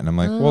they want." And I'm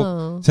like,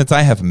 "Well, since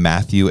I have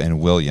Matthew and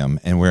William,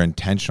 and we're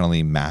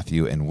intentionally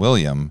Matthew and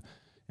William,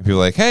 and people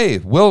are like, hey,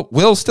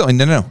 Will still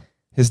no.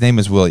 His name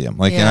is William.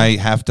 Like, and I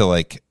have to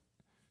like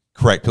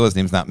correct people. His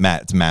name's not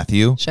Matt. It's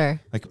Matthew. Sure.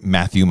 Like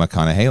Matthew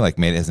McConaughey, like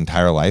made his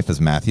entire life as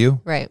Matthew.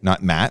 Right.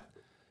 Not Matt.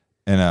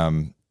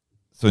 And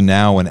so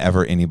now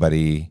whenever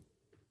anybody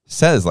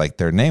says like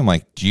their name,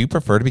 like, do you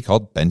prefer to be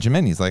called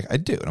Benjamin? He's like, I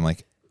do. And I'm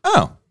like,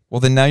 oh, well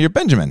then now you're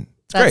Benjamin.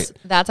 It's great.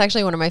 That's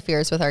actually one of my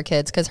fears with our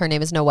kids because her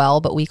name is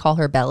Noelle, but we call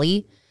her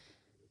Belly.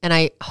 And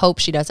I hope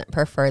she doesn't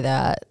prefer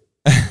that.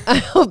 I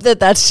hope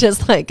that's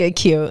just like a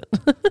cute.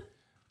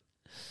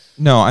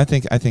 No, I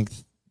think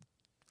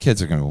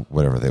kids are going to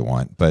whatever they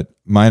want, but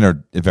mine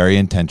are very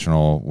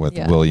intentional with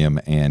William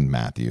and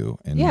Matthew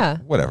and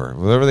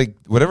whatever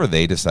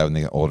they decide when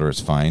they get older is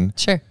fine.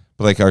 Sure.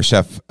 But like our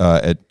chef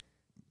at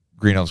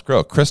Green Hills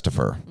Grill,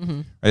 Christopher,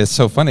 right, it's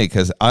so funny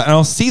because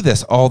I'll see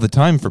this all the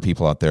time for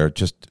people out there.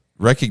 Just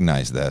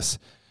recognize this.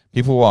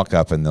 People walk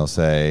up and they'll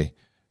say,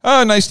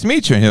 "Oh, nice to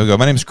meet you," and he'll go,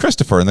 "My name's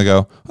Christopher," and they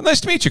go, "Oh, nice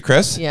to meet you,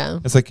 Chris." Yeah.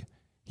 It's like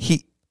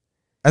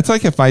That's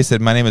like if I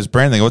said, my name is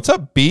Brandon. They go, "What's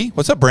up, B?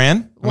 What's up,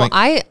 Bran?" Well,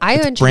 like, I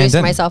introduce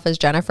Brandon. myself as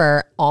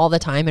Jennifer all the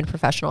time in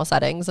professional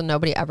settings, and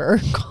nobody ever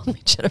called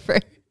me Jennifer.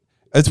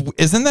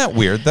 Isn't that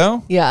weird,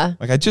 though? Yeah.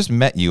 Like, I just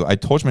met you. I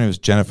told you my name was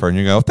Jennifer, and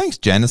you go, "Thanks,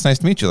 Jen. It's nice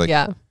to meet you." Like,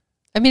 yeah.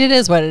 I mean, it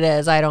is what it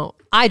is. I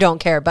don't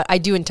care, but I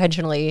do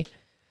intentionally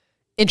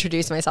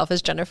introduce myself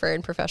as Jennifer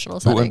in professional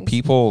but settings. when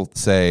people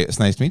say, "It's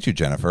nice to meet you,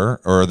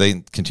 Jennifer," or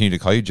they continue to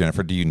call you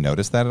Jennifer, do you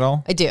notice that at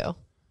all? I do.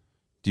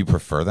 Do you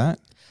prefer that?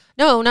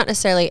 No, not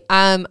necessarily.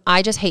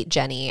 I just hate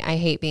Jenny. I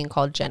hate being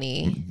called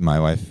Jenny. My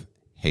wife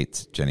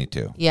hates Jenny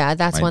too. Yeah,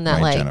 that's My one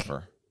that like,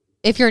 Jennifer.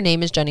 if your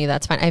name is Jenny,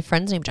 that's fine. I have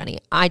friends named Jenny.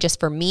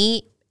 For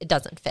me, it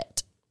doesn't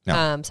fit.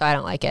 No. So I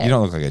don't like it. You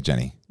don't look like a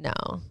Jenny. No.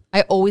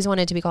 I always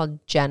wanted to be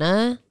called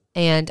Jenna,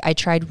 and I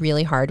tried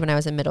really hard when I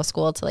was in middle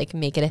school to like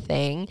make it a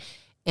thing,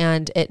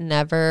 and it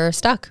never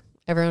stuck.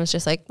 Everyone was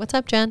just like, "What's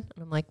up, Jen?"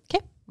 And I'm like,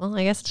 "Okay, well,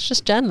 I guess it's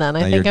just Jen then.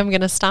 I think I'm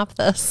going to stop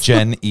this."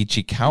 Jen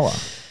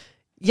Ichikawa.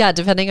 Yeah,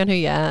 depending on who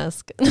you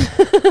ask.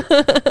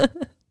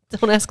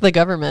 Don't ask the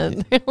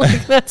government. They're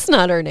like, that's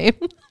not her name.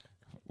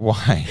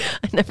 Why?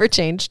 I never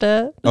changed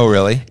it. Oh,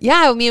 really?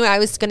 Yeah, I mean, I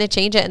was going to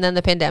change it, and then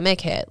the pandemic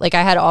hit. Like,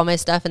 I had all my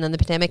stuff, and then the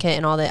pandemic hit,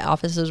 and all the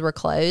offices were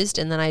closed,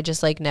 and then I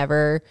just, like,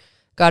 never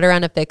got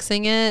around to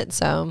fixing it.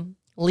 So,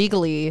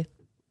 legally,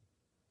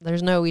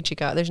 there's no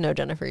Ichikawa. There's no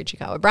Jennifer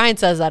Ichikawa. Brian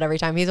says that every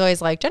time. He's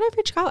always like,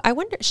 Jennifer Ichikawa, I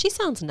wonder, she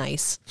sounds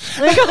nice.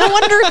 Like, I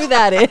wonder who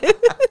that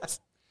is.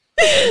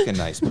 Like a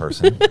nice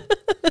person.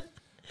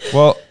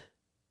 Well,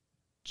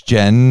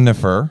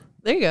 Jennifer.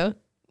 There you go.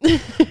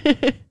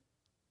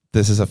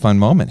 This is a fun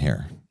moment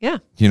here. Yeah.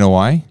 Do you know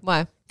why?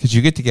 Why? Because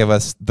you get to give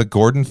us the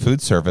Gordon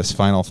Food Service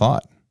final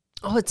thought.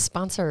 Oh, it's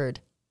sponsored.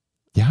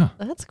 Yeah.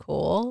 That's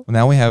cool.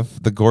 Now we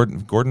have the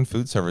Gordon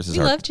Food Service is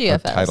We our love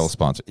GFS. title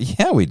sponsor.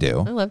 Yeah, we do.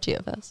 I love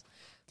GFS.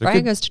 They're Brian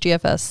good. goes to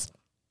GFS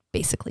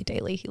basically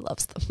daily. He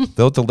loves them.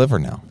 They'll deliver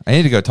now. I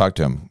need to go talk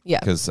to him.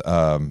 Yeah. Because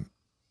I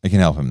can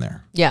help him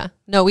there. Yeah.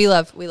 No, we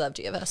love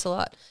GFS a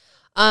lot.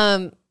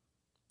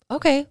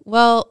 Okay.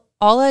 Well,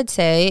 all I'd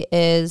say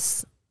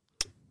is,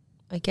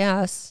 I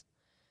guess,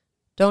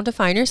 don't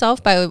define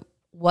yourself by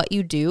what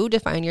you do.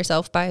 Define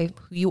yourself by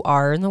who you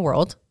are in the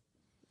world.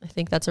 I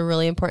think that's a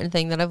really important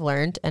thing that I've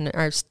learned and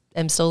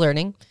am still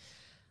learning.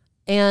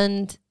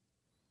 And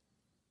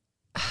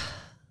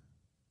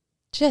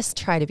just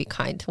try to be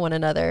kind to one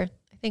another.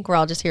 I think we're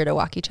all just here to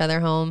walk each other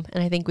home.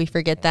 And I think we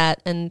forget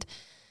that. And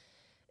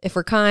if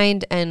we're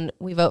kind and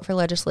we vote for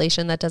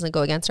legislation that doesn't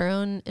go against our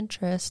own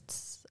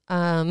interests,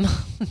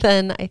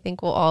 then I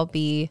think we'll all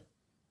be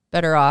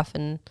better off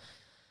and,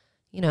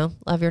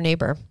 love your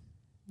neighbor.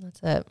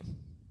 That's it.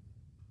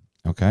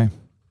 Okay.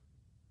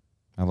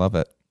 I love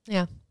it.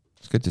 Yeah.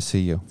 It's good to see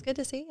you. It's good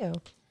to see you.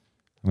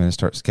 I'm going to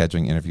start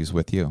scheduling interviews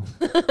with you.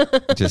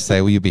 Just say,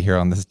 will you be here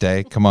on this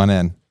day? Come on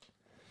in.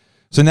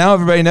 So now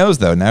everybody knows,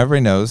 though. Now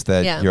everybody knows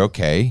that you're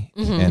okay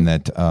and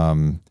that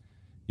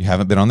you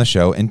haven't been on the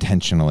show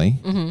intentionally.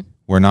 Mm-hmm.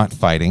 We're not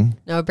fighting.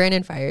 No,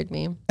 Brandon fired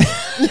me.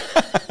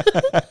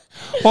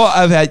 Well,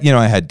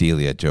 I had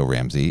Delia Joe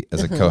Ramsey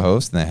as a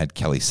co-host, and I had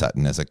Kelly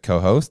Sutton as a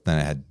co-host, then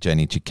I had Jen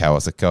Ichikawa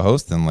as a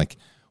co-host, and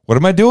what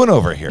am I doing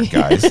over here,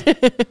 guys?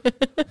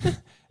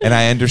 And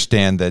I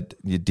understand that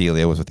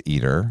Delia was with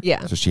Eater,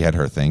 so she had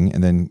her thing,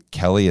 and then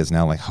Kelly is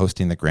now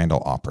hosting the Grand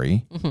Ole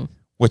Opry,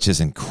 which is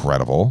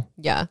incredible.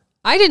 Yeah,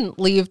 I didn't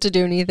leave to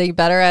do anything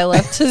better. I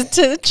left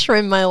to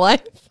trim my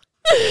life.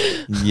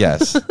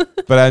 Yes,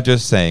 but I'm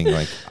just saying,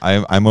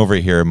 I'm over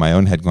here in my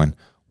own head going,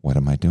 what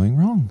am I doing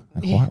wrong?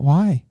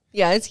 Why?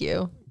 Yeah, it's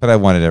you. But I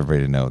wanted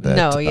everybody to know that.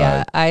 No,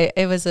 yeah,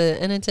 it was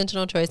an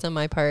intentional choice on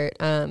my part.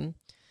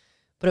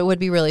 But it would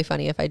be really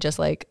funny if I just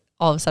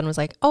all of a sudden was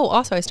oh,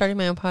 also I started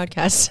my own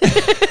podcast.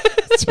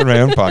 It's my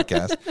own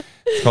podcast.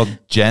 It's called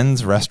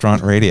Jen's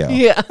Restaurant Radio.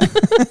 Yeah.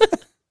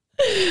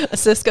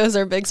 Cisco's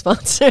our big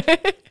sponsor.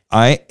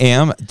 I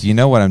am. Do you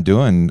know what I'm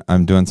doing?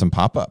 I'm doing some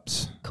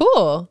pop-ups.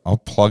 Cool. I'll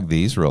plug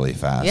these really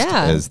fast.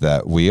 Yeah. Is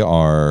that we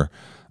are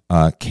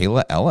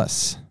Kayla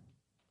Ellis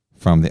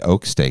from the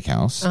Oak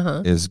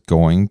Steakhouse is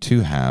going to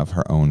have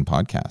her own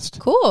podcast.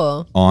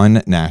 Cool.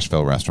 On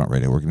Nashville Restaurant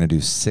Radio. We're going to do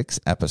 6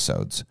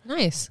 episodes.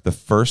 Nice. The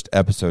first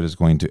episode is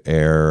going to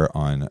air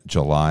on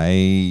July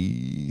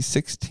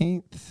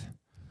 16th.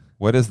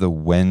 What is the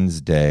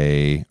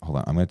Wednesday? Hold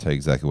on. I'm going to tell you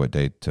exactly what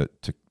day to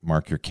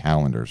mark your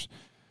calendars.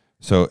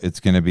 So it's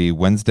going to be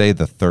Wednesday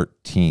the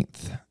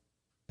 13th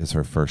is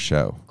her first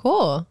show.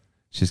 Cool.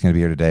 She's going to be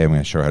here today. I'm going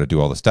to show her how to do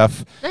all the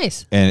stuff.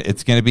 Nice. And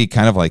it's going to be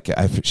kind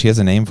of she has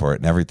a name for it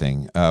and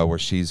everything, where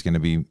she's going to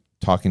be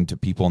talking to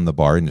people in the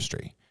bar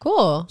industry.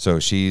 Cool. So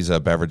she's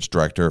a beverage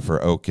director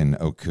for Oak and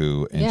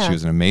Oku, and she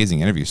was an amazing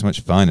interview, so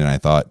much fun. And I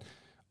thought,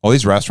 all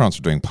these restaurants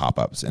are doing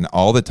pop-ups, and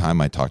all the time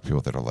I talk to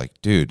people that are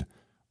like, dude,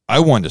 I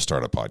wanted to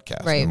start a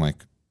podcast. Right. And I'm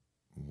like,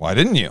 why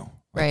didn't you?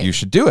 Right. You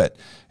should do it.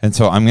 And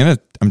so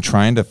I'm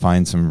trying to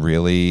find some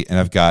really, and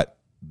I've got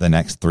the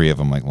next 3 of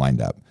them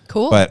lined up.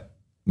 Cool. But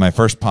my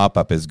first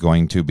pop-up is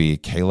going to be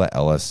Kayla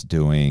Ellis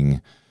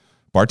doing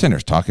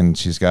bartenders talking.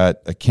 She's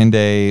got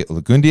Akinde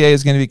Lagundier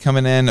is going to be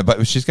coming in,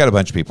 but she's got a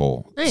bunch of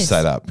people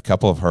set up. A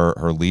couple of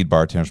her lead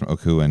bartenders from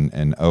Oku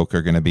and Oak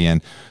are going to be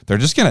in. They're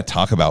just going to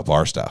talk about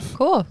bar stuff.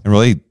 Cool. And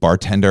really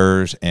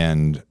bartenders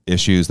and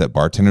issues that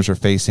bartenders are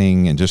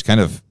facing and just kind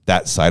of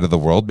that side of the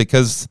world,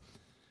 because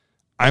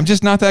I'm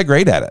just not that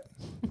great at it.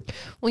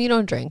 Well, you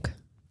don't drink.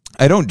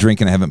 I don't drink,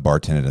 and I haven't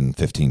bartended in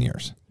 15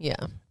 years. Yeah.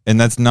 And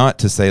that's not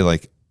to say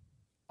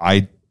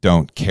I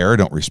don't care,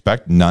 don't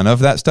respect none of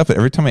that stuff. But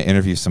every time I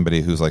interview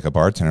somebody who's a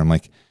bartender, I'm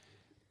like,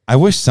 I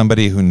wish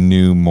somebody who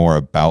knew more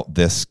about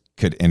this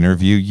could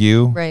interview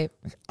you. Right.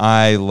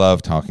 I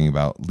love talking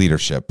about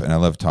leadership, and I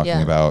love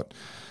talking about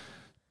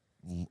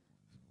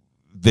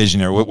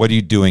visionary. What are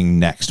you doing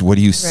next? What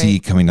do you see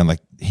coming down?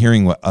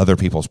 Hearing what other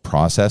people's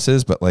process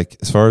is. But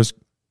as far as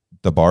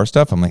the bar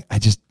stuff, I'm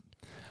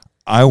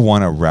I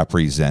want to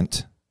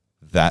represent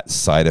that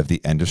side of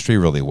the industry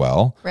really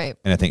well. Right.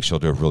 And I think she'll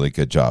do a really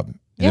good job.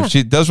 And if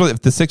she does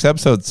if the 6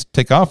 episodes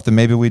take off, then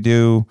maybe we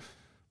do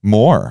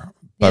more.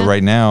 But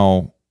right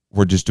now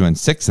we're just doing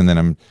 6. And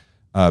then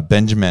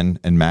Benjamin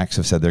and Max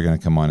have said they're going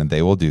to come on and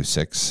they will do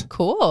 6.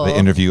 Cool. They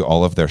interview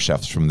all of their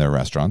chefs from their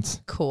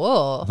restaurants.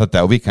 Cool. I thought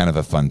that would be kind of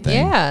a fun thing.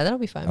 Yeah, that'll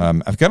be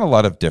fun. I've got a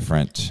lot of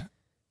different.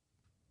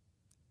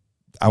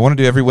 I want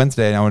to do every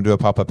Wednesday, and I want to do a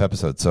pop-up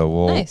episode.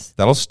 So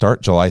that'll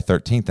start July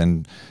 13th,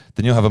 and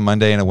then you'll have a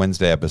Monday and a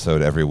Wednesday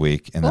episode every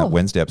week, and that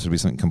Wednesday episode will be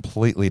something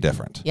completely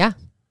different. Yeah.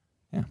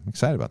 Yeah, I'm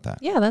excited about that.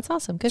 Yeah, that's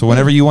awesome. Good. So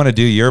whenever you want to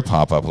do your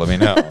pop-up, let me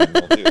know.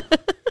 We'll do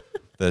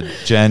the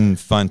Jen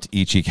Funt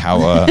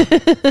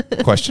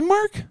Ichikawa question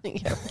mark?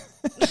 Yeah.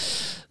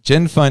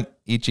 Jen Funt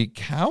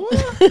Ichikawa?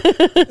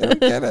 I don't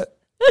get it.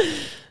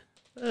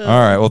 All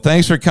right. Well,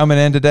 thanks for coming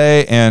in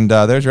today. And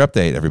there's your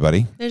update,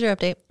 everybody. There's your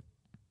update.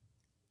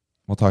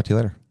 We'll talk to you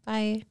later.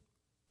 Bye.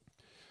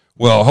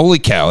 Well, holy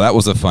cow, that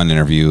was a fun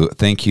interview.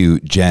 Thank you,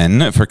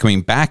 Jen, for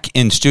coming back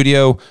in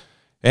studio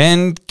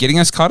and getting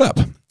us caught up.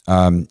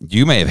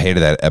 You may have hated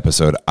that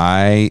episode.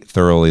 I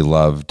thoroughly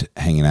loved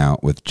hanging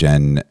out with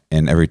Jen,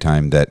 and every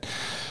time that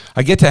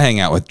I get to hang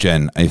out with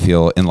Jen, I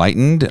feel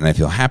enlightened and I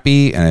feel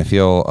happy and I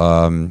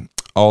feel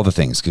all the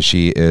things because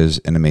she is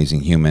an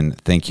amazing human.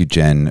 Thank you,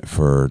 Jen,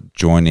 for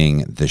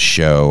joining the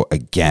show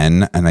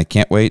again, and I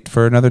can't wait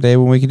for another day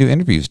when we can do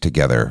interviews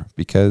together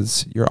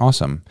because you're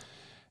awesome.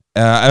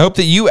 I hope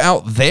that you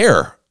out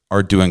there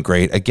are doing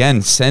great.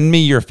 Again, send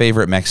me your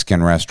favorite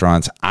Mexican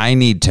restaurants. I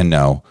need to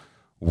know.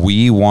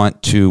 We're going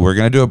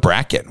to do a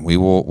bracket.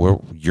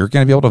 You're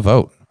going to be able to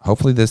vote.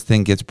 Hopefully this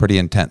thing gets pretty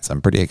intense.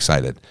 I'm pretty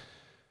excited.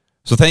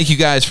 So thank you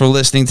guys for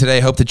listening today.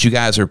 Hope that you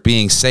guys are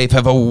being safe.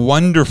 Have a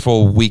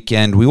wonderful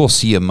weekend. We will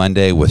see you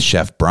Monday with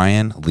Chef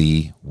Brian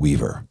Lee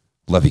Weaver.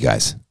 Love you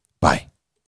guys. Bye.